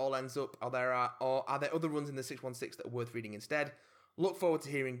 knowing how it all ends up? Or are there other runs in the 616 that are worth reading instead? Look forward to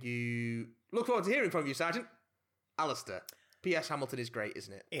hearing from you, Sergeant. Alistair. P.S. Hamilton is great,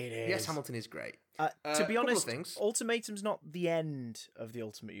 isn't it? It is. P.S. Hamilton is great. To be honest, Ultimatum's not the end of the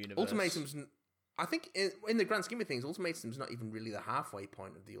Ultimate Universe. Ultimatum's... I think in the grand scheme of things, Ultimatum's not even really the halfway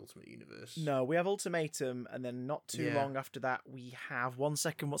point of the Ultimate Universe. No, we have Ultimatum, and then not too long after that, we have... One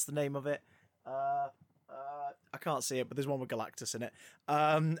second, what's the name of it? I can't see it, but there's one with Galactus in it.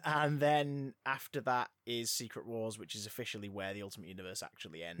 And then after that is Secret Wars, which is officially where the Ultimate Universe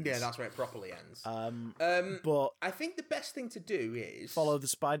actually ends. Yeah, that's where it properly ends. But I think the best thing to do is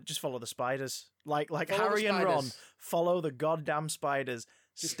just follow the spiders. Like Harry and Ron, follow the goddamn spiders.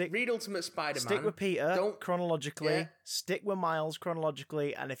 Read Ultimate Spider-Man. Stick with Peter chronologically. Stick with Miles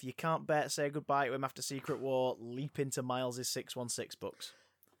chronologically. And if you can't say goodbye to him after Secret War, leap into Miles' 616 books.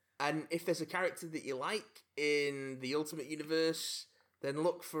 And if there's a character that you like in the Ultimate Universe, then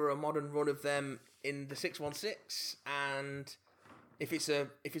look for a modern run of them in the 616. And if it's a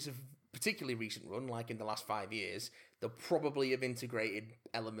particularly recent run, like in the last 5 years, they'll probably have integrated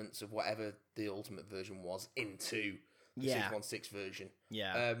elements of whatever the Ultimate version was into the 616 version.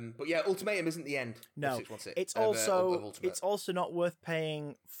 Yeah. But yeah, Ultimatum isn't the end. No, of 616, it's also not worth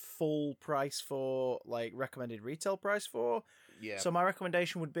paying full price for, like recommended retail price for. Yeah. So my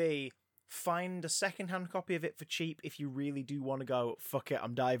recommendation would be find a secondhand copy of it for cheap if you really do want to go, fuck it,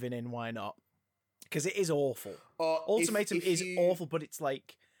 I'm diving in, why not? Because it is awful. Ultimatum is awful, but it's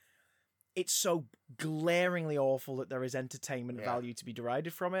like, it's so glaringly awful that there is entertainment value to be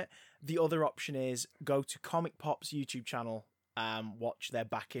derived from it. The other option is go to Comic Pop's YouTube channel and watch their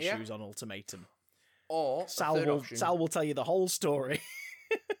back issues on Ultimatum. Or Sal will tell you the whole story.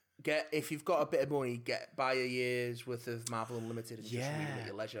 if you've got a bit of money, buy a year's worth of Marvel Unlimited and just read them at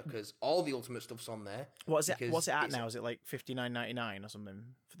your leisure, because all the Ultimate stuff's on there. What's it at now? Is it like $59.99 or something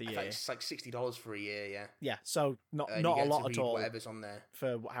for the year? It's like $60 for a year. Yeah. Yeah. So not a lot at all. Whatever's on there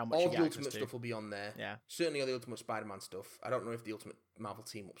for how much. All you the get Ultimate stuff will be on there. Yeah. Certainly all the Ultimate Spider-Man stuff. I don't know if the Ultimate Marvel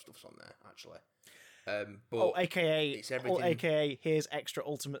Team Up stuff's on there actually. But AKA here's extra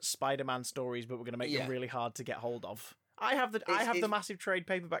Ultimate Spider-Man stories, but we're going to make them really hard to get hold of. I have the massive trade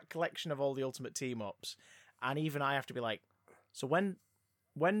paperback collection of all the Ultimate Team Ups, and even I have to be like, so when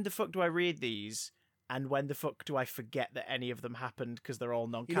the fuck do I read these, and when the fuck do I forget that any of them happened because they're all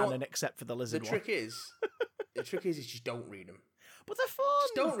non-canon except for the Lizard one? The trick is just don't read them. But they're fun.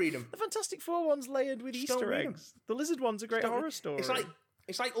 Just don't read them. The Fantastic Four one's layered with Easter eggs. The Lizard one's a great horror story.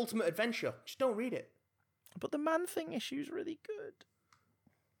 It's like Ultimate Adventure. Just don't read it. But the Man-Thing issue's really good.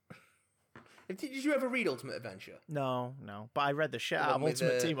 Did you ever read Ultimate Adventure? No. But I read the shit out of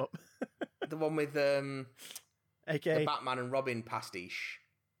Ultimate Team Up. The one with the Batman and Robin pastiche.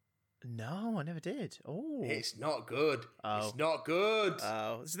 No, I never did. Oh, it's not good. Oh. It's not good.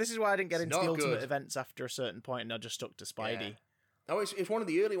 Oh, so this is why I didn't get into the Ultimate events after a certain point, and I just stuck to Spidey. Yeah. Oh, it's one of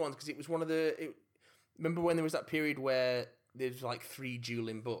the early ones because it was one of the. Remember when there was that period where there's like 3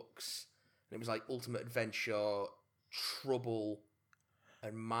 dueling books, and it was like Ultimate Adventure, Trouble,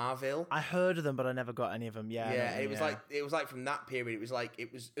 and Marvel. I heard of them, but I never got any of them. Yeah, it was like from that period.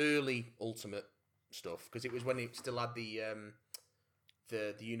 It was early Ultimate stuff because it was when it still had the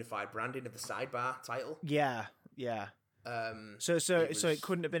unified branding of the sidebar title. Yeah. So it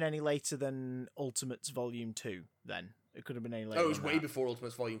couldn't have been any later than Ultimates Volume 2. Then it could have been any later. Oh, it was way before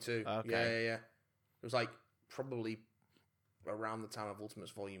Ultimates Volume 2. Okay. Yeah. It was like probably around the time of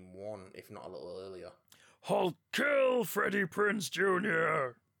Ultimates Volume 1, if not a little earlier. Hulk kill Freddie Prinze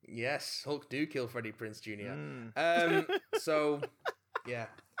Jr. Yes, Hulk do kill Freddie Prinze Jr. So, yeah.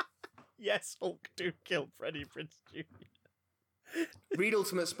 Yes, Hulk do kill Freddie Prinze Jr. Read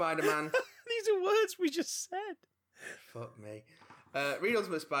Ultimate Spider-Man. These are words we just said. Fuck me. Read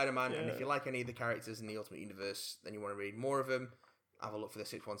Ultimate Spider-Man, and if you like any of the characters in the Ultimate Universe, then you want to read more of them, have a look for the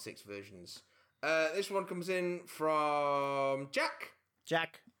 616 versions. This one comes in from Jack.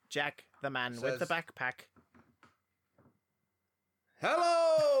 Jack, the man with the backpack.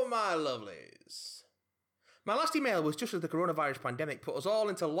 Hello, my lovelies. My last email was just as the coronavirus pandemic put us all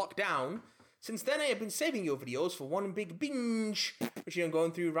into lockdown. Since then, I have been saving your videos for one big binge, which I'm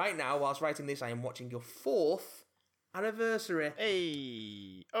going through right now. Whilst writing this, I am watching your 4th anniversary.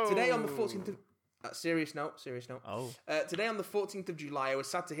 Hey! Oh. Today on the 14th of... serious note. Oh. Today on the 14th of July, I was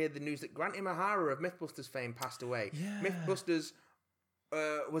sad to hear the news that Grant Imahara of Mythbusters fame passed away. Yeah. Mythbusters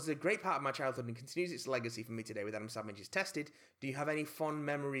was a great part of my childhood and continues its legacy for me today with Adam Savage's Tested. Do you have any fond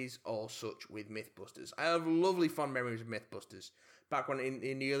memories or such with Mythbusters? I have lovely fond memories of Mythbusters. Back when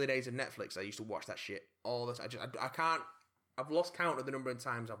in the early days of Netflix, I used to watch that shit all the time. I can't. I've lost count of the number of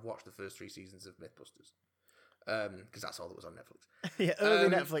times I've watched the first 3 seasons of Mythbusters. Because that's all that was on Netflix. Yeah, early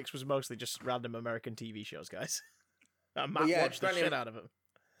Netflix was mostly just random American TV shows, guys. Matt watched the shit out of them.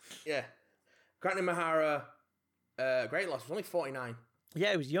 Yeah. Grant Imahara, great loss. Was only 49.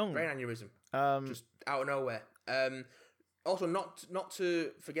 Yeah, he was young. Brain aneurysm. Just out of nowhere. Also, not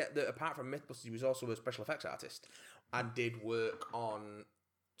to forget that apart from Mythbusters, he was also a special effects artist and did work on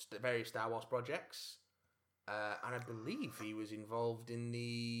various Star Wars projects. And I believe he was involved in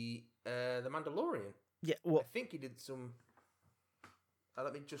the Mandalorian. Yeah, well, I think he did some.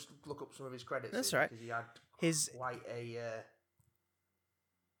 Let me just look up some of his credits. That's right. Because he had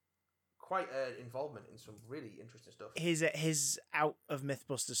quite an involvement in some really interesting stuff. His out of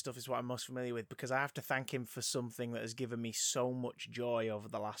Mythbusters stuff is what I'm most familiar with because I have to thank him for something that has given me so much joy over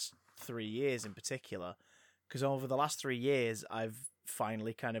the last 3 years in particular. Because over the last 3 years, I've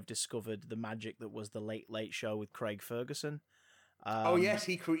finally kind of discovered the magic that was the Late Late Show with Craig Ferguson.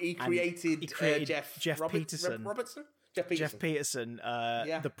 He created Jeff Peterson. Jeff Peterson.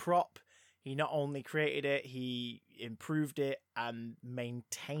 The prop. He not only created it, he improved it and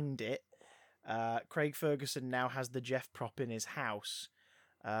maintained it. Craig Ferguson now has the Jeff prop in his house.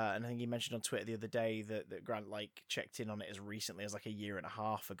 And I think he mentioned on Twitter the other day that Grant checked in on it as recently as 1.5 years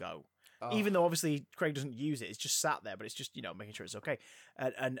ago. Oh. Even though obviously Craig doesn't use it, it's just sat there, but it's just, making sure it's okay.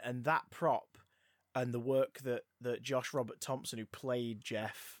 And that prop and the work that Josh Robert Thompson, who played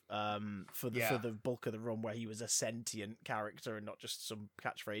Jeff for the bulk of the run, where he was a sentient character and not just some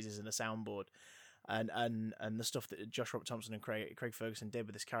catchphrases in a soundboard, and the stuff that Josh Robert Thompson and Craig Ferguson did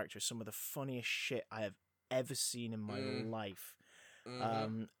with this character is some of the funniest shit I have ever seen in my life.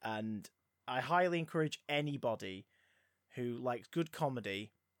 Mm-hmm. And I highly encourage anybody who likes good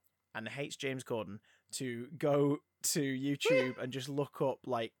comedy and hates James Corden to go to YouTube and just look up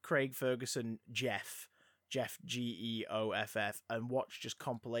like Craig Ferguson Jeff Geoff, and watch just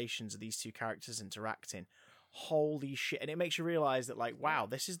compilations of these two characters interacting. Holy shit. And it makes you realize that, like, wow,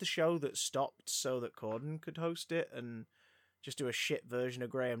 this is the show that stopped so that Corden could host it and just do a shit version of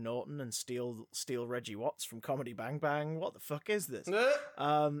Graham Norton and steal Reggie Watts from Comedy Bang Bang. What the fuck is this?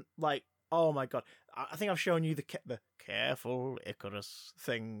 Like, oh my god. I think I've shown you the Careful Icarus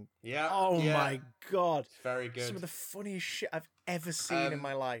thing. Yeah. Oh my god. It's very good. Some of the funniest shit I've ever seen in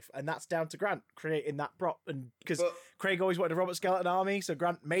my life. And that's down to Grant creating that prop. And because Craig always wanted a robot skeleton army, so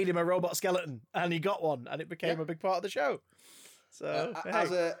Grant made him a robot skeleton and he got one and it became a big part of the show. So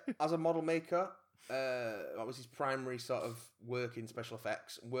as a model maker, that was his primary sort of work in special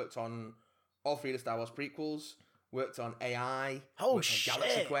effects. Worked on all three of the Star Wars prequels. Worked on AI. Oh shit! On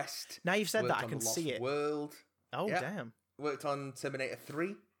Galaxy Quest. Now you've said that, I can see it. World. Oh damn! Worked on Terminator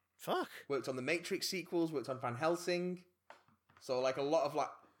 3. Fuck. Worked on the Matrix sequels. Worked on Van Helsing. So like a lot of like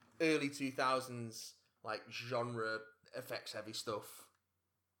early 2000s like genre effects heavy stuff.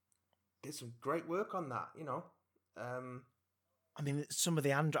 Did some great work on that, you know. I mean, some of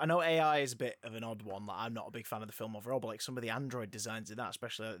the Android... I know AI is a bit of an odd one. Like, I'm not a big fan of the film overall, but like some of the Android designs in that,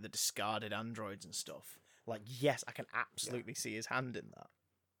 especially like the discarded androids and stuff. Like, yes, I can absolutely see his hand in that.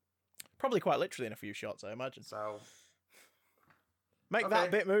 Probably quite literally in a few shots, I imagine. So... Make that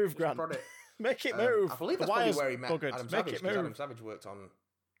bit move, Grant. Make it move. I believe that's probably where he met Adam Savage, because Adam Savage worked on...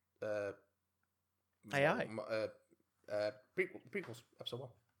 AI? Prequels, episode 1.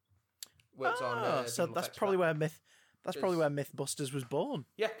 Worked on... so that's probably where Mythbusters was born.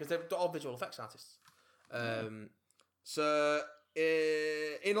 Yeah, because they're all visual effects artists. So,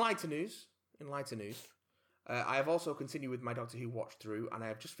 in lighter news, I have also continued with my Doctor Who watch through, and I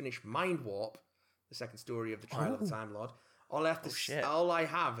have just finished Mind Warp, the second story of the Trial of the Time Lord. All I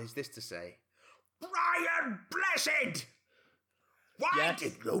have is this to say: Brian Blessed, why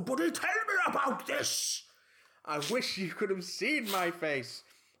did nobody tell me about this? I wish you could have seen my face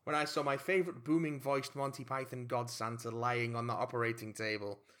when I saw my favourite booming-voiced Monty Python god Santa lying on the operating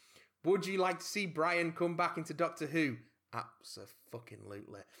table. Would you like to see Brian come back into Doctor Who?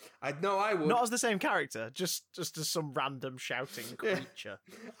 Abso-fucking-lutely. I know I would. Not as the same character, just as some random shouting creature.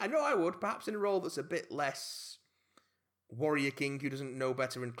 I know I would, perhaps in a role that's a bit less Warrior King who doesn't know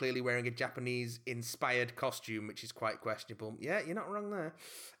better and clearly wearing a Japanese-inspired costume, which is quite questionable. Yeah, you're not wrong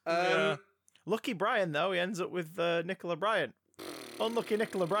there. Lucky Brian, though, he ends up with Nicola Bryant. Unlucky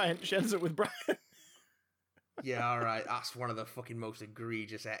Nicola Bryant, she ends up with Brian. Yeah, all right. That's one of the fucking most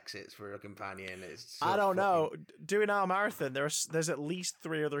egregious exits for a companion. It's so I don't know. Doing our marathon, there's at least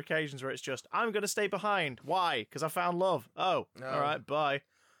 3 other occasions where it's just, I'm going to stay behind. Why? Because I found love. Oh, no. All right, bye.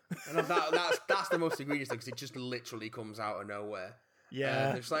 And that's the most egregious thing, because it just literally comes out of nowhere.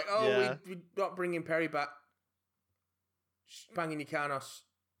 Yeah. It's like, we're not bringing Perry back. Banging Ikanos.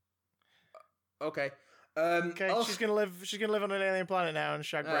 Okay. She's gonna live on an alien planet now and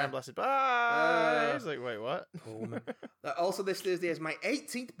shag Brian Blessed. Bye. He's like, wait, what? Also, this Thursday is my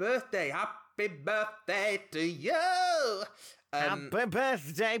 18th birthday. Happy birthday to you. Happy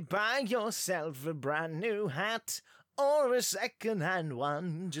birthday! Buy yourself a brand new hat or a second-hand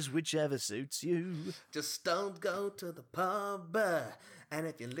one, just whichever suits you. Just don't go to the pub. And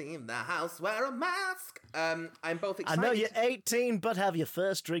if you leave the house, wear a mask. I'm both excited. I know you're 18, but have your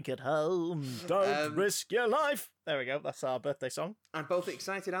first drink at home. Don't risk your life. There we go. That's our birthday song. I'm both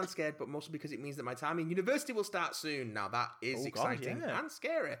excited and scared, but mostly because it means that my time in university will start soon. Now, that is exciting and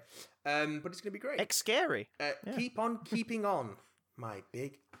scary. But it's going to be great. Scary. Keep on keeping on, my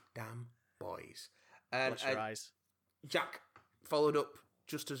big damn boys. Bless your eyes. Jack followed up,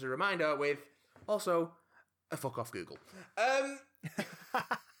 just as a reminder, with also a fuck off Google.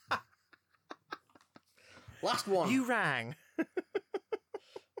 Last one. You rang.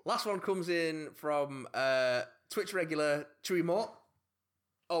 Last one comes in from Twitch regular Chewy Mort.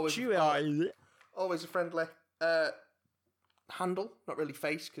 Always a friendly handle. Not really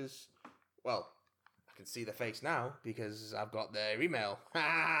face, because, well, I can see their face now because I've got their email. But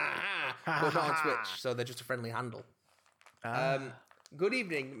not on Twitch, so they're just a friendly handle. Good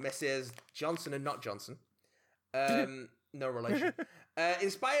evening, Messrs. Johnson and not Johnson. No relation.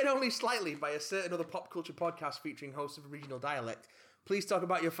 Inspired only slightly by a certain other pop culture podcast featuring hosts of a regional dialect, please talk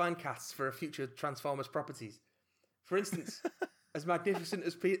about your fan casts for future Transformers properties. For instance, as magnificent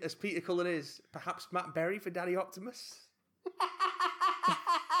as Peter Cullen is, perhaps Matt Berry for Daddy Optimus?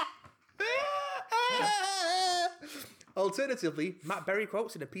 Alternatively, Matt Berry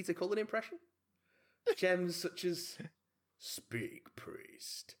quotes in a Peter Cullen impression. Gems such as, "Speak,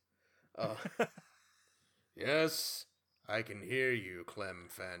 priest." Yes, I can hear you, Clem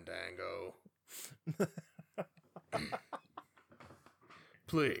Fandango.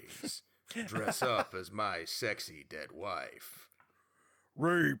 Please, dress up as my sexy dead wife.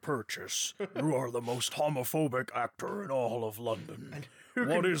 Ray Purchase, you are the most homophobic actor in all of London.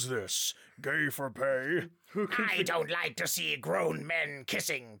 What is this? Gay for pay? I don't like to see grown men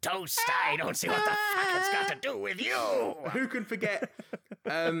kissing toast. I don't see what the fuck it's got to do with you. Who can forget?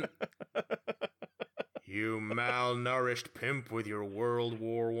 You malnourished pimp with your World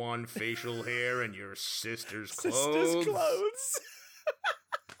War I facial hair and your sister's clothes. Sister's clothes.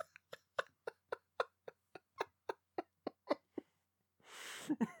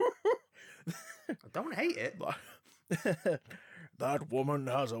 I don't hate it. That woman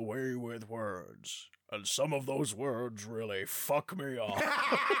has a way with words, and some of those words really fuck me up.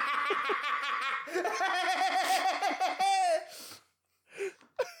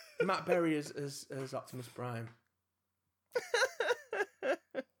 Matt Berry as Optimus Prime.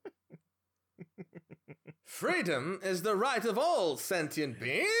 Freedom is the right of all sentient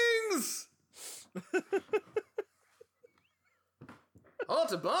beings.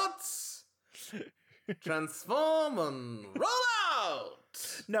 Autobots, transform and roll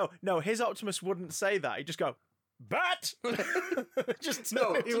out. No, his Optimus wouldn't say that. He'd just go, bat! Just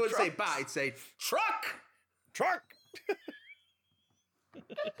No, turn he into wouldn't say trucks. bat, he'd say truck. Truck!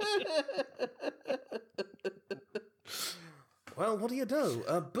 Well, what do you do?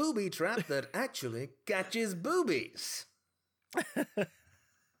 A booby trap that actually catches boobies.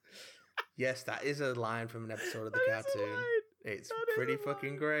 Yes, that is a line from an episode of the That is a cartoon. line. It's That is pretty a fucking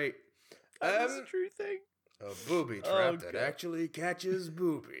line. great. That's a true thing. A booby Oh, trap that God. actually catches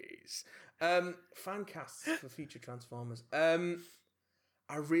boobies. Fan casts for future Transformers. I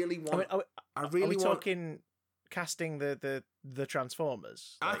really want. I Are really we want. talking casting the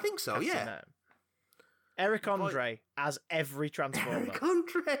Transformers? I think so, casting yeah. them? Eric Andre as every Transformer. Eric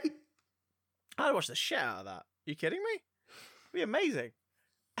Andre. I'd watch the shit out of that. You kidding me? It'd be amazing.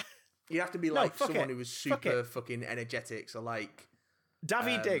 You have to be No, like fuck someone it. who was Fuck super it. fucking energetic. So like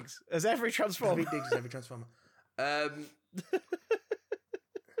David Diggs as every Transformer. David Diggs is every Transformer.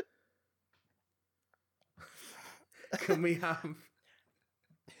 Can we have?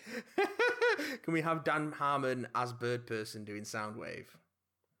 Can we have Dan Harmon as Bird Person doing Soundwave?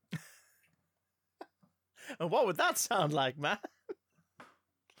 And what would that sound like, man?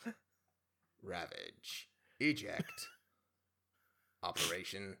 Ravage. Eject.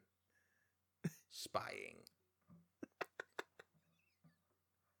 Operation. Spying.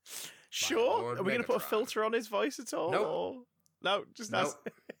 Sure. Lord Are we going to put a Megatron. filter on his voice at all? Nope. Or... No, just Nope.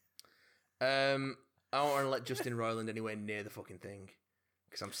 as... I don't want to let Justin Roiland anywhere near the fucking thing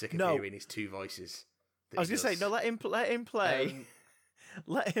because I'm sick of No. hearing his two voices. that I was he going to say, does. no, let him play. Um,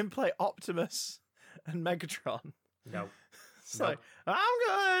 Let him play Optimus and Megatron. no. It's No. like, I'm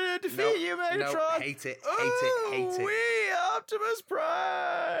going to defeat No. you, No. Megatron. Hate it. Hate Oh, it. Hate it. We Optimus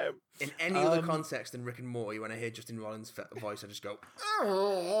Prime. In any other context than Rick and Morty, when I hear Justin Roiland's voice, I just go.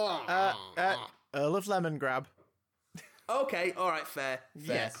 Earl of Lemon Grab. Okay. All right. Fair.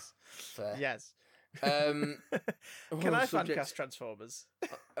 Yes. Fair. Yes. Um, Can I subject- fancast Transformers?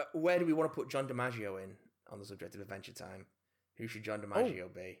 Where do we want to put John DiMaggio in on the subject of Adventure Time? Who should John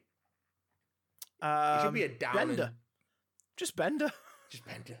DiMaggio be? He should be a down Bender. and Just Bender. just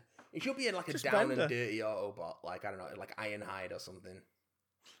Bender. He should be in like a Just down Bender. and dirty Autobot, like I don't know, like Ironhide or something.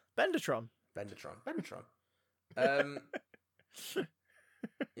 Bendertron. Bendertron.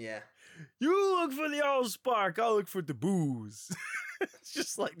 Yeah. You look for the old spark, I'll look for the booze. It's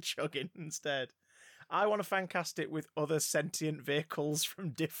just like chugging instead. I want to fan cast it with other sentient vehicles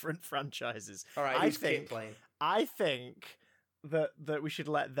from different franchises. All right. I Who's Kit think playing? I think that we should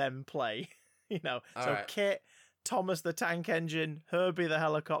let them play. So Alright. Kit, Thomas the Tank Engine, Herbie the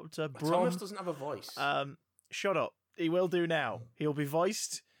Helicopter, Brum. Thomas doesn't have a voice. Shut up. He will do now. He'll be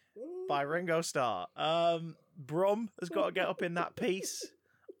voiced by Ringo Starr. Brum has got to get up in that piece.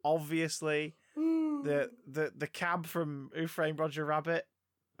 Obviously, the cab from Who Framed Roger Rabbit,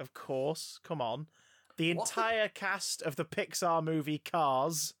 of course. Come on, the What's entire cast of the Pixar movie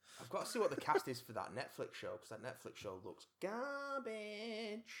Cars. I've got to see what the cast is for that Netflix show because that Netflix show looks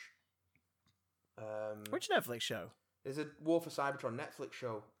garbage. Which Netflix show? There's a War for Cybertron Netflix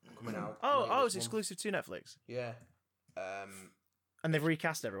show coming out. Oh, later it's this month. exclusive to Netflix, Yeah. and they've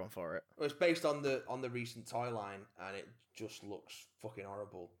recast everyone for it. Well, it's based on the recent toy line, and it just looks fucking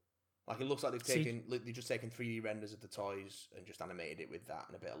horrible. Like it looks like they've just taken 3D renders of the toys and just animated it with that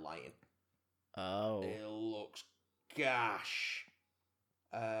and a bit of lighting. Oh, It looks gash.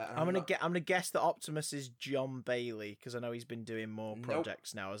 And I'm not- gonna guess that Optimus is John Bailey because I know he's been doing more Nope.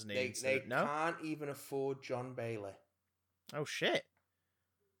 projects now, hasn't he? They instead of- no. can't even afford John Bailey. Oh shit!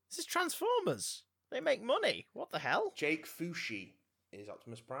 This is Transformers. They make money. What the hell? Jake Fushi is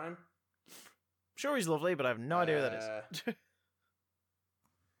Optimus Prime. Sure, he's lovely, but I have no idea who that is.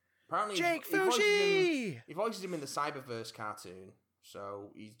 Apparently, Jake Fushi! He voices him in the Cyberverse cartoon,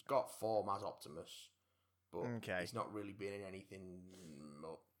 so he's got form as Optimus, but he's not really been in anything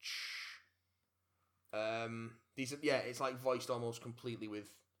much. It's like voiced almost completely with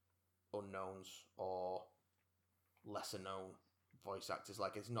unknowns or lesser known voice actors.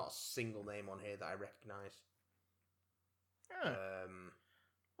 Like, it's not a single name on here that I recognise. Yeah.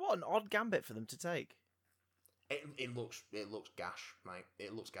 What an odd gambit for them to take. It looks gash, mate.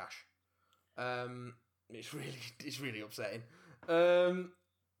 It looks gash. It's really upsetting.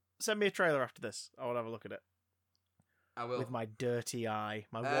 Send me a trailer after this. I want to have a look at it. I will. With my dirty eye.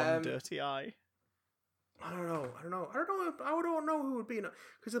 My one dirty eye. I don't know. I don't know who would be in it.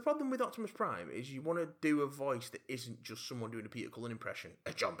 Because the problem with Optimus Prime is you want to do a voice that isn't just someone doing a Peter Cullen impression.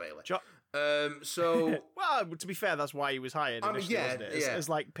 John Bailey. Well, to be fair, that's why he was hired initially, wasn't it? As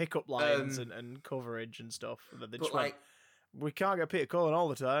like pickup lines and coverage and stuff. They just went, we can't get Peter Cullen all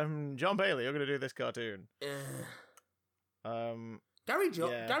the time. John Bailey, you're going to do this cartoon.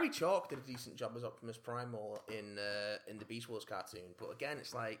 Gary Chalk did a decent job as Optimus Primal in the Beast Wars cartoon, but again,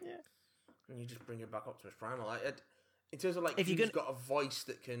 it's like you just bring it back Optimus Primal. In terms of like, if who's got a voice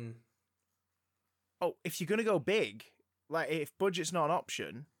that can. Oh, if you're gonna go big, like if budget's not an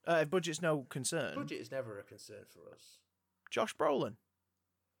option, if budget's no concern. Budget is never a concern for us. Josh Brolin.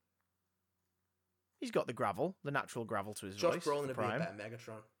 He's got the natural gravel to his voice. Josh Brolin would be a better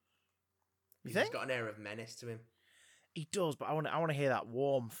Megatron. You think? He's got an air of menace to him. He does, but I want to hear that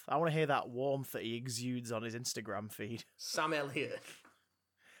warmth. I want to hear that warmth that he exudes on his Instagram feed. Sam Elliott.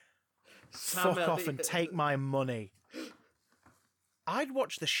 Fuck off and take my money. I'd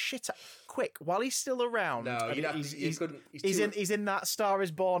watch the shit quick while he's still around. No, he's in that Star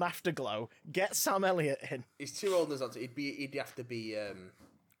Is Born afterglow. Get Sam Elliott in. He's too old. He'd have to be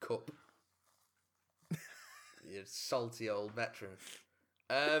Cup. You salty old veteran.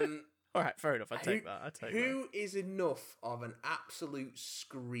 All right, fair enough. I take that. Who is enough of an absolute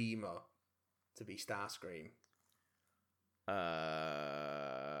screamer to be Starscream?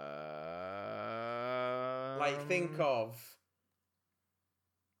 Think of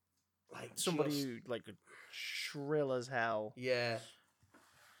somebody who shrill as hell. Yeah.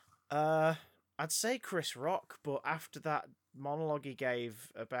 I'd say Chris Rock, but after that monologue he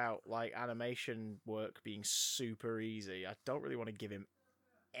gave about animation work being super easy, I don't really want to give him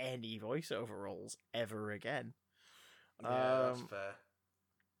any voiceover roles ever again. Yeah, that's fair.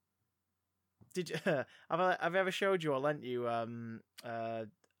 Did you have I ever showed you or lent you I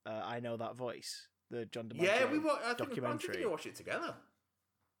Know That Voice, the John DiMaggio documentary? I think we watched it together.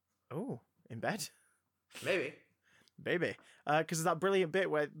 Oh, in bed? Maybe. Because there's that brilliant bit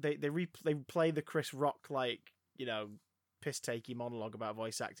where they play the Chris Rock piss-takey monologue about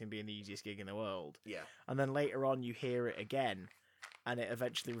voice acting being the easiest gig in the world. Yeah. And then later on you hear it again, and it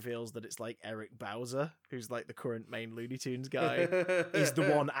eventually reveals that it's Eric Bauza, who's the current main Looney Tunes guy, is the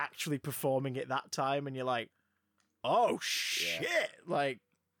one actually performing it that time, and you're like, oh shit! Yeah.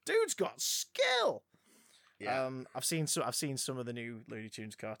 Dude's got skill. Yeah. I've seen some of the new Looney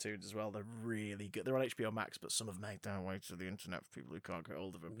Tunes cartoons as well. They're really good. They're on HBO Max, but some have made their way to the internet for people who can't get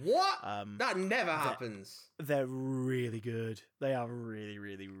hold of them. What? That never happens. They're really good. They are really,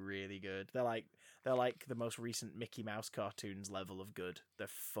 really, really good. They're like the most recent Mickey Mouse cartoons level of good. They're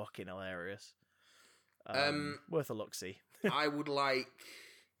fucking hilarious. Worth a look-see. I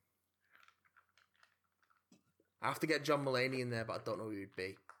have to get John Mulaney in there, but I don't know who he'd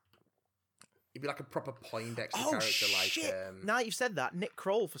be. He'd be like a proper Poindexter character. Shit. Now you've said that, Nick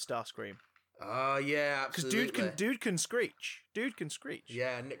Kroll for Starscream. Oh yeah, absolutely. Because dude can screech.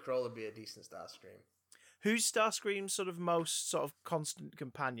 Yeah, Nick Kroll would be a decent Starscream. Who's Starscream's sort of most constant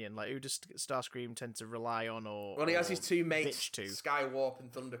companion? Who does Starscream tend to rely on? Well, he has his two mates, Skywarp and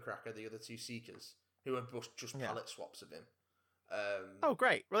Thundercracker, the other two Seekers, who are just palette swaps of him. Oh,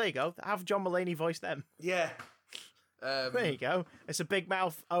 great. Well, there you go. Have John Mulaney voice them. Yeah. There you go. It's a big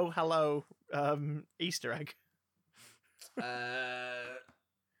mouth, oh, hello, Easter egg. Who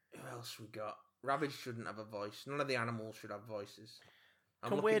else we got? Rabbit shouldn't have a voice. None of the animals should have voices.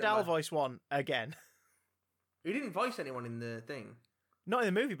 Can Weird Al voice one again? He didn't voice anyone in the thing. Not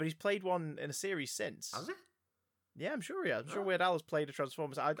in the movie, but he's played one in a series since. Has he? Yeah, I'm sure he has. I'm sure Weird Al has played a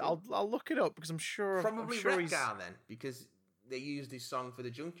Transformers. I'll look it up because I'm sure. Probably Wreck-Gar then, because they used his song for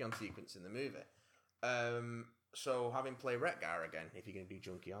the Junkion sequence in the movie. So have him play Wreck-Gar again if you're going to do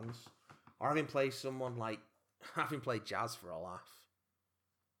Junkions, or have him play someone have him play Jazz for a laugh.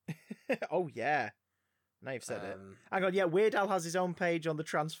 Oh yeah, Now you've said it. Hang on, yeah, Weird Al has his own page on the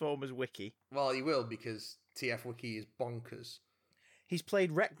Transformers wiki. Well, he will, because TF Wiki is bonkers. He's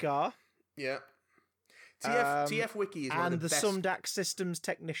played Wreck-Gar. Yeah. TF Wiki is one of the best... And the Sumdac Systems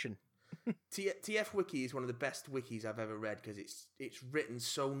Technician. TF Wiki is one of the best wikis I've ever read, because it's written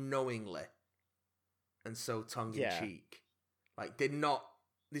so knowingly and so tongue-in-cheek. Like, there's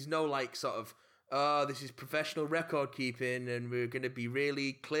no, like, sort of, this is professional record keeping, and we're going to be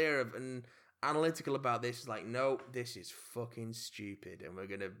really clear and analytical about this. It's like, no, this is fucking stupid, and we're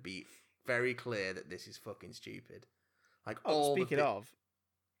going to be very clear that this is fucking stupid. Like, Speaking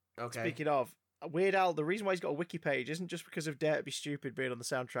of, Weird Al, the reason why he's got a wiki page isn't just because of Dare to Be Stupid being on the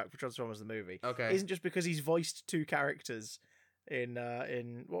soundtrack for Transformers the movie. Okay. Isn't just because he's voiced two characters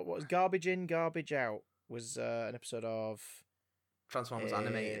in what was Garbage In, Garbage Out was an episode of Transformers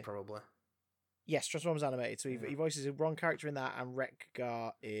Animated, probably. Yes, Transformers Animated. So he voices one character in that and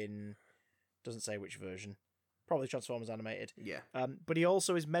Wreck-Gar in, doesn't say which version. Probably Transformers Animated. Yeah. But he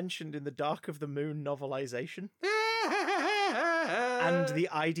also is mentioned in the Dark of the Moon novelization. And the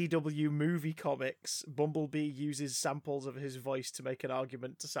IDW movie comics, Bumblebee uses samples of his voice to make an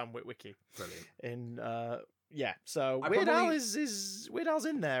argument to Sam Witwicky. Brilliant. So Weird Al's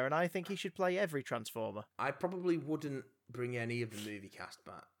in there, and I think he should play every Transformer. I probably wouldn't bring any of the movie cast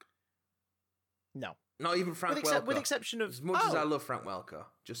back. No. Not even Frank Welker. With exception of... As much as I love Frank Welker,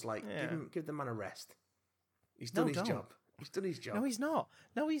 just like, give the man a rest. He's done his job. He's done his job. No, he's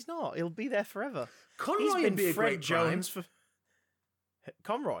not. He'll be there forever. Conroy would be a great Jones for...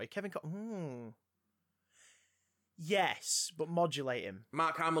 Conroy? Kevin Yes, but modulate him.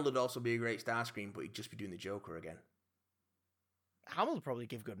 Mark Hamill would also be a great Starscream, but he'd just be doing the Joker again. Hamill would probably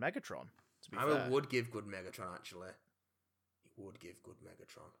give good Megatron, to be Hamill fair. would give good Megatron, actually. He would give good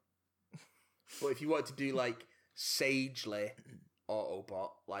Megatron. But if you wanted to do, like, sagely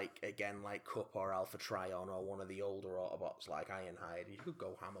Autobot, like, again, like Cup or Alpha Trion or one of the older Autobots like Ironhide, you could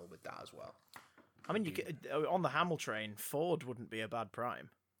go Hamill with that as well. I mean, you could, on the Hamill train, Ford wouldn't be a bad Prime.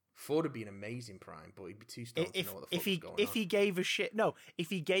 Ford would be an amazing Prime, but he'd be too stoned to know what the fuck was going on. If he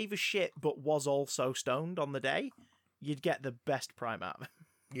gave a shit but was also stoned on the day, you'd get the best Prime out of him.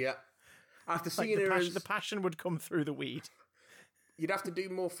 Yeah. After Like seeing the passion would come through the weed. You'd have to do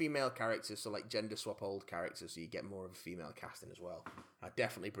more female characters, so like gender swap old characters, so you get more of a female casting as well. I'd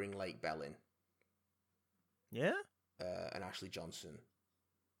definitely bring Lake Bell in. Yeah? And Ashley Johnson.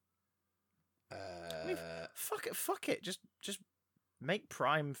 I mean, fuck it. Just make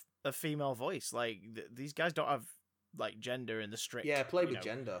Prime a female voice. Like, these guys don't have, like, gender in the strict... Yeah, play with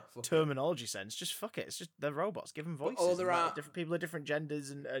gender. Terminology sense. Just fuck it. It's just, they're robots. Give them voices. Different people of different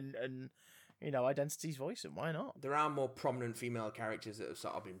genders and identities voice them. Why not? There are more prominent female characters that have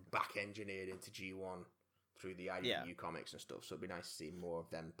sort of been back-engineered into G1 through the IDW comics and stuff, so it'd be nice to see more of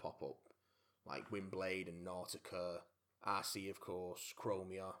them pop up. Like Windblade and Nautica, RC, of course,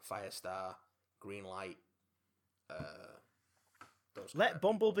 Chromia, Firestar, Greenlight. Let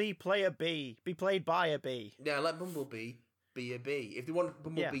Bumblebee play a bee. Be played by a bee. Yeah, let Bumblebee be a bee. If they want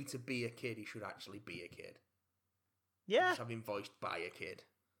Bumblebee to be a kid, he should actually be a kid. Yeah. Just have him voiced by a kid.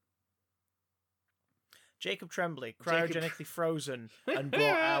 Jacob Tremblay, cryogenically frozen and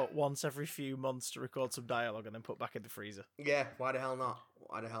brought out once every few months to record some dialogue and then put back in the freezer. Yeah, why the hell not?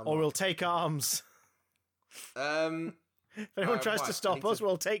 Or we'll take arms. If anyone tries to stop us,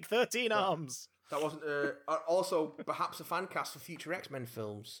 we'll take 13 arms. That wasn't... also, perhaps a fan cast for future X-Men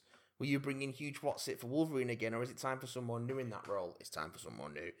films. Will you bring in Hugh Watsit for Wolverine again, or is it time for someone new in that role? It's time for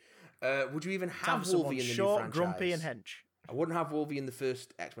someone new. Would you even have Wolverine in the new franchise? Grumpy and hench. I wouldn't have Wolverine in the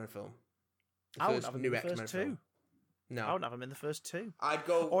first X-Men film. I wouldn't have him in the first two. No, I wouldn't have him in the first two. I'd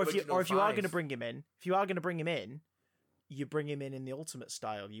go. Or if you are going to bring him in, you bring him in the Ultimate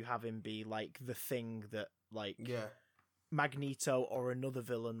style. You have him be like the thing that Magneto or another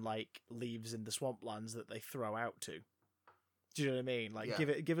villain like leaves in the Swamplands that they throw out to. Do you know what I mean? Like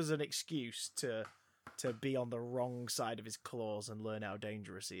give us an excuse to be on the wrong side of his claws and learn how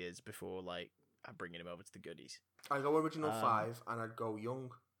dangerous he is before like bringing him over to the goodies. I'd go original 5 and I'd go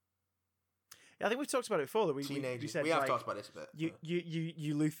young. I think we've talked about it before. That we said, we have talked about this a bit.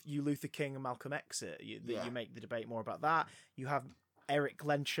 You Luther King and Malcolm X it. You make the debate more about that. You have Eric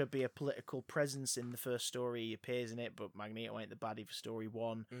Lenscher be a political presence in the first story. He appears in it, but Magneto ain't the baddie for story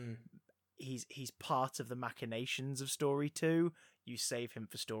 1. He's part of the machinations of story 2. You save him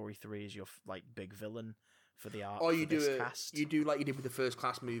for story 3 as your like big villain for the arc. Or you do like you did with the First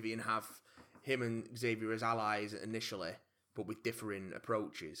Class movie and have him and Xavier as allies initially, but with differing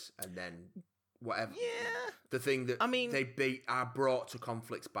approaches, and then. Whatever. Yeah. The thing that they are brought to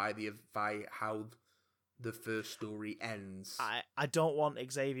conflicts by how the first story ends. I don't want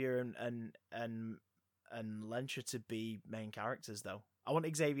Xavier and and Lencher to be main characters, though. I want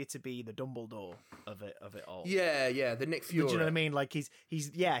Xavier to be the Dumbledore of it all. Yeah, the Nick Fury. Do you know what I mean? Like he's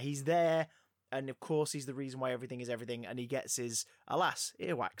there, and of course he's the reason why everything is everything, and he gets his alas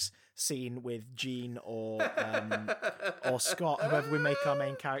earwax scene with Jean or Scott, whoever we make our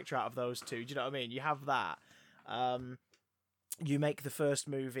main character out of those two. Do you know what I mean? You have that. You make the first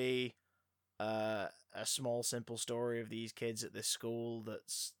movie a small, simple story of these kids at this school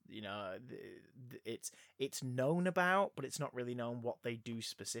that's, it's known about, but it's not really known what they do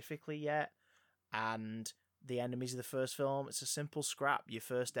specifically yet. And the enemies of the first film, it's a simple scrap. Your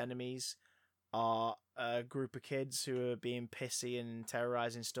first enemies are a group of kids who are being pissy and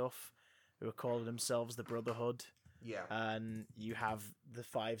terrorizing stuff, who are calling themselves the Brotherhood. Yeah. And you have the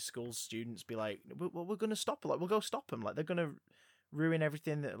 5 school students be like, we're going to stop them. Like, we'll go stop them. Like, they're going to ruin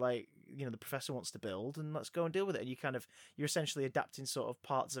everything that, like, the professor wants to build, and let's go and deal with it. And you're essentially adapting sort of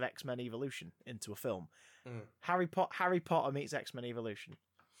parts of X-Men Evolution into a film. Harry Potter meets X-Men Evolution.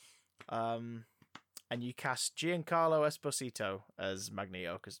 And you cast Giancarlo Esposito as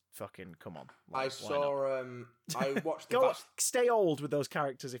Magneto, because fucking come on. Like, I watched stay old with those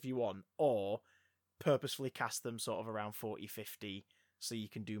characters if you want, or purposefully cast them sort of around 40, 50, so you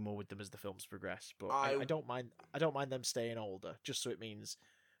can do more with them as the films progress. But I don't mind them staying older, just so it means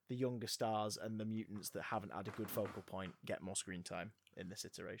the younger stars and the mutants that haven't had a good focal point get more screen time in this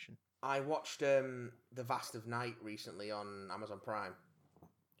iteration. I watched The Vast of Night recently on Amazon Prime.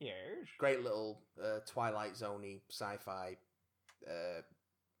 Yes. Great little Twilight Zone-y sci-fi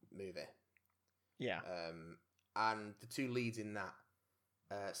movie. Yeah. And the 2 leads in that,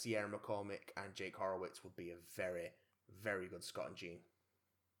 Sierra McCormick and Jake Horowitz, would be a very, very good Scott and Jean.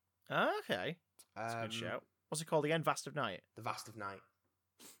 Okay. That's a good shout. What's it called again? Vast of Night? The Vast of Night.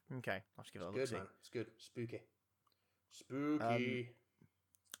 Okay. I'll have to give it a look. Good, man. It's good. Spooky.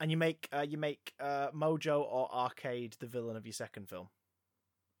 And you make Mojo or Arcade the villain of your second film.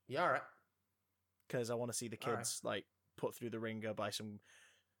 Yeah, alright. Because I want to see the kids like put through the ringer by some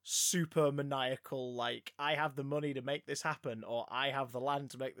super maniacal, like, I have the money to make this happen, or I have the land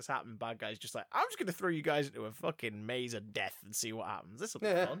to make this happen. Bad guys just like, I'm just going to throw you guys into a fucking maze of death and see what happens. This will be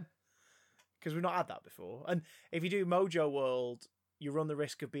fun. Because we've not had that before. And if you do Mojo World, you run the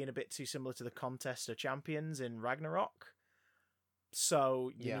risk of being a bit too similar to the Contest of Champions in Ragnarok.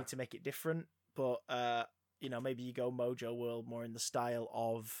 So you need to make it different. But, maybe you go Mojo World more in the style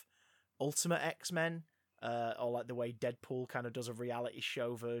of Ultimate X-Men, or like the way Deadpool kind of does a reality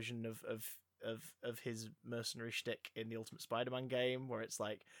show version of his mercenary shtick in the Ultimate Spider-Man game, where it's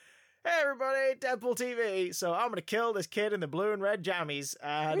like, hey everybody, Deadpool TV, so I'm going to kill this kid in the blue and red jammies,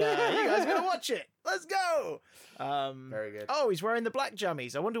 and you guys are going to watch it. Let's go! Very good. Oh, he's wearing the black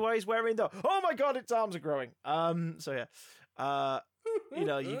jammies. I wonder why he's wearing the... Oh my god, its arms are growing. So yeah.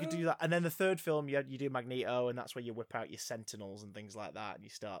 You could do that. And then the third film, you do Magneto, and that's where you whip out your Sentinels and things like that, and you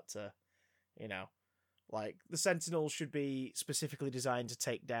start to, like, the Sentinels should be specifically designed to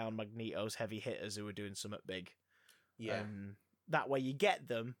take down Magneto's heavy hitters who are doing something big. Yeah. That way you get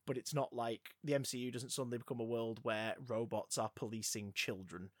them, but it's not like the MCU doesn't suddenly become a world where robots are policing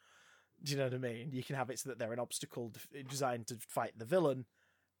children. Do you know what I mean? You can have it so that they're an obstacle designed to fight the villain,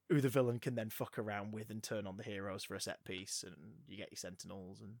 who the villain can then fuck around with and turn on the heroes for a set piece, and you get your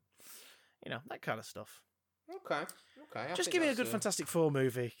Sentinels and, that kind of stuff. Okay. Just give me a good Fantastic Four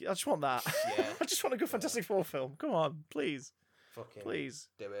movie. I just want that. Yeah. I just want a good Fantastic Four film. Come on, please. Please.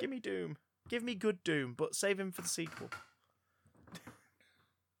 Do it. Give me Doom. Give me good Doom, but save him for the sequel.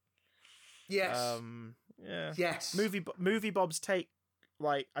 Yes. Yeah. Yes. Movie Bob's take,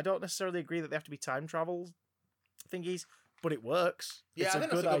 like, I don't necessarily agree that they have to be time travel thingies, but it works. Yeah, it's I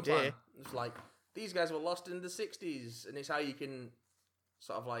think a good that's a good idea. Plan. It's like, these guys were lost in the 60s, and it's how you can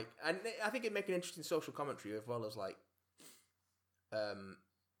sort of like, and I think it'd make an interesting social commentary as well as like,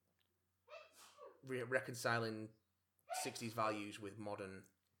 reconciling 60s values with modern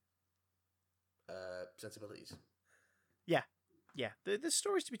sensibilities. Yeah. There's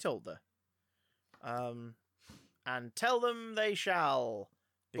stories to be told there. And tell them they shall.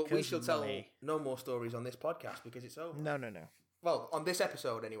 But we shall tell no more stories on this podcast because it's over. No. Well, on this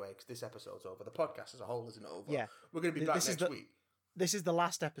episode anyway, because this episode's over. The podcast as a whole isn't over. Yeah. We're going to be back next week. This is the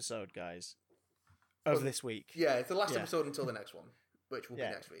last episode, guys, of this week. Yeah, it's the last episode until the next one, which will be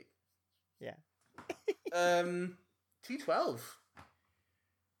next week. Yeah. 212.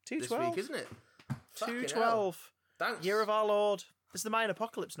 212? This week, isn't it? 212. Thanks. Year of our Lord. This is the Mayan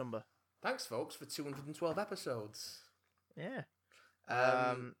Apocalypse number. Thanks, folks, for 212 episodes. Yeah.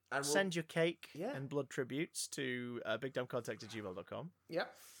 And send your cake and blood tributes to bigdamcontact@gmail.com. Yeah.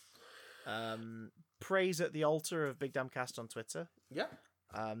 Praise at the altar of Big Damn Cast on Twitter. Yeah.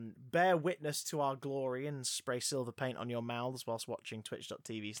 Bear witness to our glory and spray silver paint on your mouths whilst watching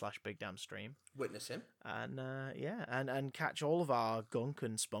twitch.tv/BigDamnStream. Witness him. And and catch all of our gunk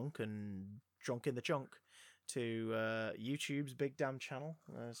and spunk and drunk in the chunk to YouTube's Big Damn channel.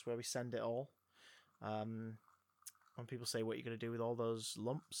 That's where we send it all. When people say, what are you going to do with all those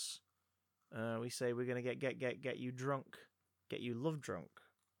lumps? We say we're going to get you drunk, get you love drunk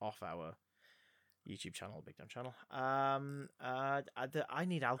off our YouTube channel, Big Damn channel. I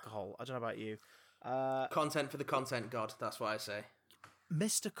need alcohol. I don't know about you. Content for the content god. That's what I say.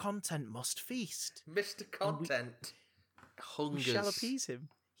 Mr. Content must feast. Mr. Content hungers. We shall appease him.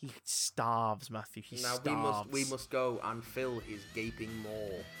 He starves, Matthew. He now starves. we must go and fill his gaping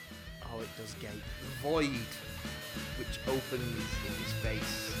maw. Oh, it does gape. Void, which opens in his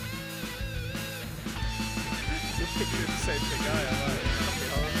face. You're picturing the same thing I am.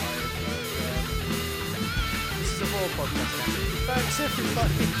 This is a Raw podcast. Thanks,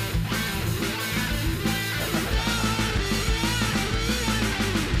 everybody.